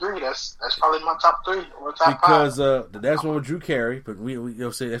 I will agree. That's probably my top 3 or top 5. Because that's one with Drew Carey, but we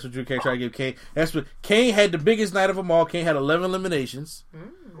say that's what Drew Carey tried to give Kane. That's what Kane had the biggest night of them all. Kane had 11 eliminations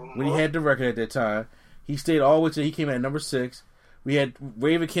when he had the record at that time. He stayed all the way till he came in at number 6. We had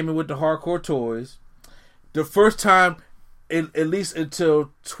Raven came in with the Hardcore Toys. The first time, at least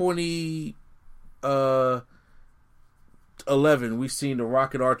until 2011, we seen The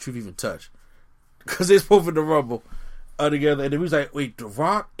Rock and R-Truth even touch because they're both in the Rumble. Together, and then we was like, wait, The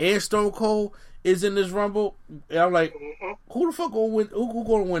Rock and Stone Cold is in this Rumble, and I'm like, who the fuck gonna win? Who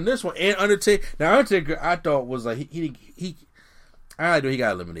gonna win this one? And Undertaker. Now Undertaker, I thought was like he I know he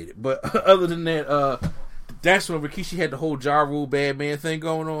got eliminated, but other than that, that's when Rikishi had the whole Ja Rule bad man thing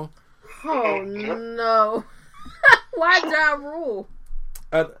going on. Oh no! Why Ja Rule?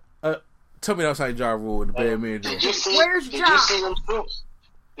 Tell me outside Ja Rule and the bad man. Where's Ja? Did you see them suits?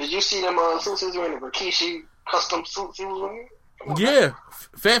 Did you see them suits wearing the Rikishi custom suits he was wearing? Yeah,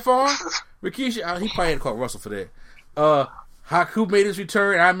 Fat Farm, Rikishi. He probably had to call Russell for that. Haku made his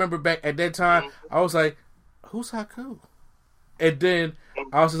return. I remember back at that time, I was like, "Who's Haku?" And then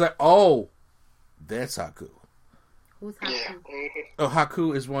I was just like, "Oh, that's Haku." Who's Haku? Yeah. Oh,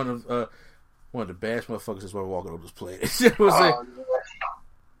 Haku is one of the baddest motherfuckers that's ever walking on this planet. It was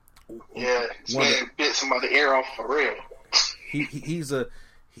yeah, this man bit somebody the ear off for real. He's a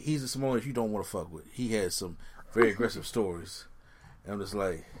Samoan if you don't want to fuck with. He has some very aggressive stories. And I'm just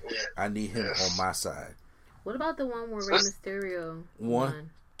like, I need him on my side. What about the one where Rey Mysterio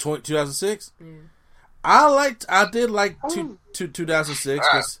won? 2006? Yeah. I did like 2006.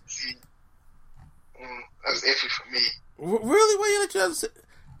 That's iffy for me. Really? Why you like 2006?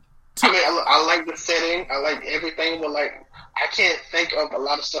 I mean, I like the setting. I like everything, but like, I can't think of a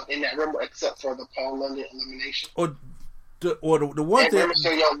lot of stuff in that Rumble except for the Paul London elimination. The one thing, the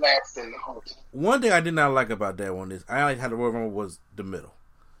whole time. One thing I did not like about that one is I like how the Royal Rumble was the middle.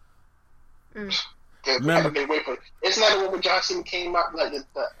 Remember, it's not the one when John Cena came out like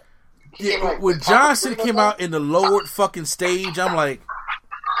when John Cena came out in the lowered fucking stage, I'm like,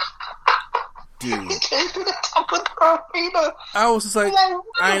 dude. He came to the top of the arena. I was just like,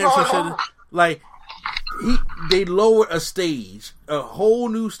 I ain't so shit. Like, they lowered a stage, a whole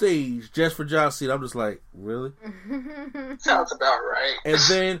new stage, just for John Cena. I'm just like, really? Sounds about right.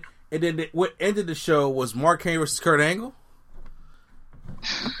 And then what ended the show was Mark Henry versus Kurt Angle.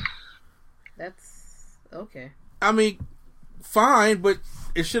 That's okay. I mean, fine, but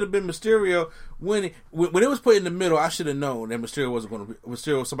it should have been Mysterio winning. When it was put in the middle, I should have known that Mysterio was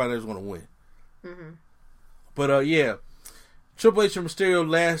somebody that was going to win. Mm-hmm. But yeah, Triple H and Mysterio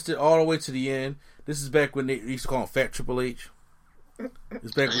lasted all the way to the end. This is back when they used to call him Fat Triple H.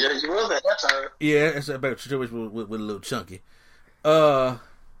 It's back. Yeah, he was at that time. Yeah, that's back when Triple H was a little chunky. I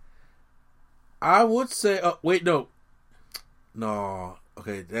would say. Wait, no.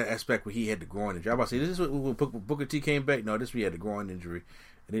 Okay, that's back when he had the groin injury. I was about to say, this is when Booker T came back. No, this is when he had the groin injury,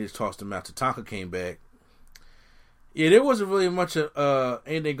 and they just tossed him out. Tatanka came back. Yeah, there wasn't really much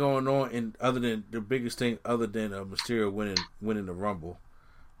anything going on, and other than the biggest thing, other than Mysterio winning the Rumble.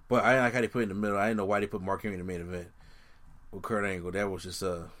 But I didn't like how they put it in the middle. I didn't know why they put Mark Henry in the main event with Kurt Angle. That was just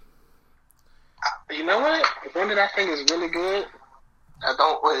You know what? The one that I think is really good. I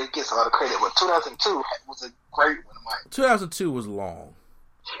don't really get a lot of credit, but 2002 was a great one of mine. 2002 was long.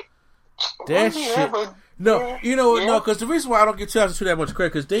 That shit. No, you know what? No, because the reason why I don't give 2002 that much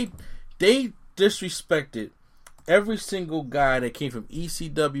credit, because they disrespected every single guy that came from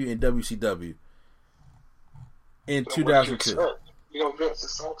ECW and WCW in 2002. You know, Vince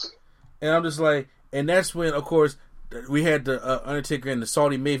is salty. And I'm just like, and that's when, of course, we had the Undertaker and the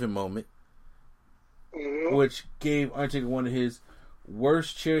Saudi Maven moment, which gave Undertaker one of his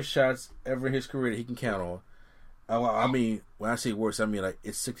worst chair shots ever in his career that he can count on. I mean, when I say worst, I mean like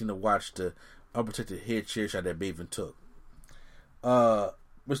it's sickening to watch the unprotected head chair shot that Maven took.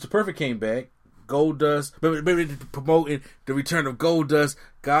 Mr. Perfect came back. Goldust, promoting the return of Goldust,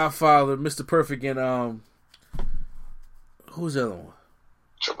 Godfather, Mr. Perfect, and who's the other one?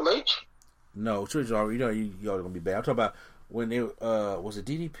 Triple H. No, Triple H already. Y'all gonna be bad. I'm talking about when they was it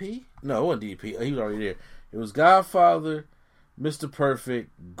DDP? No, it wasn't DDP. He was already there. It was Godfather, Mr.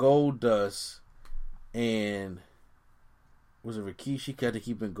 Perfect, Goldust, and was it Rikishi? Had to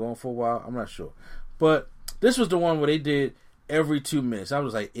keep it going for a while. I'm not sure, but this was the one where they did every 2 minutes. I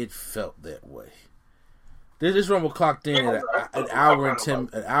was like, it felt that way. This Rumble clocked in at an hour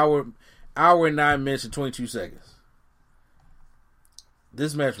and 9 minutes and 22 seconds.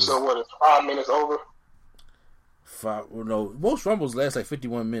 This match was. So what? It's 5 minutes over. No, most Rumbles last like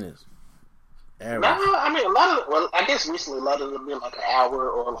 51 minutes. Average. No, I mean a lot of. Well, I guess recently a lot of them been like an hour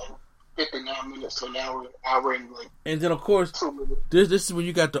or like 59 minutes to an hour and like. And then of course, 2 minutes. This is when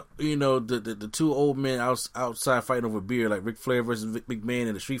you got the two old men outside fighting over beer, like Ric Flair versus Vic McMahon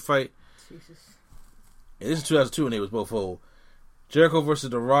in the street fight. Jesus. And this is 2002 when they was both old. Jericho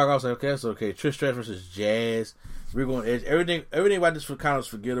versus The Rock. I was like, okay, that's okay. Trish Stratus versus Jazz. We're going Edge. Everything about this kind of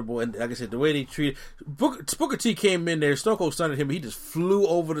forgettable. And like I said, the way they treated Booker T came in there. Stone Cold stunned him. He just flew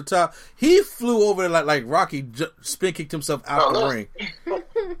over the top. He flew over like Rocky spin kicked himself out the ring.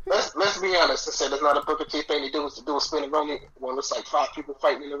 Let's be honest. I said it's not a Booker T thing to do is to do a spinning ring when it's like 5 people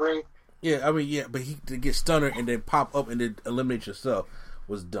fighting in the ring. Yeah, I mean, yeah, but he to get stunner and then pop up and then eliminate yourself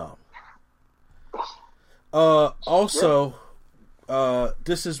was dumb. Also,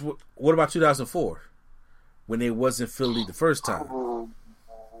 this is what about 2004 when they wasn't Philly the first time? Y'all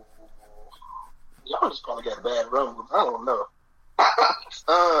just probably got bad rumbles. I don't know.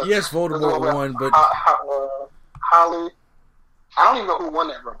 Yes, Voldemort won, but Holly. I don't even know who won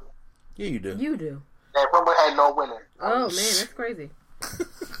that rumble. Yeah, you do. You do. That rumble had no winner. Oh man, that's crazy. The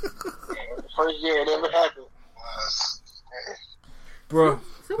first year it ever happened. Bro.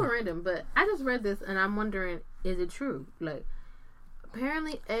 Super random, but I just read this and I'm wondering, is it true? Like,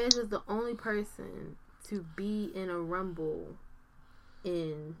 apparently Edge is the only person to be in a Rumble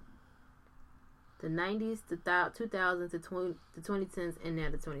in the 90s, the 2000s, the 2010s, and now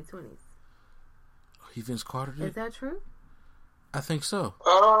the 2020s. He Vince Carter did? Is that true? I think so.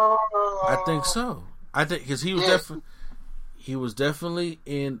 I think so. I think because he was definitely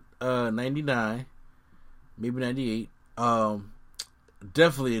in 99, maybe 98.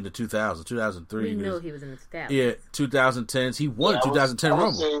 Definitely in the 2000s, 2003. We know he was in the 2000s. Yeah, 2010s. He won the 2010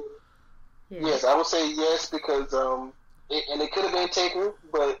 Rumble. Yes, I would say yes because and it could have been Taker,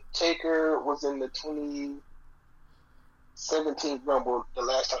 but Taker was in the 2017 Rumble the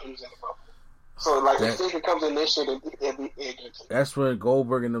last time he was in the Rumble. So like if Taker comes in this shit, it'd be that's when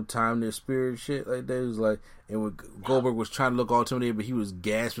Goldberg and them timed their spirit shit like that. It was like, and when Goldberg was trying to look all intimidated, but he was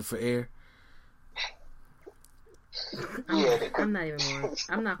gasping for air. I'm not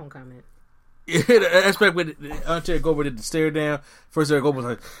gonna comment. Yeah, the aspect when Undertaker Goldberg did the stare down. First, Goldberg was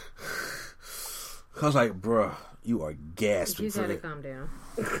like, I was like, bruh, you are gasping. You for gotta it. calm down.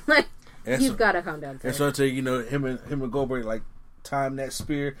 You've got to calm down. And so I tell you, him and Goldberg like time that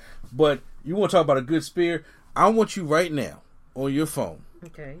spear. But you want to talk about a good spear? I want you right now on your phone.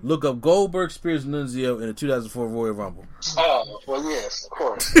 Okay. Look up Goldberg Spears Nunzio in the 2004 Royal Rumble. Oh, well, yes, of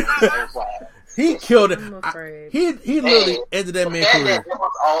course. He killed it. I'm afraid. He literally ended that man's career. There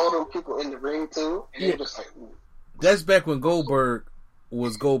was all them people in the ring too, and they were just like, ooh. That's back when Goldberg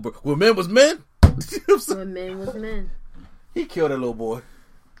was Goldberg. When men was men. When men was men. He killed that little boy.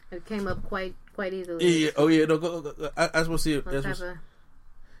 It came up quite easily. Yeah. Oh yeah. No. Go. I just want to see it. Let's have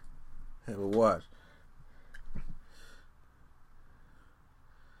a watch.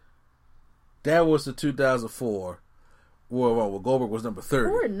 That was the 2004 Royal Rumble. Goldberg was number 30.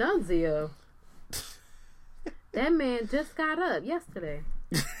 Poor Nunzio. That man just got up yesterday.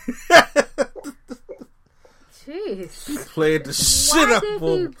 Jeez. He played the shit out of him.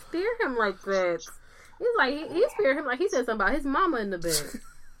 Why did he spear him like that? He's like, he speared him like he said something about his mama in the bed.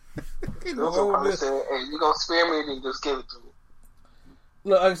 He probably said, hey, you gonna spear me, then just give it to me.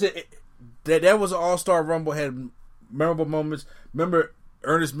 Look, like I said, that was an All-Star Rumble, had memorable moments. Remember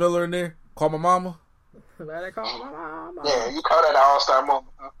Ernest Miller in there? Call my mama? Better call my mama. Yeah, you call that an All-Star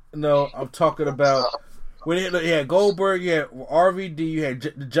moment, huh? No, I'm talking about when you had Goldberg, you had RVD, you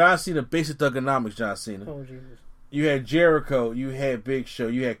had John Cena, basic thugonomics John Cena. Oh, Jesus. You had Jericho, you had Big Show,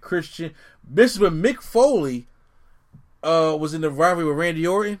 you had Christian. This is when Mick Foley was in the rivalry with Randy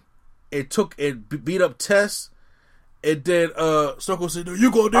Orton. It beat up Test. It did Stone Cold said,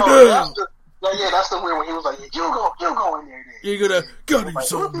 "You gonna do that?" That's the weird when he was like, "You go in there, then. You gonna got him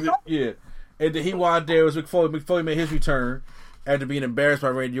something." Yeah, and then he wound there was Mick Foley. Mick Foley made his return after being embarrassed by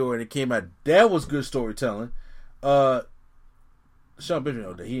Randy Orton. It came out that was good storytelling. Sean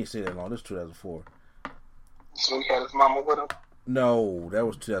Benjamin, he didn't stay that long. This was 2004. So he had his mama with him? No, that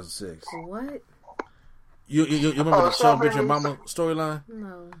was 2006. What? You remember the Sean Benjamin mama storyline?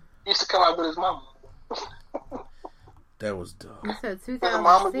 No. He used to come out with his mama. That was dumb. You said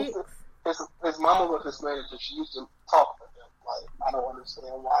 2006? His mama was his manager. She used to talk to him. Like, I don't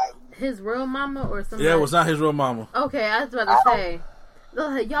understand why. His real mama or something? Yeah, it was not his real mama. Okay, I was about to say.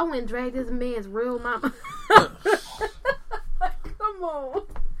 Look, y'all went and dragged this man's real mama. Come on.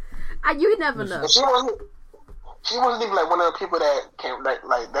 You never know. She wasn't even like one of the people that came like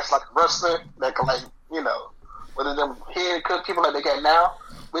that's like a wrestler that can like one of them here good people like they got now.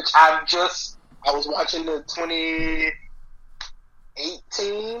 Which I was watching the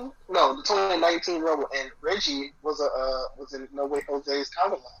 2019 Rumble, and Reggie was in No Way Jose's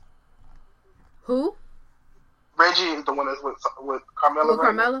conga line. Who? Reggie is the one that's with Carmella. With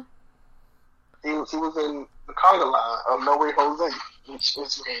Carmella? He was in the conga line of No Way Jose, which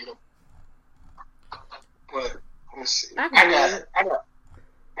is random. But let's see. I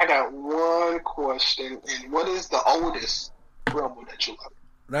got one question. And what is the oldest Rumble that you love?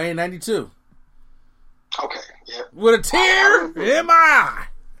 1992. Okay, yeah. With a tear in my eye.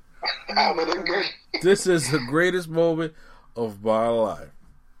 I would agree. This is the greatest moment of my life.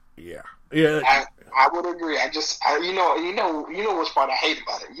 Yeah. I would agree. You know which part I hate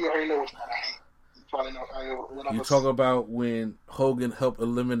about it. You already know which part I hate. You probably know what I'm You talk about when Hogan helped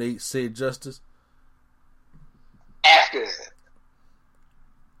eliminate Sid Justice? After that.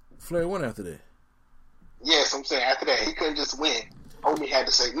 Flair won after that. Yes, I'm saying after that. He couldn't just win. Hogan had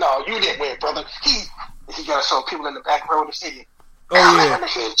to say, "No, you didn't win, brother." He got to show people in the back row of the stadium. Oh, yeah.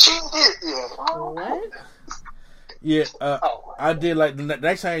 He cheated. Yeah. What? Yeah, I did like the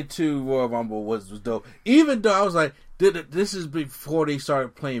 1992 Royal Rumble was dope. Even though I was like, this is before they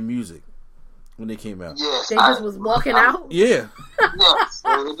started playing music when they came out. Yes, they just was walking out. Yeah, yes,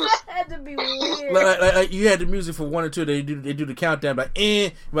 that had to be weird. Like you had the music for 1 or 2. They do the countdown like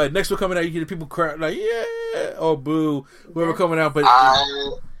next one coming out. You get the people cry like yeah or boo whoever coming out. But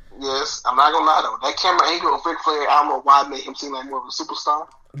yes, I'm not gonna lie though. That camera angle of Ric Flair, I don't know why it made him seem like more of a superstar.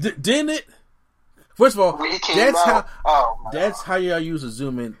 Didn't it? First of all, that's how y'all use a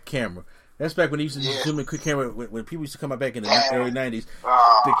zoom in camera. That's back when they used to zoom in quick camera when people used to come out back in the early 90s.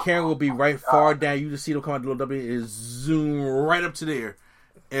 The camera will be right far down. You just see them come out the little W is zoom right up to there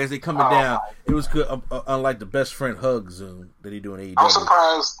as they coming down. It was good, unlike the best friend hug zoom that he do in AEW. I'm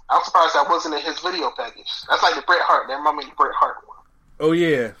surprised that wasn't in his video package. That's like the Bret Hart. That reminds me of the Bret Hart one. Oh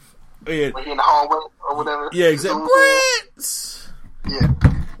yeah. When he in the hallway or whatever. Yeah, exactly. Bret. Yeah.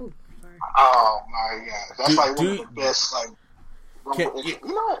 Oh my god, that's one of the best. You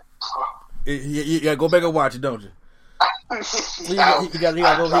know what? You gotta go back and watch it, don't you? You gotta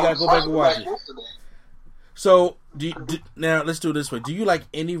go back and watch it. So, now let's do it this way. Do you like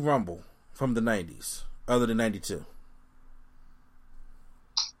any Rumble from the 90s other than 92?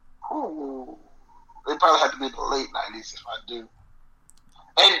 Ooh, it probably have to be the late 90s if I do.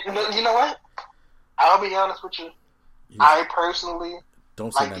 And And you know what? I'll be honest with you. I personally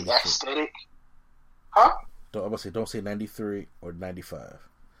don't say like 93. the aesthetic. Huh? Don't say 93 or 95.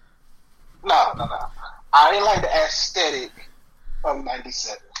 No. I didn't like the aesthetic of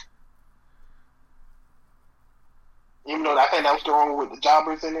 97. Even though I think that was the wrong with the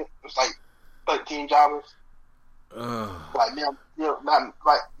jobbers in it. It was like 13 jobbers. Like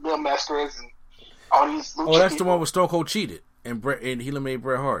Mil Masters and all these. Oh, that's the one with Stone Cold cheated and he eliminated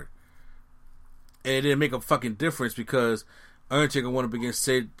Bret Hart. And it didn't make a fucking difference because Undertaker went up against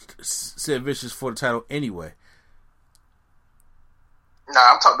Sid Vicious for the title anyway.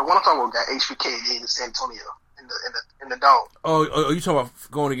 Nah, the one I'm talking about got HBK in San Antonio in the dome. Oh, you talking about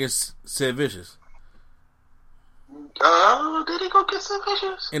going against Sid Vicious? Did he go get Sid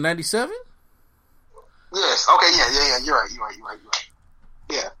Vicious In 97? Yes. Okay. Yeah. You're right.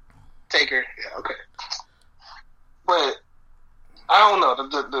 Yeah. Taker. Yeah. Okay. But I don't know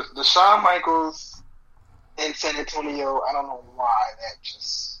the Shawn Michaels in San Antonio. I don't know why that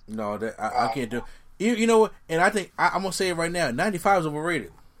just. No, that I can't do. You know what? And I think I'm gonna say it right now. 95 is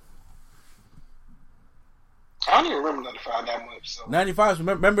overrated. I don't even remember 95 that much. So. 95.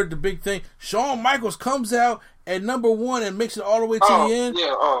 Remember the big thing? Shawn Michaels comes out at number 1 and makes it all the way to the end.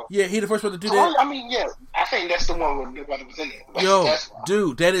 Yeah, he the first one to do that. I mean, yeah, I think that's the one where nobody was in it. Yo,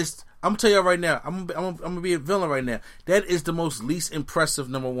 dude, that is. I'm gonna tell you right now. I'm gonna be a villain right now. That is the most least impressive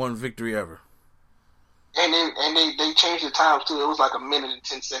number 1 victory ever. And they changed the times too. It was like a minute and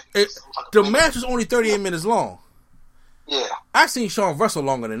 10 seconds. The match was only 38 minutes long. Yeah, I seen Shawn wrestle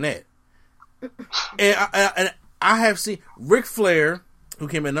longer than that. And I have seen Ric Flair, who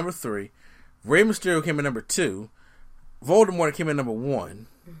came in number 3, Rey Mysterio came in number 2, Voldemort came in number 1.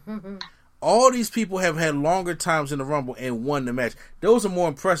 All these people have had longer times in the Rumble and won the match. Those are more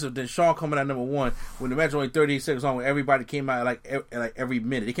impressive than Shawn coming out number 1 when the match was only 38 seconds long. When everybody came out like every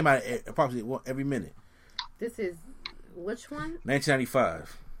minute. They came out approximately every minute. This is which one?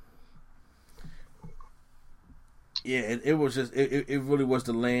 1995. Yeah, it was just it really was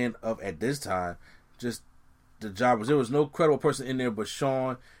the land of, at this time, just the jobbers. There was no credible person in there but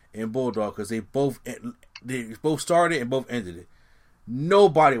Shawn and Bulldog because they both started and both ended it.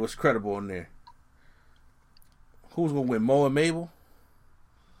 Nobody was credible in there. Who's gonna win, Mo and Mabel?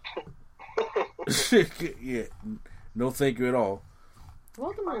 Yeah, no thank you at all.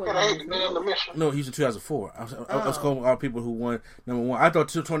 No, he's in 2004. I was calling all people who won number 1. I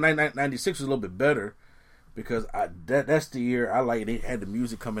thought 1996 was a little bit better because that's the year I like. They had the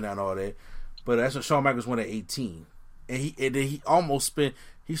music coming out and all that. But that's when Shawn Michaels won at 18, and he almost spent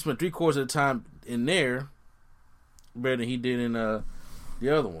 3/4 of the time in there better than he did in the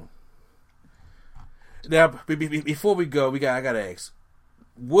other one. Now, before we go, I gotta ask,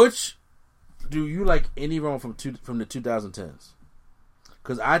 which do you like any Rumble from the 2010s?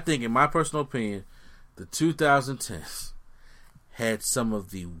 Because I think, in my personal opinion, the 2010s had some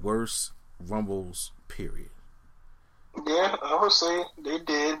of the worst Rumbles, period. Yeah, I would say they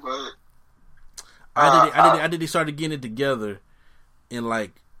did, but I think they started getting it together in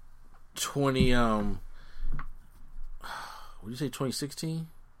like 20. Would you say 2016?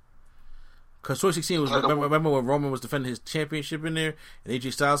 Because 2016 was remember when Roman was defending his championship in there and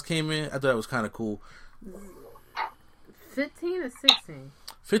AJ Styles came in. I thought it was kind of cool. 15 or 16?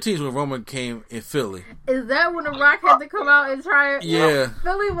 15 is when Roman came in Philly. Is that when The Rock had to come out and try it? Yeah.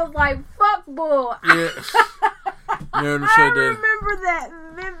 Philly was like, fuck bull. Yeah. I remember that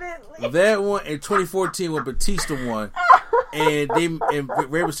vividly. That one in 2014 when Batista won. And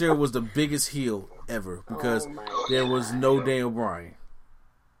Rey Mysterio was the biggest heel ever because there was no Daniel Bryan.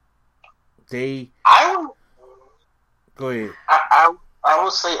 Go ahead. I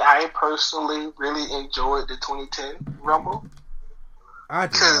would say I personally really enjoyed the 2010 Rumble.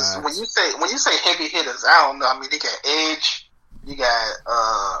 Because when you say heavy hitters, I don't know. I mean, they got Edge, you got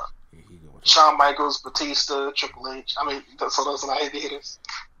Shawn Michaels, Batista, Triple H. I mean, so those are not heavy hitters.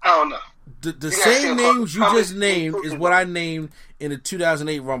 I don't know. The same names you just named is what I named in the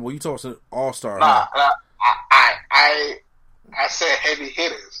 2008 Rumble. You talked to All-Star. Nah, I said heavy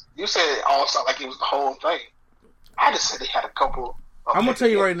hitters. You said All-Star like it was the whole thing. I just said they had a couple. I'm gonna tell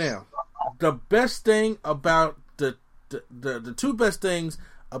you right now, the best thing about the two best things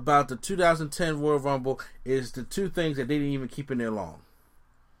about the 2010 Royal Rumble is the two things that they didn't even keep in there long.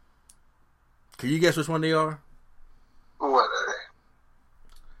 Can you guess which one they are? What are they?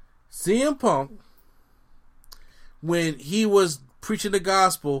 CM Punk, when he was preaching the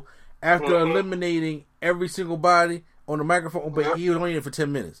gospel after eliminating every single body on the microphone, but he was only in it for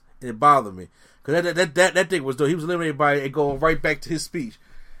 10 minutes. And it bothered me. Because that thing was, though, he was eliminated by it going right back to his speech.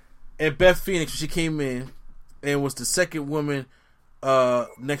 And Beth Phoenix, she came in and was the second woman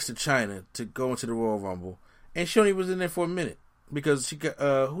next to China to go into the Royal Rumble, and she only was in there for a minute because she got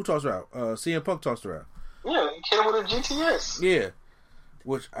who tossed her out? CM Punk tossed her out. Yeah, he hit her with a GTS. Yeah,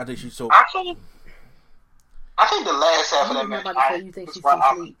 which I think she sold. I think the last half of that match. You think she's too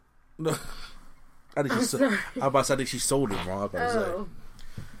sweet? No, I think I think she sold it wrong.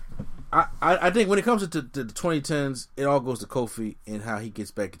 I think when it comes to the 2010s, it all goes to Kofi and how he gets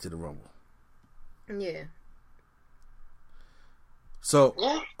back into the Rumble. Yeah. So,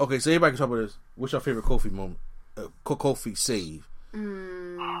 okay, so everybody can talk about this. What's your favorite Kofi moment? Kofi save?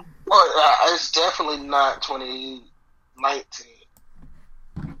 Well, it's definitely not 2019.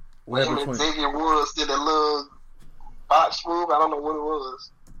 When Xavier Woods did a little botch move, I don't know what it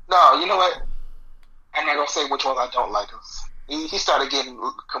was. No, you know what? I'm not going to say which ones I don't like. He started getting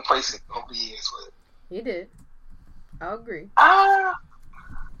complacent over the years with it. He did. I'll agree. I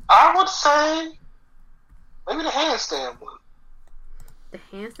would say maybe the handstand one. The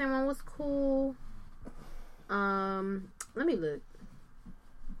handstand one was cool. Let me look.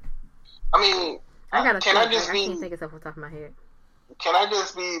 I mean, I can't think of stuff off the top of my head. Can I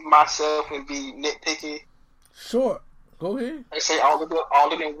just be myself and be nitpicky? Sure. Go ahead. I say all of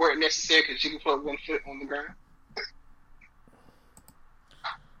them weren't necessary because you can put one foot on the ground.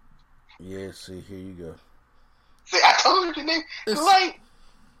 Yeah, see, here you go. See, I told you the name. Like,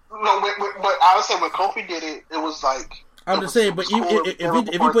 no, but I would say when Kofi did it, it was like. I'm just saying, but if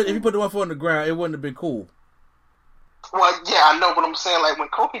you put the one foot on the ground, it wouldn't have been cool. Well, yeah, I know, but I'm saying, like, when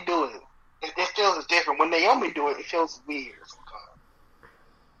Kofi do it, it feels different. When Naomi do it, it feels weird sometimes.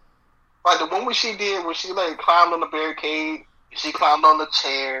 Like the one she did, when she like climbed on the barricade, she climbed on the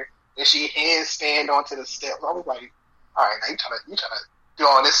chair, and she handstand onto the steps. I was like, all right, now you trying to do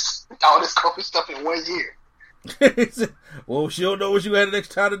all this Kofi stuff in 1 year. Well, she don't know what you had the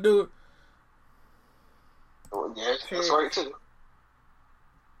next time to do it. Well, yeah, that's right too.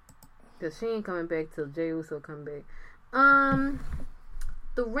 Cause she ain't coming back till Jey Uso come back.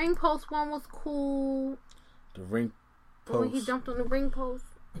 The ring post one was cool. The ring post when he jumped on the ring post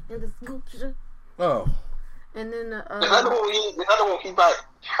and the scoocher. Oh. And then the other one he like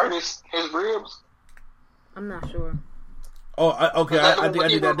hurt his ribs. I'm not sure. Oh, okay. I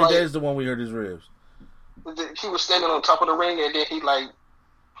think that is the one we hurt his ribs. He was standing on top of the ring and then he like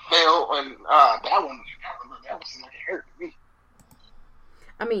fell and that one was like it hurt me.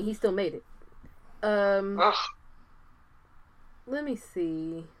 I mean, he still made it. Let me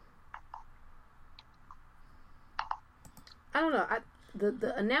see. I don't know.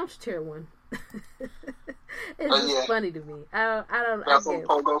 The announce chair one. It's just funny to me. I don't. That's on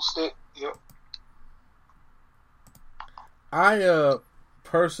pogo stick. Yep. I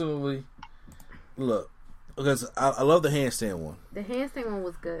personally look because I love the handstand one. The handstand one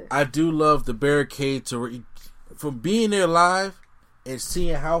was good. I do love the barricade from being there live and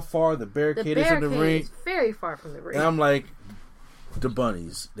seeing how far the barricade is from the ring. Is very far from the ring. And I'm like, the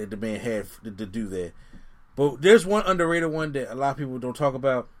bunnies that the man had to do that. But there's one underrated one that a lot of people don't talk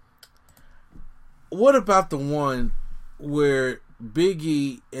about. What about the one where Big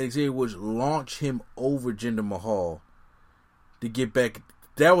E and Xavier Woods launch him over Jinder Mahal to get back?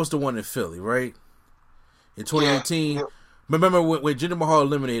 That was the one in Philly, right? In 2018. Yeah. Remember when Jinder Mahal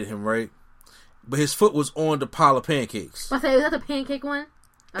eliminated him, right? But his foot was on the pile of pancakes. I say, is that the pancake one?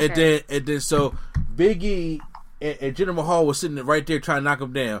 Okay. And then so Big E and Jinder Mahal was sitting right there trying to knock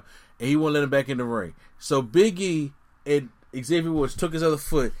him down, and he wouldn't let him back in the ring. So Big E and Xavier Woods took his other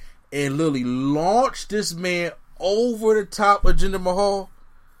foot and literally launched this man over the top of Jinder Mahal.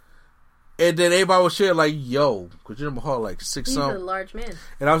 And then everybody was sharing like, yo, because Jinder Mahal like 6 something. He's a large man.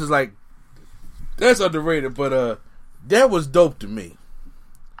 And I was just like, that's underrated, but that was dope to me.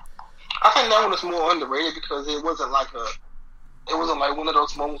 I think that one was more underrated because it wasn't like one of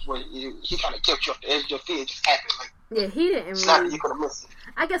those moments where he kind of kept you off the edge of your feet. It just happened. Like, yeah, he didn't really. You could have missed it.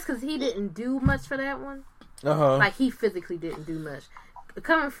 I guess because he didn't do much for that one. Uh-huh. Like, he physically didn't do much.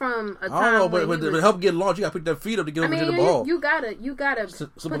 Coming from a time I don't know, but to help get launched, you gotta put that feet up to get over to the ball. You gotta put your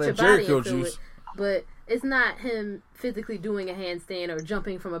body into it. But it's not him physically doing a handstand or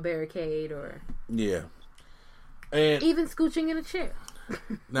jumping from a barricade or and even scooching in a chair.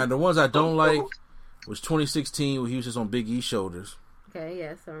 Now the ones I don't like was 2016 when he was just on Big E's shoulders. Okay,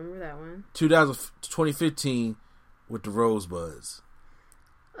 yes, I remember that one. 2015 with the Rosebuds.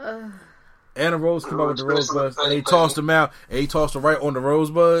 Anna Rose came out with the Rosebuds, and he tossed them out, and he tossed them right on the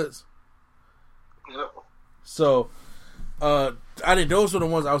Rosebuds. Yep. So, I think those were the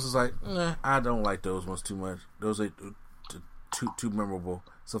ones I was just like, I don't like those ones too much. Those are too memorable,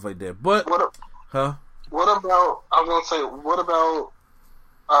 stuff like that. But, what about? I was gonna say, what about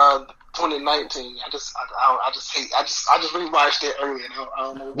 2019. I just rewatched it earlier. I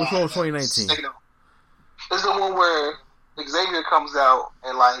don't know why. Which one was 2019? It's the one where Xavier comes out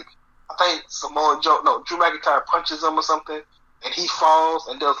and like I think Drew McIntyre punches him or something, and he falls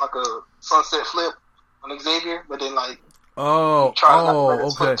and does like a sunset flip on Xavier, but then like okay,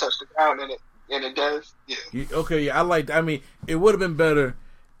 touch the ground and it does. Yeah. I like. I mean, it would have been better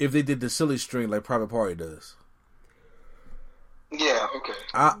if they did the silly string like Private Party does. Yeah. Okay.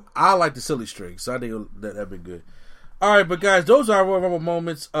 I like the silly string, so I think that'd be good. All right, but guys, those are our Royal Rumble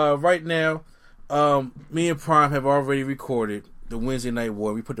moments. Right now, me and Prime have already recorded the Wednesday Night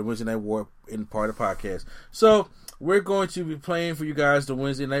War. We put the Wednesday Night War in part of the podcast. So we're going to be playing for you guys the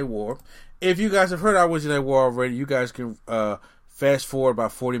Wednesday Night War. If you guys have heard our Wednesday Night War already, you guys can fast forward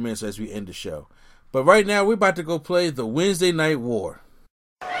about 40 minutes as we end the show. But right now, we're about to go play the Wednesday Night War.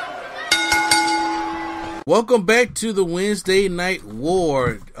 Welcome back to the Wednesday Night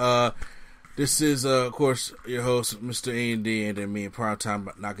War. This is, of course, your host, Mr. A&D, and then me and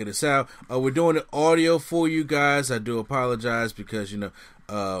Primetime knocking this out. We're doing the audio for you guys. I do apologize because, Prime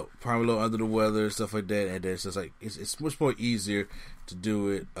a little under the weather and stuff like that, and it's just like it's much more easier to do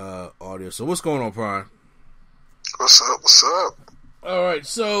it audio. So what's going on, Prime? What's up? All right,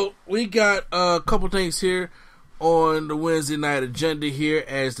 so we got a couple things here on the Wednesday night agenda here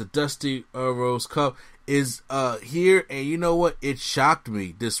as the Dusty Rhodes Cup is here, and you know what? It shocked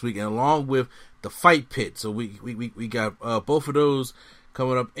me this week, and along with the Fight Pit. So we got both of those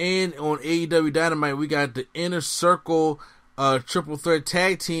coming up, and on AEW Dynamite we got the Inner Circle triple threat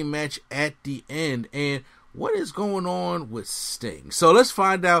tag team match at the end. And what is going on with Sting? So let's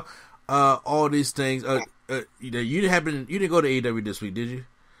find out all these things. You didn't go to AEW this week, did you?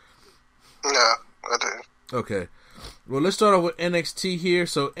 No, I didn't. Okay. Well, let's start off with NXT here.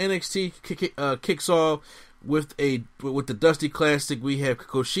 So NXT kicks off with the Dusty Classic. We have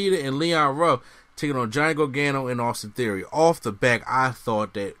Kushida and Leon Ruff taking on Johnny Gargano and Austin Theory. Off the back, I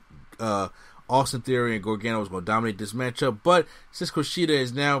thought that Austin Theory and Gargano was going to dominate this matchup, but since Kushida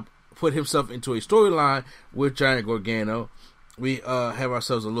has now put himself into a storyline with Johnny Gargano, we have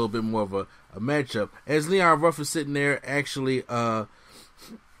ourselves a little bit more of a matchup. As Leon Ruff is sitting there actually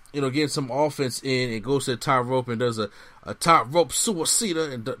getting some offense in, and goes to the top rope and does a top rope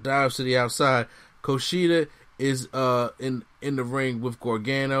suicida and dives to the outside. Kushida is in the ring with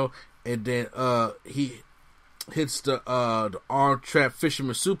Gargano, and then he hits the arm trap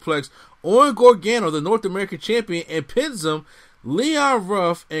fisherman suplex on Gargano, the North American champion, and pins him. Leon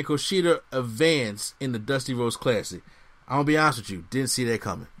Ruff and Kushida advance in the Dusty Rhodes Classic. I'm gonna be honest with you, didn't see that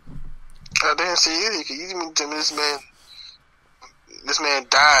coming. I didn't see it either. You mean to me this man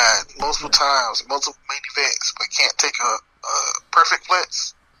died multiple times, multiple main events, but can't take a perfect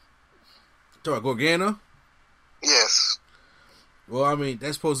flex? Talking about Gargano? Yes. Well, I mean,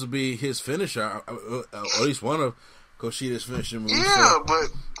 that's supposed to be his finisher, or at least one of Kushida's finishing moves. Yeah, so.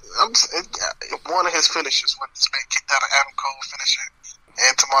 But one of his finishers when this man kicked out of Adam Cole finisher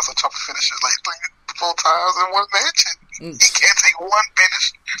and Tommaso Ciampa finishers like 3-4 times in one match. He can't take one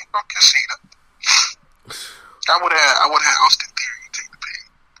finish from Kushida. I would have Austin Theory take the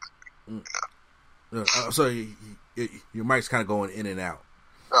pin. Sorry, your mic's kind of going in and out.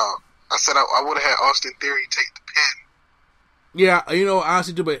 Oh, I said I would have had Austin Theory take the pin. Yeah, I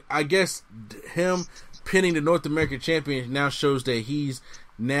honestly do, but I guess him pinning the North American champion now shows that he's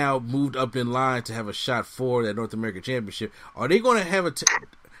now moved up in line to have a shot for that North American championship. Are they going to have a...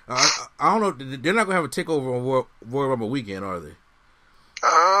 I don't know. They're not going to have a takeover on Royal Rumble weekend, are they?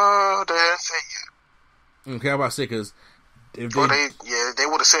 Oh, they didn't say yet. Okay, I'm about to say, because... they would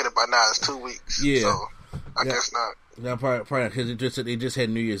have said it by now. It's 2 weeks. Yeah. So, I guess not. No, probably not, because they just had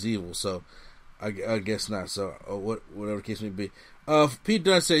New Year's Evil, so I guess not. So, whatever the case may be. Pete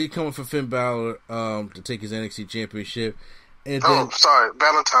Dunne said he's coming for Finn Balor to take his NXT Championship. And then, sorry.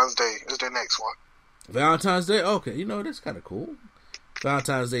 Valentine's Day is their next one. Valentine's Day? Okay, that's kind of cool.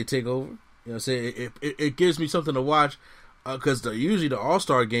 Valentine's Day takeover. You know what I'm saying? It gives me something to watch, because usually the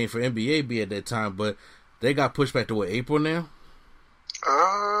All-Star game for NBA be at that time, but they got pushed back to April now?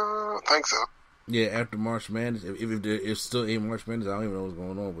 I think so. Yeah, after March Madness. If it's still a March Madness, I don't even know what's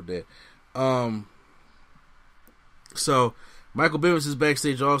going on with that. So Michael Bivens is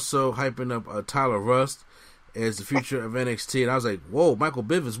backstage also hyping up Tyler Rust as the future of NXT, and I was like, whoa, Michael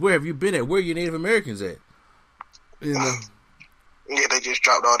Bivens, where have you been at? Where are your Native Americans at? Yeah, they just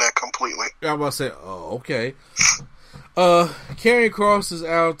dropped all that completely. I'm about to say, oh, okay. Karrion Kross is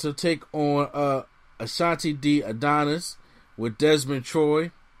out to take on Ashanti D. Adonis with Desmond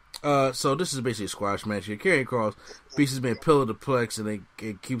Troy. So this is basically a squash match here. Karrion Kross beats his man pillar to plex, and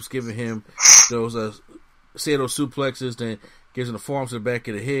it keeps giving him those suplexes. Then gives him the forearm to the back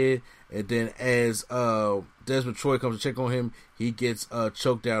of the head, and then as Desmond Troy comes to check on him, he gets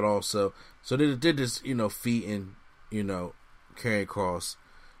choked out also. So they did this, feat and, carrying across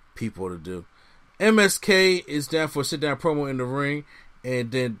people to do. MSK is down for a sit-down promo in the ring,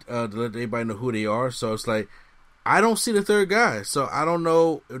 and then to let everybody know who they are. So it's like, I don't see the third guy, so I don't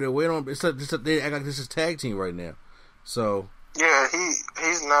know if they're waiting on. It's like they act like this is tag team right now. So yeah,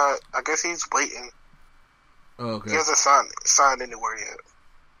 he's not. I guess he's waiting. Okay. He hasn't signed anywhere yet.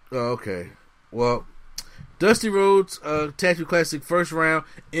 Oh, okay. Well, Dusty Rhodes Tag Team Classic first round.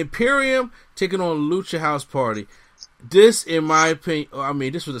 Imperium taking on Lucha House Party. This, in my opinion,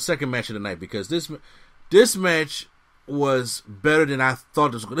 this was the second match of the night because this match was better than I thought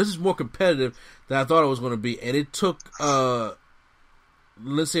it was. This is more competitive than I thought it was going to be, and it took Lince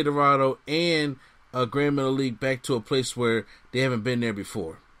Dorado and Grand Metal League back to a place where they haven't been there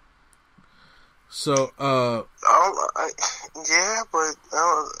before. So, I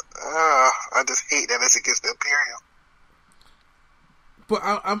just hate that it's against the Imperium. But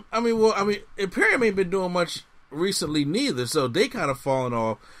Imperium ain't been doing much recently neither, so they kind of fallen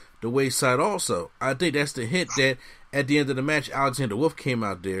off the wayside also. I think that's the hint that at the end of the match, Alexander Wolf came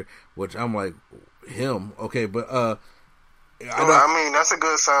out there, which I'm like, him, okay, but that's a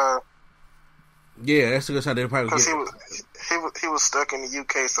good sign. Yeah, that's a good sign. They probably because he was stuck in the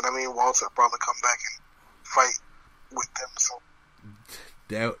UK, so that means Walter probably come back and fight with them. So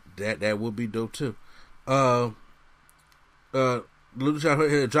that would be dope too. Lucha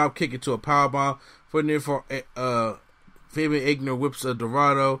hit a drop kick into a powerbomb for near for Fabian Aichner whips a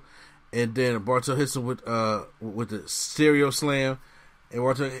Dorado, and then Barthel hits him with the stereo slam, and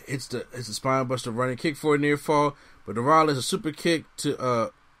Barthel hits the spine buster running kick for a near fall, but Dorado is a super kick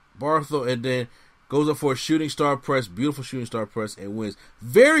to Barthel, and then goes up for a shooting star press, beautiful shooting star press, and wins.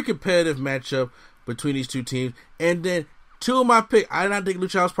 Very competitive matchup between these two teams, and then two of my pick. I did not think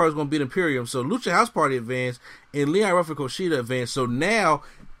Lucha House Party was going to beat Imperium, so Lucha House Party advanced, and Leon Ruff and Kushida advanced. So now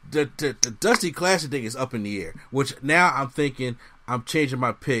the Dusty Classic thing is up in the air, which now I'm thinking I'm changing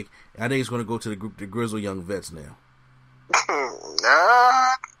my pick. I think it's going to go to the Grizzled Young Vets now. Not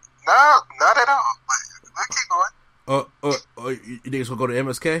at all. But keep going. You think it's going to go to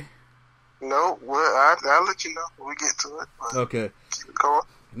MSK? No, I'll let you know when we get to it. Okay. Keep going.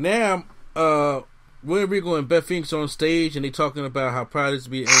 Now, William Regal and Beth Phoenix on stage, and they talking about how proud it is to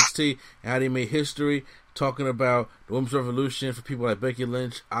be NXT and how they made history, talking about the Women's Revolution for people like Becky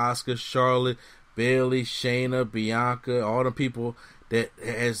Lynch, Asuka, Charlotte, Bayley, Shayna, Bianca, all the people that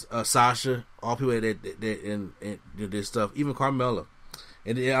has Sasha, all people that and this stuff, even Carmella.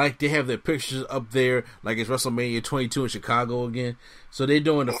 And they have their pictures up there like it's WrestleMania 22 in Chicago again. So they're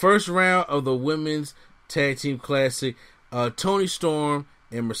doing the first round of the Women's Tag Team Classic. Toni Storm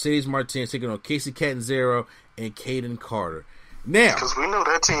and Mercedes Martinez taking on Casey Catanzaro and Kaden Carter. Now, because we knew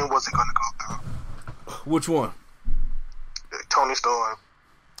that team wasn't going to go through. Which one? Toni Storm.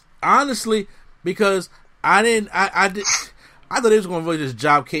 Honestly, because I thought they was going to really just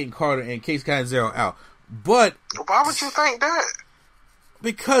job Kaden Carter and Casey Catanzaro out. But why would you think that?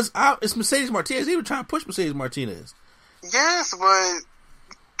 Because it's Mercedes Martinez. They were trying to push Mercedes Martinez. Yes, but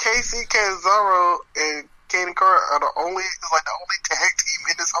Casey Catanzaro and Kaden Carter are the only tag team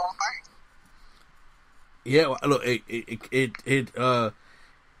in this whole thing. Yeah, look,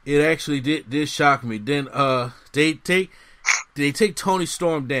 it actually did shock me. Then they take Toni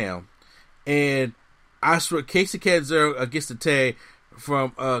Storm down, and I swear Casey Catanzaro gets the tag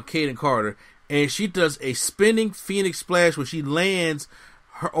from Kaden Carter, and she does a spinning Phoenix splash where she lands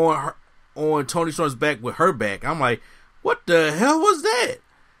on Toni Storm's back with her back. I'm like, what the hell was that?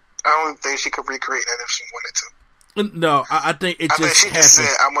 I don't think she could recreate that if she wanted to. No, I think it just she happened. Just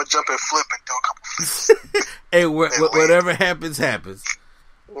said, I'm going to jump and flip and do a couple flips. Hey, whatever happens, happens.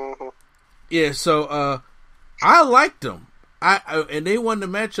 Mm-hmm. Yeah, so I liked them. And they won the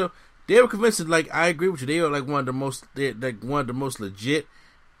matchup. They were convincing. Like, I agree with you. They were like one of the most legit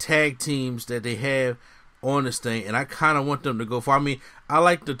tag teams that they have on this thing, and I kind of want them to go for. I mean, I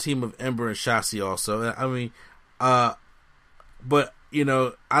like the team of Ember and Shotzi also. I mean, but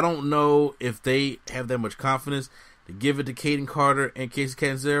I don't know if they have that much confidence to give it to Kaden Carter and Casey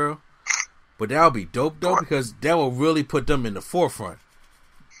Catanzaro. But that would be dope, though, because that will really put them in the forefront.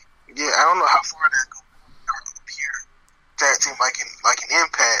 Yeah, I don't know how far that goes. Tag team like in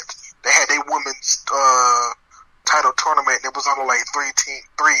Impact, they had their women's title tournament. There was only like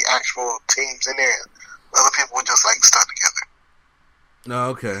three actual teams in there. Other people were just like stuck together. Oh,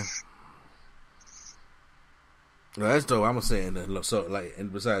 okay. Well, that's dope. I'm saying that. So, like,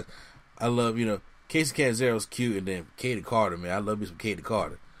 and besides, I love, Casey Catanzaro's cute, and then Kaden Carter, man. I love me some Kaden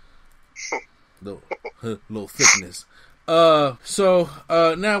Carter. little thickness. So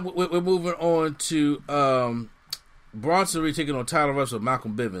now we're moving on to Bronson Reed taking on Tyler Rust with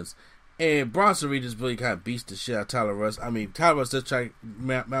Malcolm Bivens. And Bronson Reed just really kind of beats the shit out of Tyler Rust. I mean, Tyler Rust does try to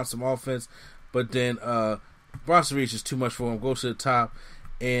mount some offense, but then Bronson Reed is just too much for him. Goes to the top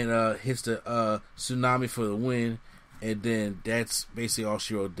and hits the tsunami for the win. And then that's basically all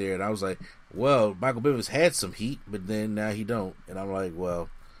she wrote there. And I was like, well, Michael Bivens had some heat, but then now he don't. And I'm like,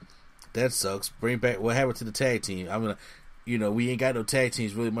 well, that sucks. Bring back what happened to the tag team. I'm gonna, we ain't got no tag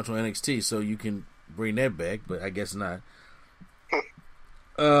teams really much on NXT, so you can bring that back, but I guess not.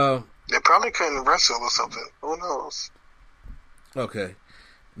 They probably couldn't wrestle or something. Who knows? Okay.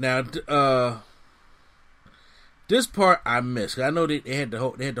 Now, this part I missed. I know they had the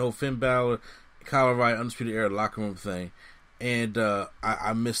whole Finn Balor, Kyle O'Reilly, Undisputed Era locker room thing, and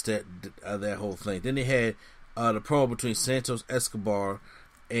I missed that whole thing. Then they had the promo between Santos Escobar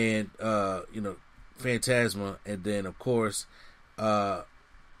and Phantasma, and then of course, man,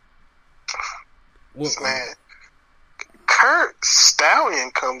 Kurt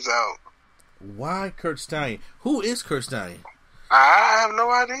Stallion comes out. Why Kurt Stallion? Who is Kurt Stallion? I have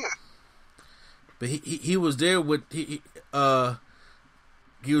no idea. But he was there with he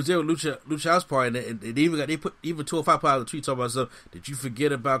was there with Lucha House Party, and they put 205 out of the tweet talking about stuff. Did you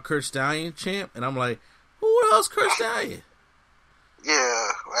forget about Kurt Stallion, champ? And I'm like, who the hell's Kurt Stallion?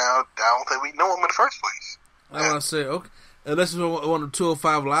 Yeah, well, I don't think we know him in the first place. I want to say, okay, unless it's one of the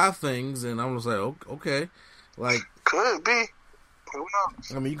 205 live things, and I'm just like, okay, like could be. Who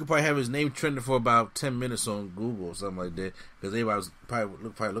knows? I mean, you could probably have his name trending for about 10 minutes on Google or something like that, because everybody was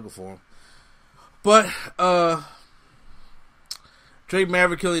probably looking for him. But Drake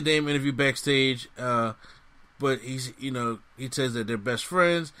Maverick, Killy Dame interview backstage, but he says that they're best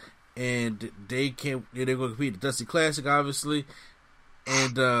friends and they're going to compete at the Dusty Classic, obviously.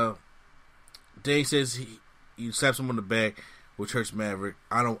 And Dame says he slaps him on the back, which hurts Maverick.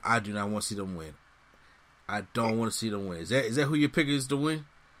 I do not want to see them win. I don't want to see them win. Is that who your pick is to win?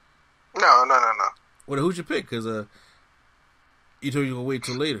 No. Well, who's your pick? Because you told you gonna wait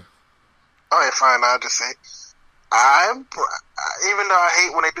till later. All right, fine. I'll just say, even though I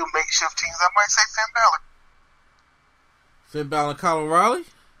hate when they do makeshift teams, I might say Finn Balor. Finn Balor and Kyle O'Reilly?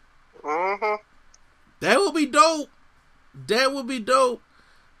 Mm-hmm. That would be dope.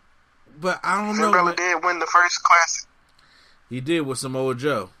 But I don't know. Finn Balor did win the first classic. He did with Samoa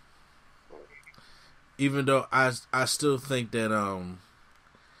Joe. Even though I still think that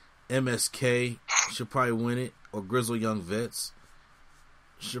MSK should probably win it, or Grizzled Young Vets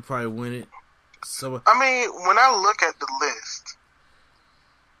should probably win it. So I mean, when I look at the list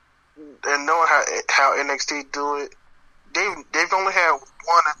and knowing how NXT do it, they've only had one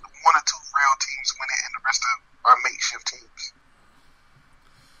or two real teams win it, and the rest of are makeshift teams.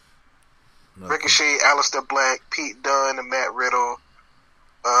 Okay. Ricochet, Aleister Black, Pete Dunne, and Matt Riddle.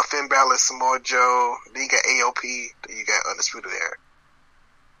 Finn Balor, Samoa Joe. Then you got AOP. Then you got Undisputed Era.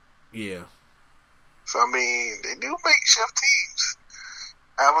 Yeah. So I mean, they do makeshift teams.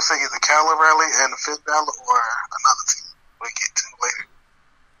 I would say either Kyle O'Reilly and Finn Balor or another team we get to later.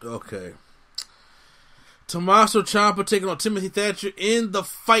 Okay. Tommaso Ciampa taking on Timothy Thatcher in the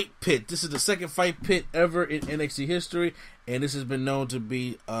Fight Pit. This is the second Fight Pit ever in NXT history, and this has been known to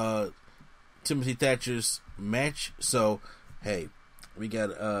be Timothy Thatcher's match. So, hey, we got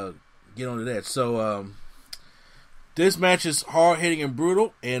to get on to that. So, this match is hard hitting and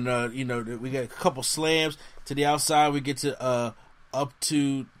brutal, and we got a couple slams to the outside. We get to up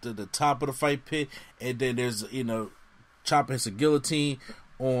to the top of the Fight Pit, and then there's Ciampa hits a guillotine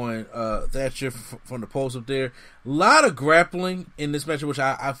on Thatcher from the post up there. A lot of grappling in this match, which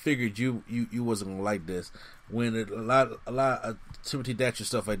I figured you wasn't gonna like this. When a lot of Timothy Thatcher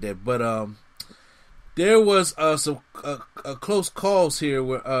stuff like that, but there was some close calls here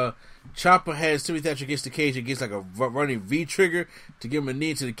where Ciampa has Timothy Thatcher against the cage and gets like a running V trigger to give him a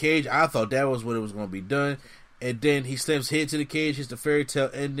knee to the cage. I thought that was what it was going to be done, and then he slams head to the cage, hits the fairy tale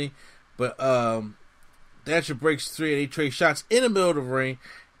ending, but Thatcher breaks 3 and 8 trade shots in the middle of the ring,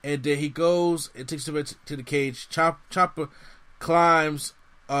 and then he goes and takes him to the cage. Ciampa climbs,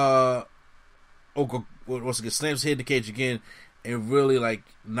 once again slams head in the cage again, and really like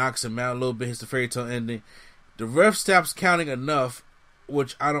knocks him out a little bit. Hits the fairy tale ending. The ref stops counting enough,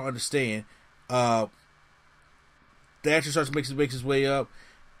 which I don't understand. Thatcher starts to make his way up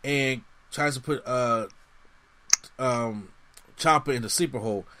and tries to put Ciampa in the sleeper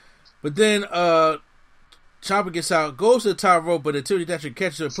hole, but then Ciampa gets out, goes to the top rope, but until Thatcher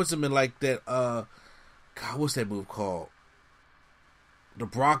catches him and puts him in like that, God, what's that move called? The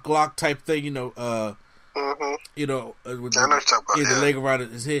Brock Lock type thing, Mm-hmm. You know, with I know what you're talking about, the leg around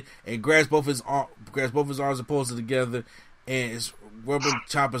his head, and grabs both his arms and pulls it together, and is rubbing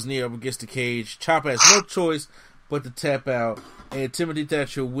Ciampa's knee up against the cage. Ciampa has no choice but to tap out, and Timothy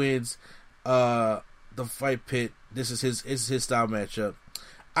Thatcher wins the fight pit. This is his style matchup.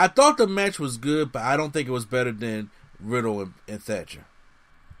 I thought the match was good, but I don't think it was better than Riddle and Thatcher.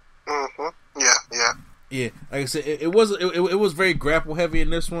 Mm-hmm. Yeah. Yeah, like I said, it was very grapple heavy in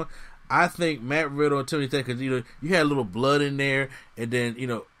this one. I think Matt Riddle and Timothy Thatcher, because you had a little blood in there, and then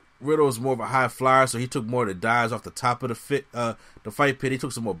Riddle was more of a high flyer, so he took more of the dives off the top of the fight pit. He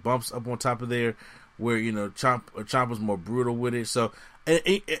took some more bumps up on top of there, where Ciampa was more brutal with it. So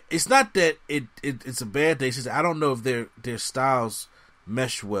it's not that it's a bad day. It's just I don't know if their styles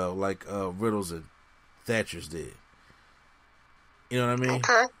mesh well like Riddle's and Thatcher's did. You know what I mean?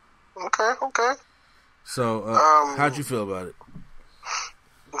 Okay. So how'd you feel about it?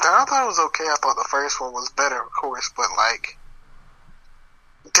 I thought it was okay. I thought the first one was better, of course, but like,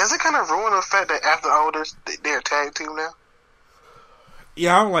 does it kind of ruin the fact that after all this, they're a tag team now?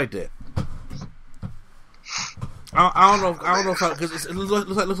 Yeah, I don't like that. I don't know if because it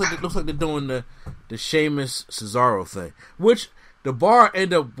looks like they're doing the Sheamus Cesaro thing, which the Bar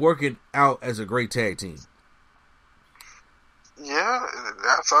ended up working out as a great tag team. Yeah,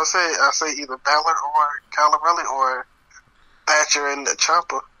 so I say either Balor or Calarelli or Thatcher and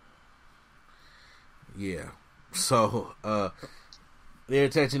Ciampa. Yeah, so they're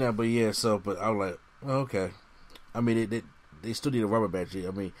attaching that, but yeah, but I was like, oh, okay. I mean, they still need a rubber match.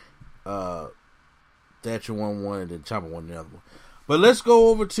 I mean, Thatcher won one and then Ciampa won the other one. But let's go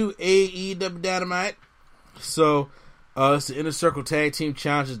over to AEW Dynamite. So it's the Inner Circle Tag Team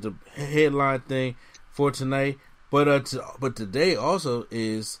Challenge, is the headline thing for tonight. But today also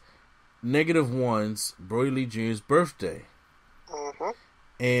is -1's Brody Lee Jr.'s birthday. Mm-hmm.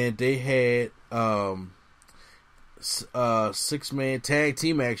 And they had 6-man tag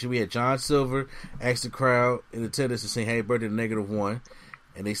team action. We had John Silver asked the crowd in attendance to sing happy birthday to -1.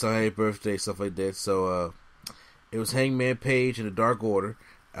 And they saw happy birthday, stuff like that. So it was Hangman Page in the Dark Order,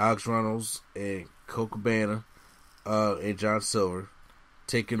 Alex Reynolds and Colt Cabana and John Silver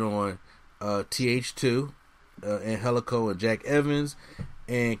taking on TH2 and Helico and Jack Evans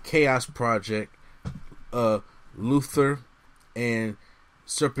and Chaos Project, Luther and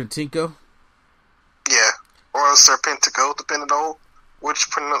Serpentico. Yeah, or Serpentico, depending on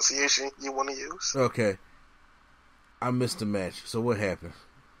which pronunciation you want to use. Okay. I missed the match. So what happened?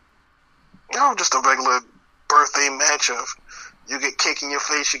 No, just a regular birthday match of you get cake in your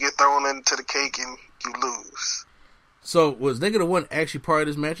face, you get thrown into the cake, and you lose. So was -1 actually part of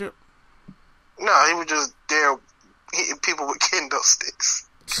this matchup? No, he was just there hitting people with kendo sticks.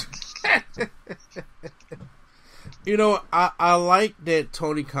 I like that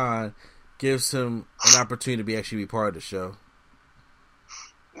Tony Khan gives him an opportunity to actually be part of the show.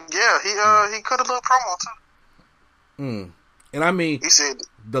 Yeah, he cut a little promo too. And I mean, he said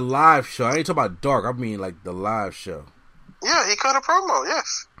the live show. I ain't talking about Dark. I mean like the live show. Yeah, he cut a promo.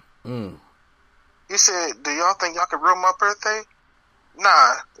 Yes. He said, "Do y'all think y'all can ruin my birthday?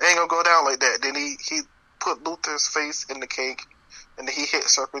 Nah, it ain't gonna go down like that." Then he put Luther's face in the cake, and then he hit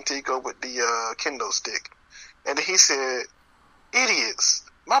Serpentico with the kendo stick. And then he said, "Idiots,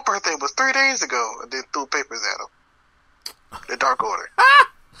 my birthday was 3 days ago," and then threw papers at him. The Dark Order.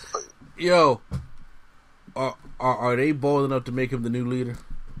 Yo, are they bold enough to make him the new leader?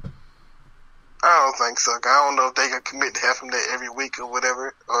 I don't think so. I don't know if they can commit to have him there every week or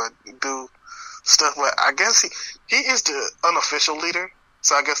whatever, or do stuff. But I guess he is the unofficial leader.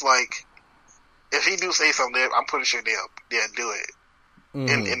 So I guess like if he do say something, I'm pretty sure they'll do it.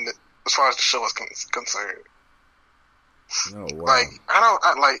 As far as the show is concerned. Oh wow!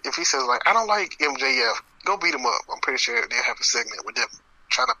 Like if he says like I don't like MJF, go beat him up. I'm pretty sure they'll have a segment with them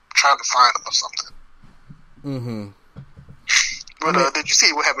trying to find him or something. But did you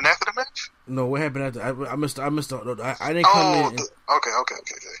see what happened after the match? No, what happened after? I missed. I didn't come in. Okay.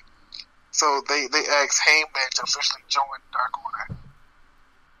 So they asked Hangman to officially join Dark Order.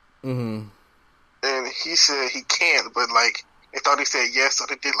 And he said he can't, but like they thought he said yes, so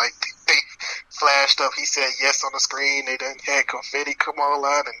they did like they flashed up. He said yes on the screen. They done had confetti come all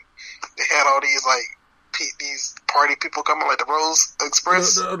out, and they had all these like these party people coming, like the Rose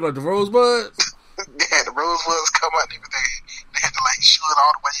Express, like the Rosebuds. They had the Rosebuds come out and everything. They had to like shoot it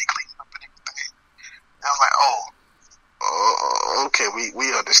all the way and clean up and everything. And I was like, oh, okay,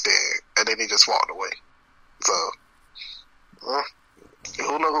 we understand. And then he just walked away. So,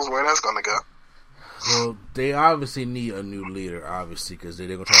 who knows where that's gonna go? Well, they obviously need a new leader, obviously, because they're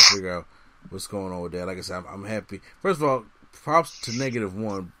gonna try to figure out what's going on with that. Like I said, I'm happy. First of all, props to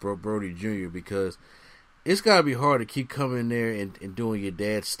 -1 Brody Jr. because it's gotta be hard to keep coming in there and doing your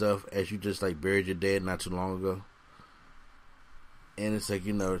dad's stuff as you just like buried your dad not too long ago. And it's like,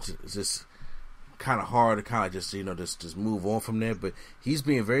 it's just kind of hard to kind of just, just move on from that. But he's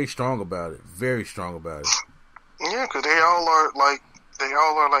being very strong about it. Very strong about it. Yeah, because they all are like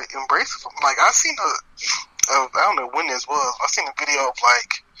embracing him. Like, I seen I don't know when this was. I seen a video of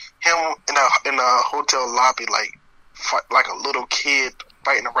like him in a hotel lobby, like a little kid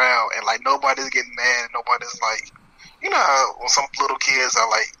fighting around, and like nobody's getting mad, and nobody's like, how when some little kids are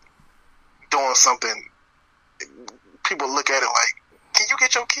like doing something, people look at it like, can you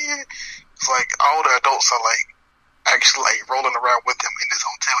get your kid? It's like all the adults are like actually like rolling around with him in this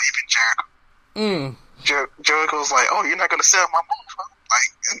hotel. Even Jericho. Jericho's like, oh, you're not gonna sell my move, huh? Like,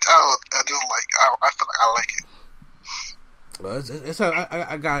 I just like, I feel like I like it. Well, it's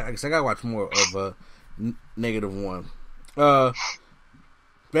I gotta watch more of -1.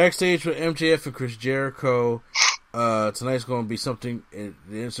 Backstage for MJF and Chris Jericho. Tonight's gonna be something. The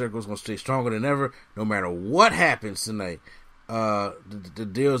Inner Circle's gonna stay stronger than ever, no matter what happens tonight. The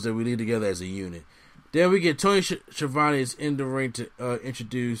deals that we lead together as a unit. Then we get Tony Schiavone is in the ring to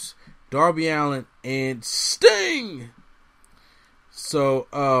introduce Darby Allin and Sting. So,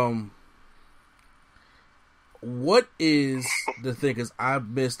 what is the thing? Because I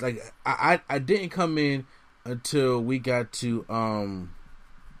missed, like, I didn't come in until we got to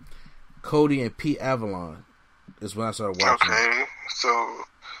Cody and Pete Avalon. Is when I started watching. Okay, so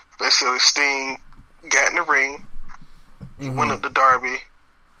basically Sting got in the ring. He went up to Darby,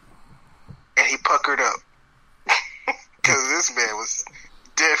 and he puckered up. Because this man was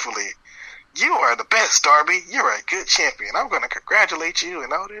definitely, you are the best, Darby. You're a good champion. I'm going to congratulate you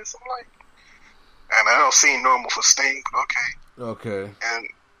and all this. I'm like, and I don't seem normal for Sting, but okay. Okay. And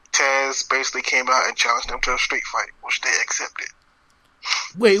Taz basically came out and challenged him to a street fight, which they accepted.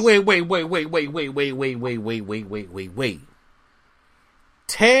 Wait.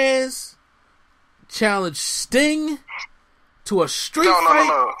 Taz challenged Sting to a street fight?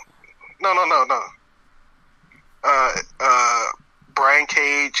 No. Brian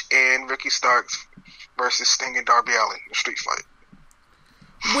Cage and Ricky Starks versus Sting and Darby Allin in a street fight.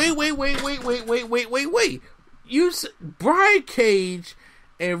 Wait. You said Brian Cage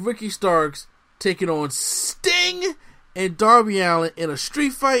and Ricky Starks taking on Sting and Darby Allin in a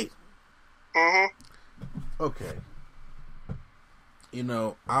street fight? Okay.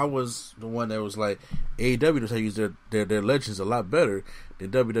 I was the one that was like, AEW knows how to use their legends a lot better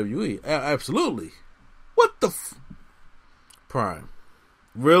than WWE. Absolutely. What the Prime?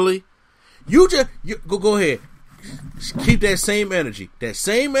 Really? You go ahead. Keep that same energy. That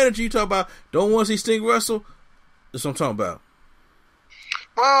same energy you talk about. Don't want to see Sting wrestle. That's what I'm talking about.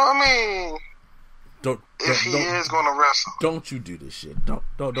 Well, I mean, if he is going to wrestle, don't you do this shit. Don't.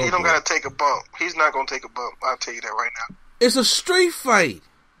 He don't got to take a bump. He's not going to take a bump. I'll tell you that right now. It's a street fight.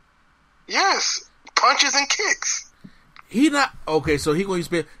 Yes, punches and kicks. He not okay. So he going to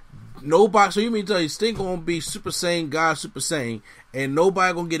spend nobody. So you mean tell you Sting going to be Super Saiyan God, Super Saiyan, and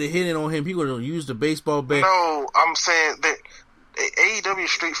nobody going to get a hit in on him? He going to use the baseball bat. No, I'm saying that AEW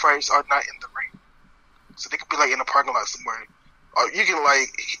street fights are not in the ring, so they could be like in a parking lot somewhere. Or you can like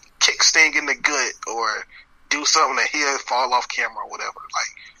kick Sting in the gut or do something that he'll fall off camera or whatever.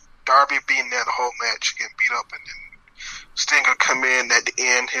 Like Darby being there the whole match, getting beat up, and then Sting will come in at the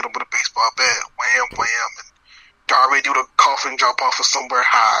end, hit him with a baseball bat, wham, and Darby do the coffin drop off of somewhere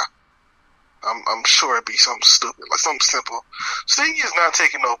high. I'm sure it'd be something stupid, like something simple. Sting is not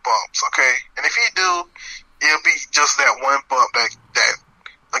taking no bumps, okay? And if he do, it'll be just that one bump that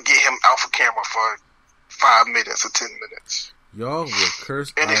will get him out for camera for 5 minutes or 10 minutes. Y'all will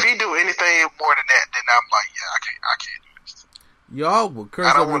curse. And if he do anything more than that, then I'm like, yeah, I can't do this. Y'all will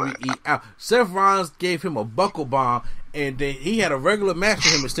curse when we eat out. Seth Rollins gave him a buckle bomb, and then he had a regular match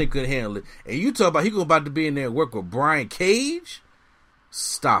with him and Sting couldn't handle it. And you talk about he going about to be in there and work with Brian Cage?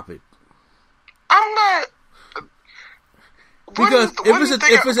 Stop it. I'm not. Because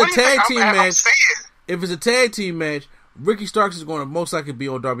if it's a tag team match, if it's a tag team match, Ricky Starks is going to most likely be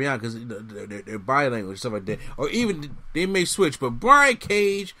on Darby Allin because their body language stuff like that, or even they may switch. But Brian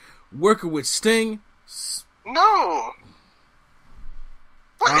Cage working with Sting, no.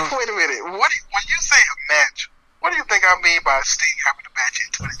 Wait a minute. When you say a match, what do you think I mean by Sting having a match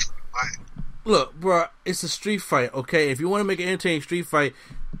in 2021? Look, bro, it's a street fight. Okay, if you want to make an entertaining street fight,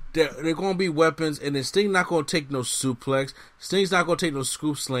 they're going to be weapons, and then Sting not going to take no suplex. Sting's not going to take no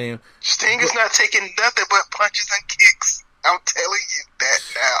scoop slam. Sting is not taking nothing but punches and kicks. I'm telling you that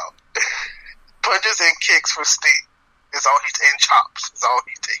now. Punches and kicks for Sting. It's all he's and chops. It's all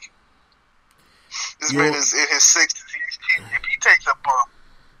he's taking. This man is in his 60s. If he takes a bump,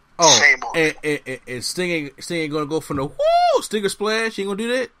 shame on all day. And Sting ain't gonna go for no woo Stinger splash. He ain't gonna do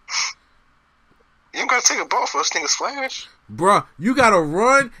that. You ain't gotta take a ball for a Stinger splash. Bruh, you gotta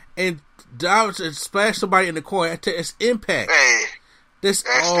run and dive and splash somebody in the corner. It's impact. Hey, this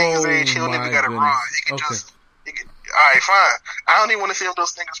at Stinger's age, he don't even gotta run. He can alright, fine. I don't even want to see those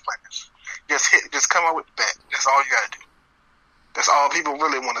Stinger splashes. Just come out with the bat. That's all you gotta do. That's all people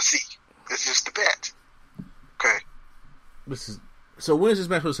really want to see. It's just the bat. Okay. So when is this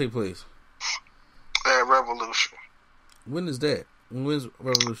match supposed to take place? At Revolution. When is that? When's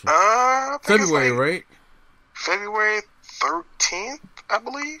Revolution? February, right? February 13th, I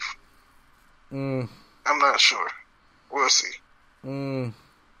believe. I'm not sure. We'll see.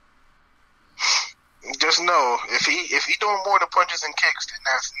 Just know if he doing more than punches and kicks, then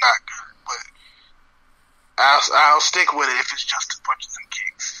that's not good. But I'll stick with it if it's just the punches and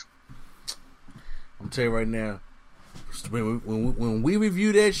kicks. I'm telling you right now, when we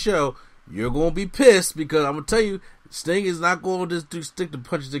review that show, you're gonna be pissed because I'm gonna tell you Sting is not going to just stick to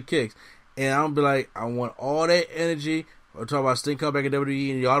punches and kicks, and I'm gonna be like, I want all that energy. We're talking about Sting come back in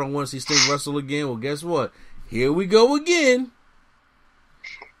WWE, and y'all don't want to see Sting wrestle again. Well, guess what? Here we go again.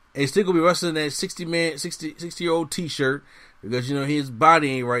 And Sting will be wrestling that 60-year-old T-shirt because his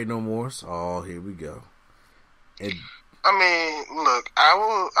body ain't right no more. So, here we go. And I mean, look, I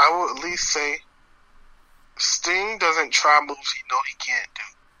will at least say Sting doesn't try moves he know he can't do.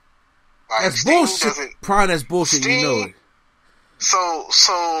 Like, that's Sting bullshit. Probably that's bullshit. Sting, you know it.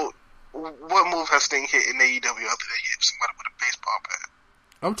 So, what move has Sting hit in AEW other than hit somebody with a baseball bat?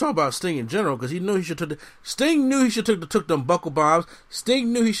 I'm talking about Sting in general because he knew he should Sting knew he should took them buckle bombs.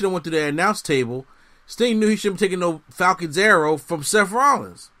 Sting knew he should have went to the announce table. Sting knew he shouldn't have taken no Falcon's arrow from Seth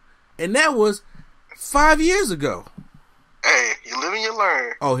Rollins, and that was 5 years ago. Hey, you live and you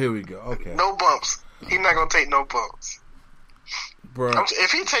learn. Oh, here we go. Okay, no bumps. He's not gonna take no bumps, bro.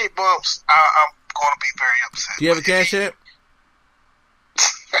 If he take bumps, I'm gonna be very upset. Do you have a cash app?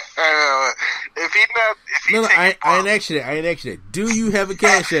 If he I ain't actually that. Do you have a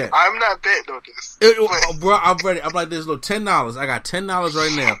cash app? I'm not betting on this. Bro, I'm ready. I'm like this little $10. I got $10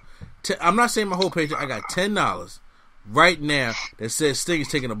 right now. I'm not saying my whole paycheck. I got $10 right now that says Sting is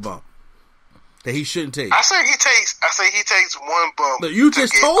taking a bump that he shouldn't take. I say he takes one bump. Look, you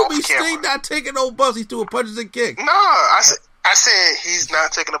just told me camera. Sting not taking no bumps. He's doing punches and kicks. No, I said he's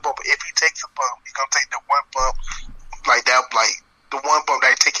not taking a bump. If he takes a bump, he's gonna take the one bump like that, like the one bump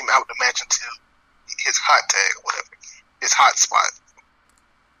that take him out of the match until his hot tag or whatever, his hot spot.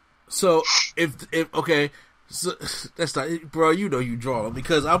 So if okay, so that's not, bro. You know you draw him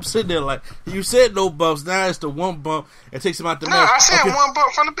because I'm sitting there like you said no bumps. Now it's the one bump that takes him out the match. I said one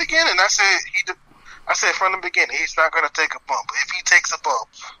bump from the beginning. I said from the beginning he's not gonna take a bump. If he takes a bump,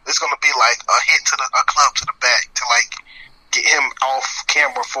 it's gonna be like a hit to a club to the back to like get him off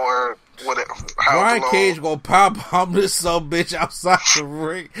camera for whatever. Brian Cage gonna pop bomb this son bitch outside the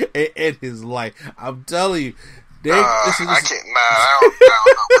ring and end his life. I'm telling you. I can't. I don't know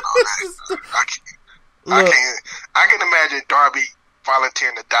about all that. I can imagine Darby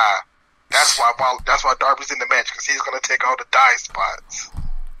volunteering to die. That's why Darby's in the match because he's gonna take all the die spots.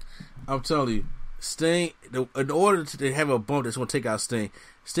 I'm telling you, Sting. In order to have a bump that's gonna take out Sting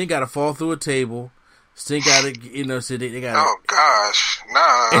got to fall through a table. Sting got to, so they got. Oh gosh,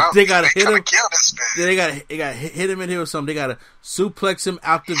 nah. They got to hit him. Kill this man. They got to hit him in here or something. They got to suplex him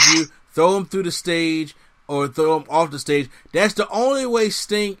out the view, throw him through the stage, or throw him off the stage. That's the only way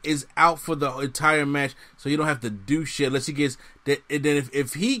Sting is out for the entire match, so you don't have to do shit unless he gets that. And then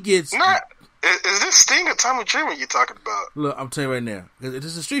if he gets, is this Sting or Tommy Dreamer you're talking about? Look, I'm telling you right now,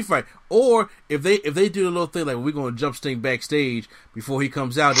 it's a street fight. Or if they do the little thing like we're gonna jump Sting backstage before he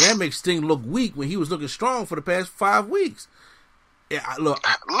comes out, then that makes Sting look weak when he was looking strong for the past 5 weeks. Yeah,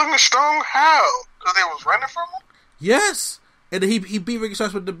 looking strong how? Because they was running from him. Yes, and then he beat Ricky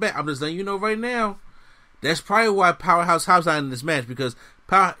Starks with the bat. I'm just letting you know right now. That's probably why Powerhouse Hobbs not in this match because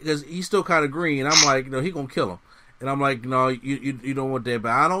he's still kind of green. I'm like, he gonna kill him, and I'm like, no, you don't want that.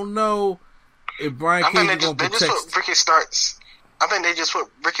 But I don't know if Brian Cage is gonna protect. They just put Ricky Starks. I think they just put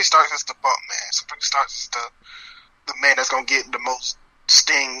Ricky Starks as the bump man. So Ricky Starks is the man that's gonna get the most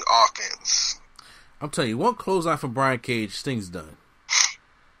Sting offense. I'm telling you, one clothesline from Brian Cage, Sting's done.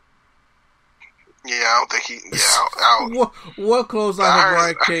 Yeah, I don't think he. Yeah, what clothesline from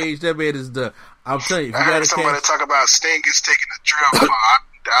Brian Cage? That man is done. I'm telling you, if you I heard somebody talk about Sting is taking a drill.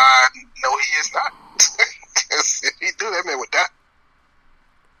 I know he is not. If he do, that man would die.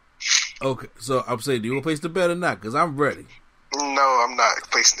 Okay, so I'm saying, do you want to place the bet or not? Because I'm ready. No, I'm not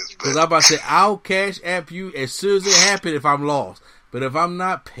placing this bet. Because I'm about to say, I'll cash app you as soon as it happens if I'm lost. But if I'm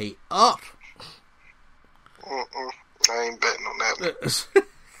not, pay up. I ain't betting on that.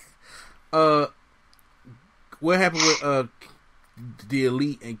 what happened with the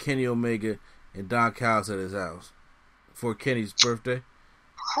Elite and Kenny Omega and Don Callis at his house for Kenny's birthday?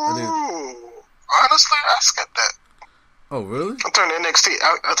 Honestly, I skipped that. Oh, really? I turned to NXT.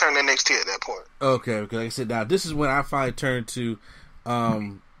 I turned to NXT at that point. Okay. Like I said, now this is when I finally turned to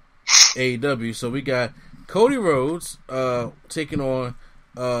AEW. So we got Cody Rhodes taking on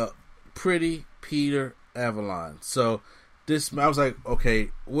Pretty Peter Avalon. So this, I was like,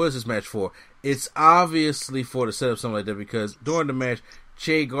 okay, what is this match for? It's obviously for to set up something like that, because during the match,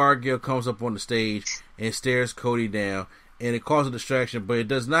 Jade Cargill comes up on the stage and stares Cody down, and it causes a distraction, but it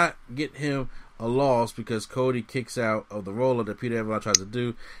does not get him a loss because Cody kicks out of the roller that Peter Avalon tries to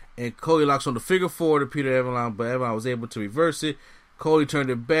do, and Cody locks on the figure four to Peter Avalon, but Avalon was able to reverse it. Cody turned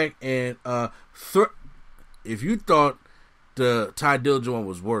it back, and if you thought the Ty Dillinger one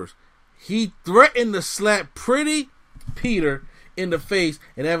was worse, he threatened to slap Pretty Peter in the face,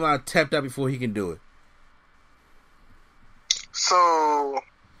 and Avalon tapped out before he can do it. So,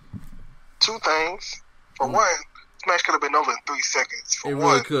 two things. For one, this match could have been over in 3 seconds. For it one,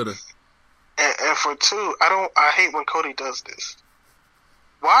 really could have. And for two, I hate when Cody does this.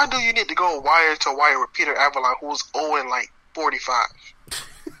 Why do you need to go wire to wire with Peter Avalon, who's 0 like 45?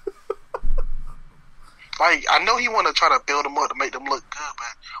 Like, I know he want to try to build them up to make them look good,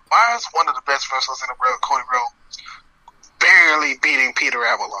 but why is one of the best wrestlers in the world, Cody Rhodes, barely beating Peter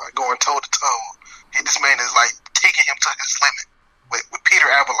Avalon, going toe to toe? And this man is like taking him to his limit with Peter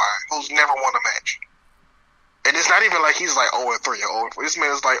Avalon, who's never won a match. And it's not even like he's like 0-3 or 0-4. This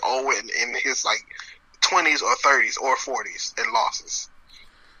man is like 0 in his like 20s or 30s or 40s in losses.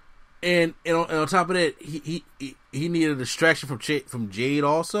 And on top of that, he needed a distraction from Jade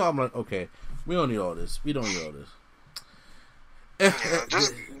also. I'm like, okay, we don't need all this. We don't need all this. Yeah,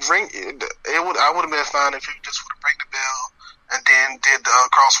 just ring it. I would have been fine if you just would have rang the bell and then did the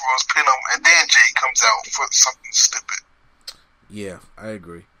Crossroads pin him, and then Jade comes out for something stupid. Yeah, I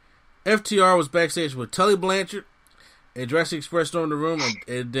agree. FTR was backstage with Tully Blanchard and Jurassic Express stormed the room,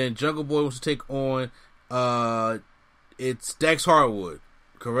 and then Jungle Boy was to take on it's Dax Harwood,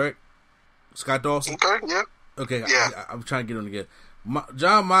 correct? Scott Dawson? Okay, yeah. Okay, yeah. I'm trying to get them together.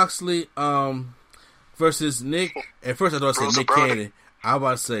 John Moxley versus Nick. At first I thought I said Nick Cannon. I was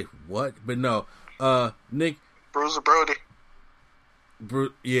about to say, what? But no. Nick. Bruiser Brody.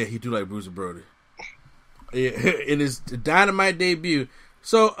 Yeah, he do like Bruiser Brody. Yeah, in his Dynamite debut.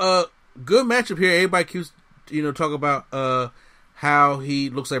 So, good matchup here. Everybody keeps, talk about how he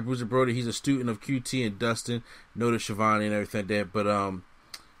looks like Bruiser Brody. He's a student of QT and Dustin, noted Shivani and everything like that.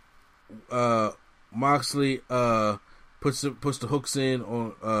 But Moxley puts the hooks in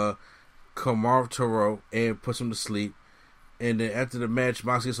on Kamaru and puts him to sleep. And then after the match,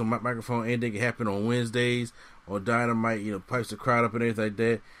 Moxley gets on microphone. Anything can happen on Wednesdays on Dynamite. Pipes the crowd up and everything like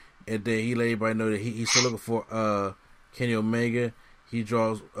that. And then he let everybody know that he's still looking for Kenny Omega. He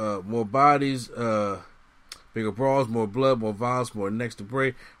draws more bodies, bigger brawls, more blood, more violence, more necks to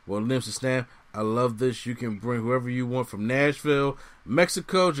break, more limbs to snap. I love this. You can bring whoever you want from Nashville,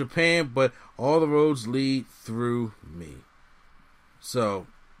 Mexico, Japan, but all the roads lead through me. So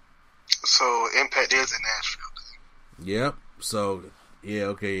Impact is in Nashville. Yep. So, yeah,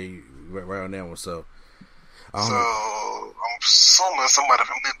 okay, right on that one. So I'm assuming somebody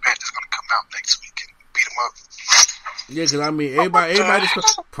from Impact is going to come out next week and beat him up. Yeah, because I mean, everybody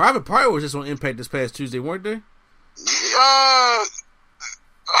Private Party was just on Impact this past Tuesday, weren't they?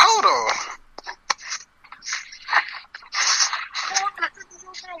 Hold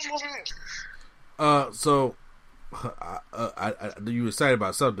on. So I you were excited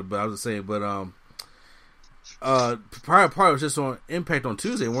about something, but I was just saying, but Private Party was just on Impact on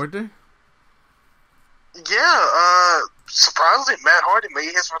Tuesday, weren't they? Yeah, surprisingly, Matt Hardy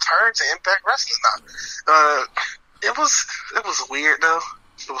made his return to Impact Wrestling now. It was weird though.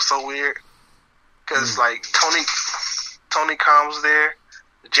 It was so weird because like Tony Khan was there,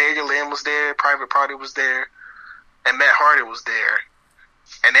 J.J. Lynn was there, Private Party was there, and Matt Hardy was there,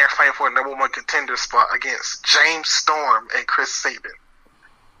 and they're fighting for a #1 contender spot against James Storm and Chris Sabin.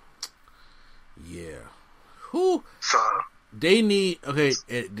 Yeah. Who? So they need they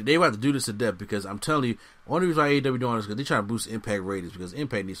have to do this to death because I'm telling you, only reason why AEW doing this is because they're trying to boost Impact ratings because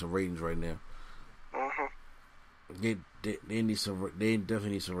Impact needs some ratings right now. Mm-hmm. They need some. They definitely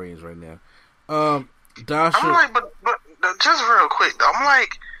need some ratings right now. Dasha, I'm like, but just real quick though, I'm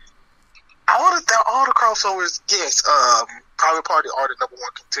like, all the crossovers, yes, Private Party are the #1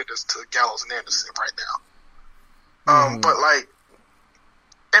 contenders to Gallows and Anderson right now. But like,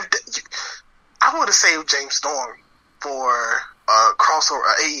 I would have saved James Storm for a crossover,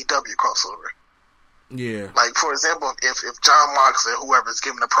 a AEW crossover. Yeah. Like, for example, if John Moxley or whoever's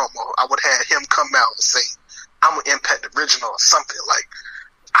giving a promo, I would have him come out and say, I'm an Impact original or something. Like,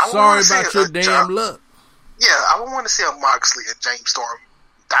 sorry about your damn luck. Yeah, I would want to see a Moxley and James Storm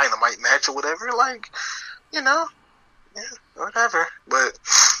Dynamite match or whatever. Like, you know, yeah, whatever. But,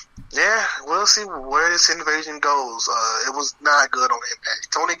 yeah, we'll see where this invasion goes. It was not good on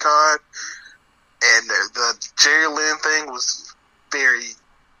Impact. Tony Khan and the Jerry Lynn thing was very,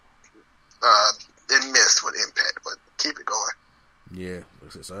 it missed with Impact, but keep it going. Yeah,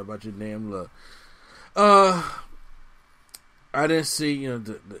 sorry about your damn luck. I didn't see, you know,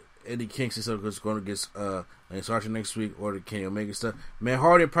 the Eddie Kingston stuff was going against Lance Archer next week, or the Kenny Omega stuff. Matt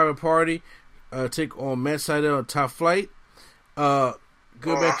Hardy and Private Party take on Matt Sydal and Top Flight.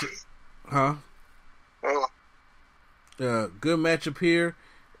 Good match, huh? Good matchup here.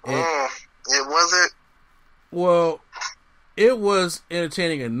 It wasn't. Well, it was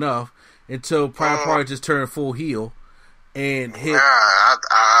entertaining enough until Private Party just turned full heel and hit.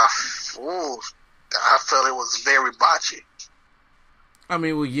 I felt it was very botchy. I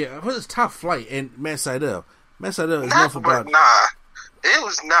mean, well, yeah, it was Top Flight and Matt Sydal. Matt Sydal is known for about. Nah, it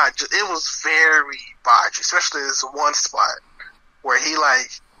was not. It was very botchy, especially this one spot where he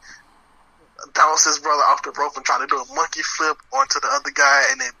like bounced his brother off the rope and tried to do a monkey flip onto the other guy,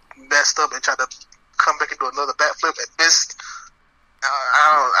 and then messed up and tried to come back and do another backflip and missed.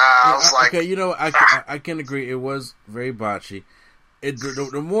 I was like, okay, you know, I can agree. It was very botchy.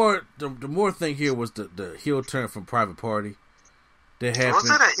 The more thing here was the heel turn from Private Party. Was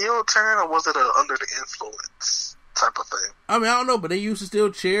it a heel turn or was it a under the influence type of thing? I mean, I don't know, but they used a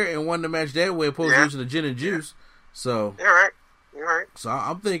steel chair and won the match that way, opposed to using the gin and juice. So you're right. So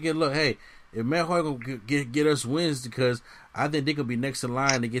I'm thinking, look, hey, if Matt Hardy gonna get us wins, because I think they could be next in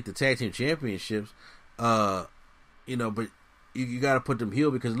line to get the tag team championships. You know, but you got to put them heel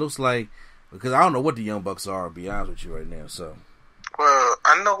because it looks like, because I don't know what the Young Bucks are, to be honest with you right now. So, well,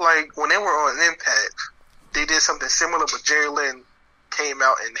 I know like when they were on Impact, they did something similar, but Jerry Lynn came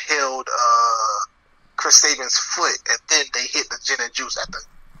out and held Chris Sabin's foot, and then they hit the gin and juice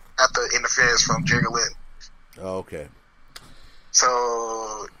at the interference from Jerry Lynn. Oh, okay.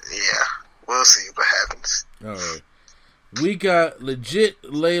 So yeah, we'll see what happens. All right, we got legit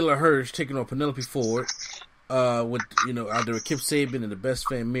Layla Hirsch taking on Penelope Ford, with either Kip Sabian and the best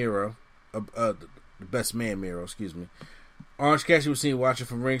fan Miro, the best man Miro, excuse me. Orange Cassidy was seen watching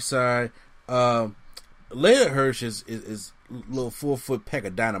from ringside. Layla Hirsch is a little 4-foot peck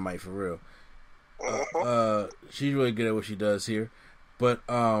of dynamite for real. She's really good at what she does here, but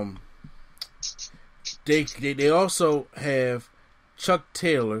they also have Charles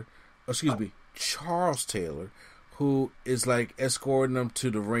Taylor, who is like escorting them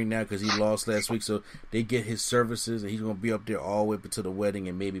to the ring now because he lost last week, so they get his services and he's going to be up there all the way up to the wedding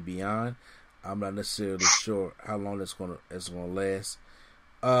and maybe beyond. I'm not necessarily sure how long that's going to last.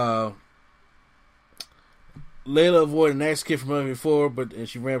 Layla avoided an axe kick from her before, and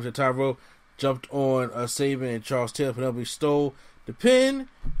she ran up to the top rope, jumped on Sabian and Charles Taylor. Penelope stole the pin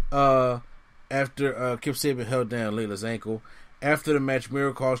after Kip Sabian held down Layla's ankle. After the match,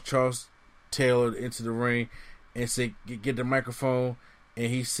 Miro calls Charles Taylor into the ring and said, "Get the microphone."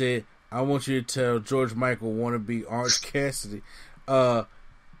 And he said, "I want you to tell George Michael, wannabe Orange Cassidy,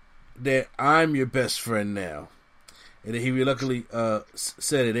 that I'm your best friend now." And then he reluctantly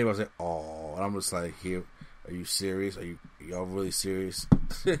said it. They was like, "Oh," and I'm just like, "Here, are you serious? Y'all really serious?"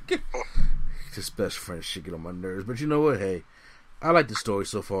 This best friend shit get on my nerves, but you know what? Hey, I like the story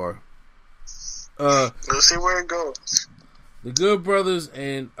so far. Let's see where it goes. The Good Brothers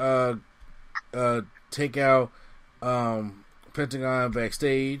and take out Pentagon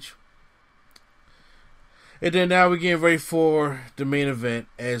backstage. And then now we're getting ready for the main event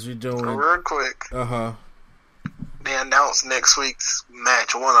as we're doing. Real quick. They announced next week's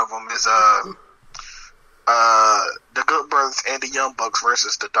match. One of them is the Good Brothers and the Young Bucks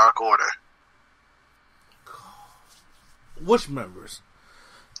versus the Dark Order. Which members?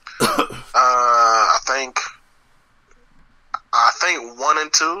 I think 1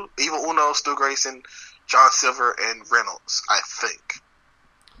 and 2. Evil Uno, Stu Grayson, John Silver, and Reynolds. I think.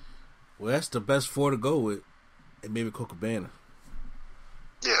 Well, that's the best 4 to go with, and maybe Colt Cabana.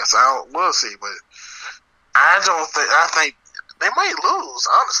 Yes, we'll see, but I think they might lose,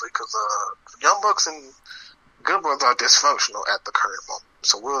 honestly, because Young Bucks and Good Brothers are dysfunctional at the current moment.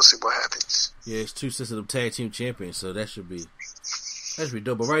 So we'll see what happens. Yeah, it's 2 sensitive tag team champions, so that should be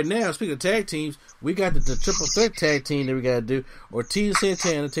dope. But right now, speaking of tag teams, we got the triple threat tag team that we got to do. Ortiz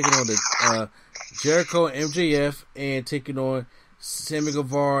Santana taking on the Jericho and MJF, and taking on Sammy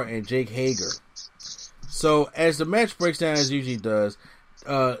Guevara and Jake Hager. So as the match breaks down as it usually does,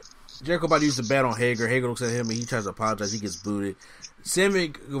 Jericho about to use the bat on Hager. Hager looks at him and he tries to apologize. He gets booted. Sammy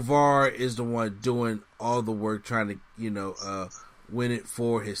Guevara is the one doing all the work, trying to, win it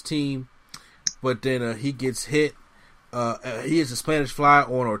for his team. But then he gets hit. He hits a Spanish Fly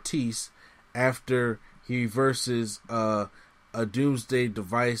on Ortiz after he reverses a Doomsday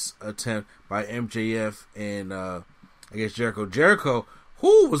Device attempt by MJF and I guess Jericho. Jericho,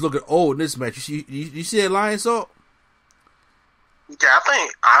 who was looking old in this match. You see that Lion Salt? Yeah,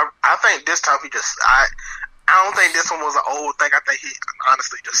 I think this time I don't think this one was an old thing. I think he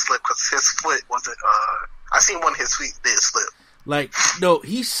honestly just slipped because his foot wasn't. I seen one of his feet did slip. Like, no,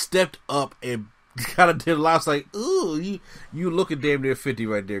 he stepped up and kind of did a lot. I was like, ooh, you looking damn near 50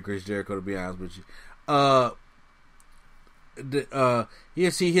 right there, Chris Jericho. To be honest with you,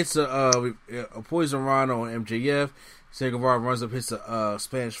 yes, he hits a Poison Rhino on MJF. Sammy Guevara runs up, hits a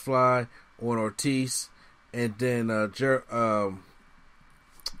Spanish Fly on Ortiz, and then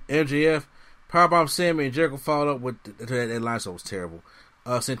MJF powerbomb Sammy, and Jericho followed up with that line, so it was terrible.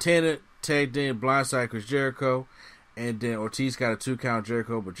 Santana tagged in blindside Chris Jericho, and then Ortiz got a 2 count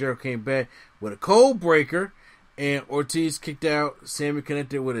Jericho, but Jericho came back with a cold breaker, and Ortiz kicked out. Sammy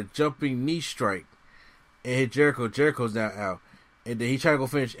connected with a jumping knee strike and hit Jericho. Jericho's now out, and then he tried to go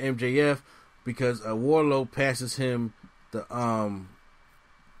finish MJF because Wardlow passes him the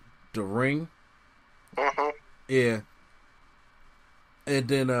ring. Uh-huh. Yeah. And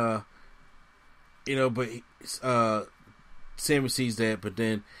then, but Sammy sees that, but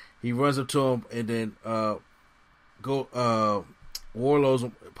then he runs up to him, and then Wardlow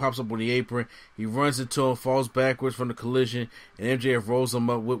pops up on the apron. He runs into him, falls backwards from the collision, and MJF rolls him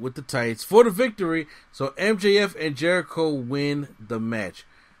up with the tights for the victory. So MJF and Jericho win the match.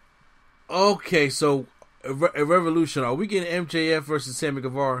 Okay, so a Revolution. Are we getting MJF versus Sammy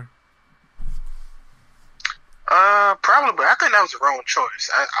Guevara? Probably, but I think that was the wrong choice.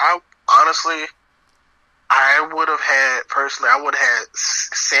 I honestly, I would have had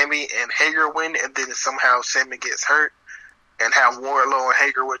Sammy and Hager win, and then somehow Sammy gets hurt, and have Wardlow and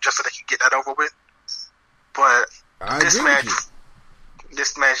Hager win just so they can get that over with. But this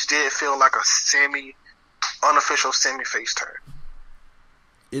match did feel like a unofficial Sammy face turn.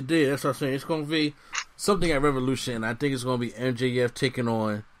 It did. That's what I'm saying. It's going to be something at Revolution, and I think it's going to be MJF taking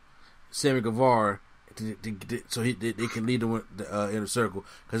on Sammy Guevara. So they can lead the inner circle,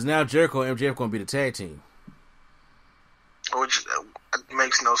 because now Jericho and MJF going to be the tag team, which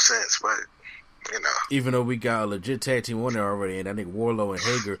makes no sense. But even though we got a legit tag team on there already, and I think Wardlow and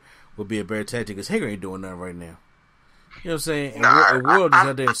Hager would be a better tag team because Hager ain't doing nothing right now. You know what I'm saying? And Wardlow just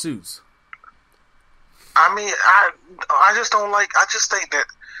out there in suits. I mean, I just don't like. I just think that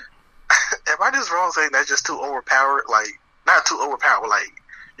am I just wrong saying that's just too overpowered? Like, not too overpowered. Like,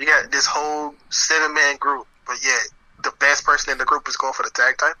 you got this whole 7-man group, but yet the best person in the group is going for the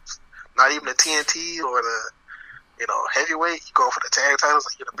tag titles. Not even the TNT or the heavyweight. You go for the tag titles.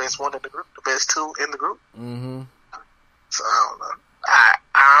 Like, you're the best one in the group, the best 2 in the group. Mm-hmm. So I don't know.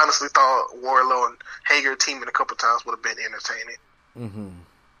 I honestly thought Wardlow and Hager teaming a couple times would have been entertaining. Mm-hmm.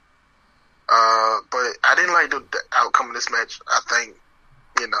 But I didn't like the outcome of this match. I think,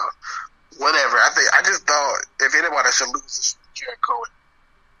 whatever. I just thought if anybody should lose, it's Jericho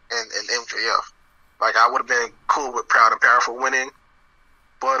and MJF. Like, I would have been cool with Proud and Powerful winning.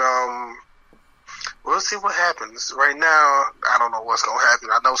 But we'll see what happens. Right now, I don't know what's gonna happen.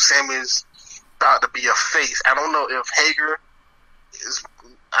 I know Sammy's about to be a face. I don't know if Hager is.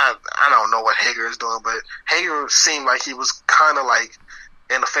 I don't know what Hager is doing, but Hager seemed like he was kind of like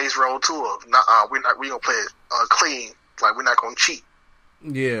in the face role too. Of we gonna play it clean. Like, we're not gonna cheat.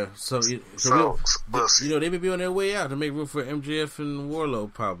 Yeah, we'll see. They may be on their way out to make room for MJF and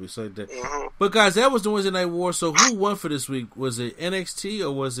Wardlow, probably. So like that. Mm-hmm. But guys, that was the Wednesday Night War. So who won for this week? Was it NXT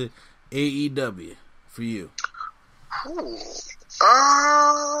or was it AEW for you? Ooh.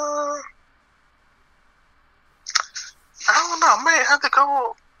 I don't know. I might have to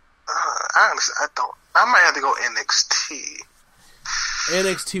go. Honestly, I don't. I might have to go NXT.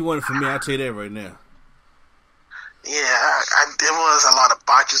 NXT won for me. I'll tell you that right now. Yeah, there was a lot of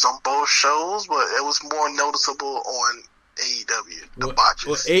botches on both shows, but it was more noticeable on AEW, botches.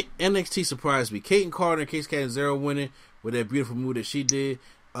 Well, NXT surprised me. Kaden Carter and Case Catanzaro winning with that beautiful move that she did.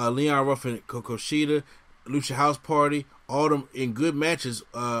 Leon Ruff and Kokoshida, Lucha House Party, all them in good matches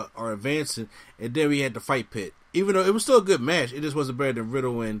are advancing. And then we had the Fight Pit. Even though it was still a good match, it just wasn't better than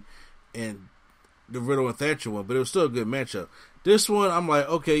Riddle and the Riddle and Thatcher one, but it was still a good matchup. This one, I'm like,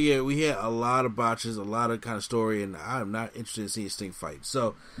 okay, yeah, we had a lot of botches, a lot of kind of story, and I'm not interested in seeing Sting fight.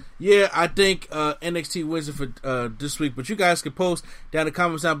 So, yeah, I think NXT wins it for this week. But you guys can post down in the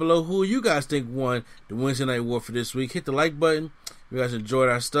comments down below who you guys think won the Wednesday Night War for this week. Hit the like button, you guys enjoyed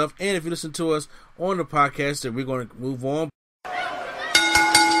our stuff. And if you listen to us on the podcast, then we're going to move on.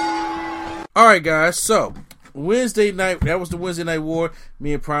 All right, guys. So Wednesday night, that was the Wednesday Night War.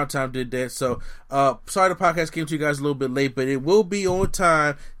 Me and Primetime did that. So sorry the podcast came to you guys a little bit late, but it will be on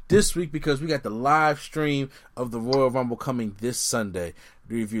time this week because we got the live stream of the Royal Rumble coming this Sunday.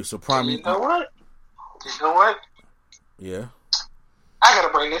 Review. So Prime, you know what? Yeah. I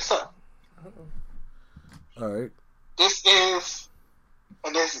gotta bring this up. All right. This is,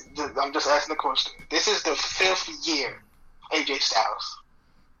 and this I'm just asking the question. This is the 5th year AJ Styles.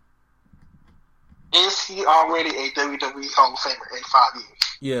 Is he already a WWE Hall of Famer in 5 years?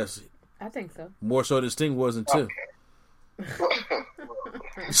 Yes. I think so. More so than Sting wasn't too. Okay. they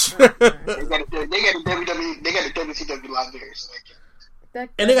got the WWE, they got the WCW library, so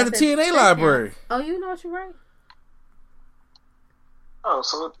and they got the TNA library. Oh, you know what you're right.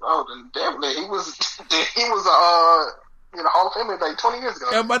 Then definitely he was in the Hall of Fame like 20 years ago.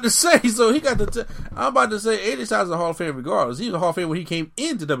 I'm about to say, so he got the. I'm about to say, AJ Styles is a Hall of Fame regardless. He was a Hall of Fame when he came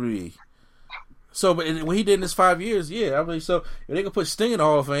into WWE. So, but when he did in his 5 years, yeah, I mean, so if they can put Sting in the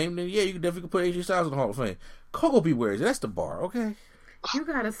Hall of Fame, then yeah, you can definitely put AJ Styles in the Hall of Fame. Coco B. Wears, that's the bar, okay? You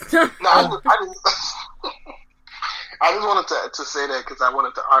gotta stop. No, I just wanted to say that because I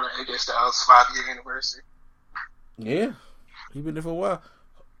wanted to honor AJ Styles' 5-year anniversary. Yeah, he been there for a while.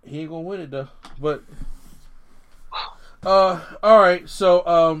 He ain't gonna win it though. But all right.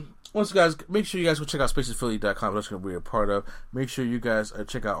 So once guys, make sure you guys go check out spacesphilly.com. That's gonna be a part of. Make sure you guys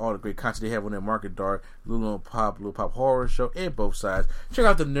check out all the great content they have on their Market Dark, Little Pop Horror Show, and both sides. Check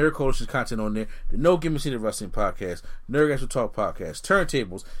out the Nerd Coalition content on there. The No Gimmick City Wrestling Podcast, Nerd Guys Will Talk Podcast,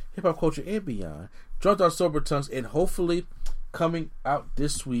 Turntables, Hip Hop Culture and Beyond, Drunk Out Sober Tongues, and hopefully coming out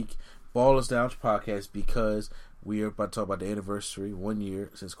this week, Ballers Lounge Podcast, because we are about to talk about the anniversary 1 year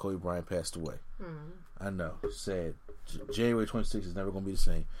since Kobe Bryant passed away. I know, sad. January 26th is never going to be the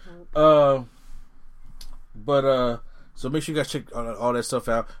same. So make sure you guys check all that stuff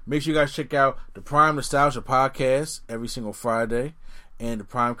out. Make sure you guys check out the Prime Nostalgia Podcast every single Friday and the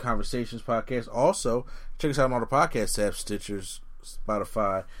Prime Conversations Podcast. Also, check us out on all the podcast apps, Stitchers,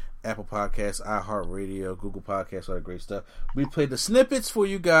 Spotify, Apple Podcasts, iHeartRadio, Google Podcasts, all that great stuff. We play the snippets for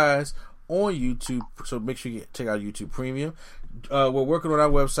you guys on YouTube, so make sure you check out YouTube Premium. We're working on our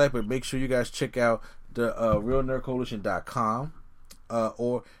website, but make sure you guys check out the realnerdcoalition.com,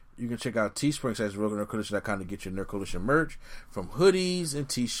 or you can check out Teespring sites realnerdcoalition.com to get your Nerd Coalition merch, from hoodies and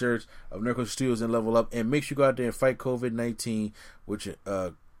t-shirts of Nerd Coalition Studios and Level Up. And make sure you go out there and fight COVID-19 with your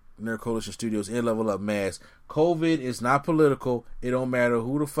Nerd Coalition Studios and Level Up masks. COVID is not political. It don't matter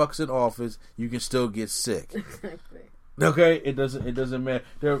who the fuck's in office. You can still get sick. Exactly. Okay, it doesn't matter.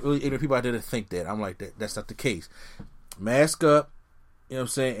 There are really ignorant people out there that think that. I'm like, that's not the case. Mask up, you know what I'm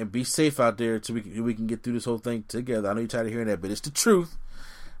saying, and be safe out there so we can get through this whole thing together. I know you're tired of hearing that, but it's the truth.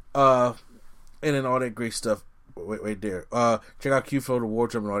 And then all that great stuff right there. Check out Q-Flow, the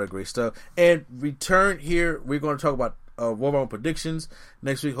Wardrobe, and all that great stuff. And return here. We're going to talk about Royal Rumble predictions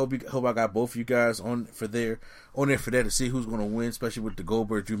next week. Hope I got both of you guys on there for that to see who's going to win, especially with the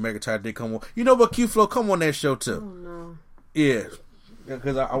Goldberg Drew McIntyre did come on. You know what, Q-Flow, come on that show too. Oh no. Yeah,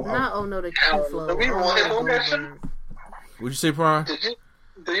 because the Q-Flow. Do we want him on that show? What'd you say, Brian? Do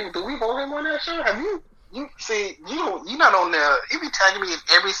we want him on that show? Have you? You see, you're not on there. He be tagging me in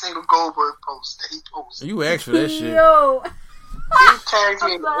every single Goldberg post that he posts. You asked for that shit. Yo. He tags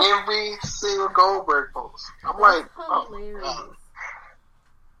me in every single Goldberg post. I'm like, oh.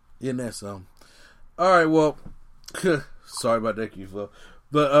 Isn't that something? All right, well, sorry about that, Q-Flow.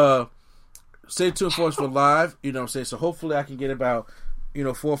 But stay tuned for us for live. You know what I'm saying? So hopefully I can get about 4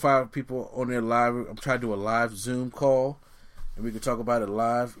 or 5 people on there live. I'm trying to do a live Zoom call. And we can talk about it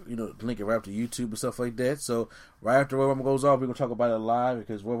live, link it right up to YouTube and stuff like that. So right after Royal Rumble goes off, we're going to talk about it live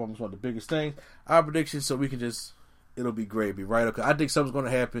because Royal Rumble is one of the biggest things. Our predictions, so we can it'll be great. Be right up. I think something's going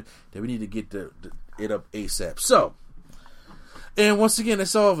to happen that we need to get it up ASAP. So, and once again,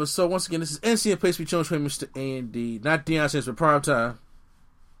 that's all of us. So once again, this is NC and Place We Chose with Mr. A&D, not Deion Sanders for Prime Time.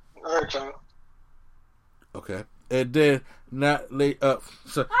 All right, John. Okay. And then, not late up.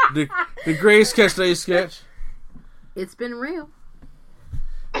 So, the great sketch, late sketch. It's been real.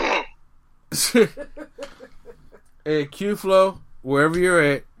 Hey, Q-Flow, wherever you're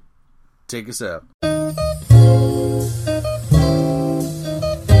at, take us out.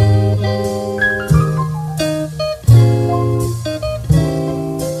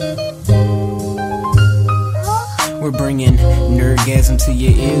 We're bringing nerdgasm to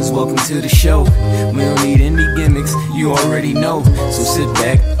your ears, welcome to the show. We don't need any gimmicks, you already know. So sit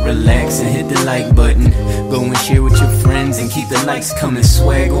back, relax, and hit the like button. Go and share with your friends and keep the likes coming.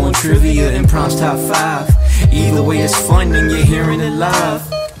 Swag on trivia and prompts top 5. Either way it's fun and you're hearing it live.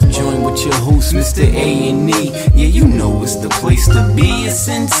 Join with your host, Mr. A&E. Yeah, you know it's the place to be, it's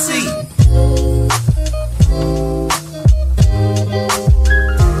NC.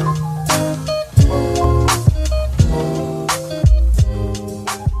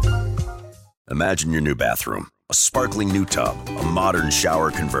 Imagine your new bathroom. A sparkling new tub, a modern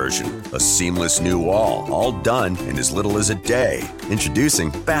shower conversion, a seamless new wall, all done in as little as a day. Introducing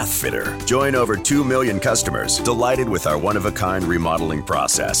Bath Fitter. Join over 2 million customers delighted with our one-of-a-kind remodeling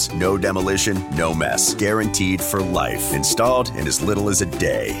process. No demolition, no mess. Guaranteed for life. Installed in as little as a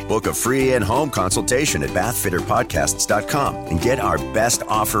day. Book a free in-home consultation at bathfitterpodcasts.com and get our best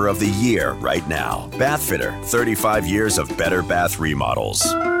offer of the year right now. Bath Fitter, 35 years of better bath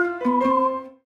remodels.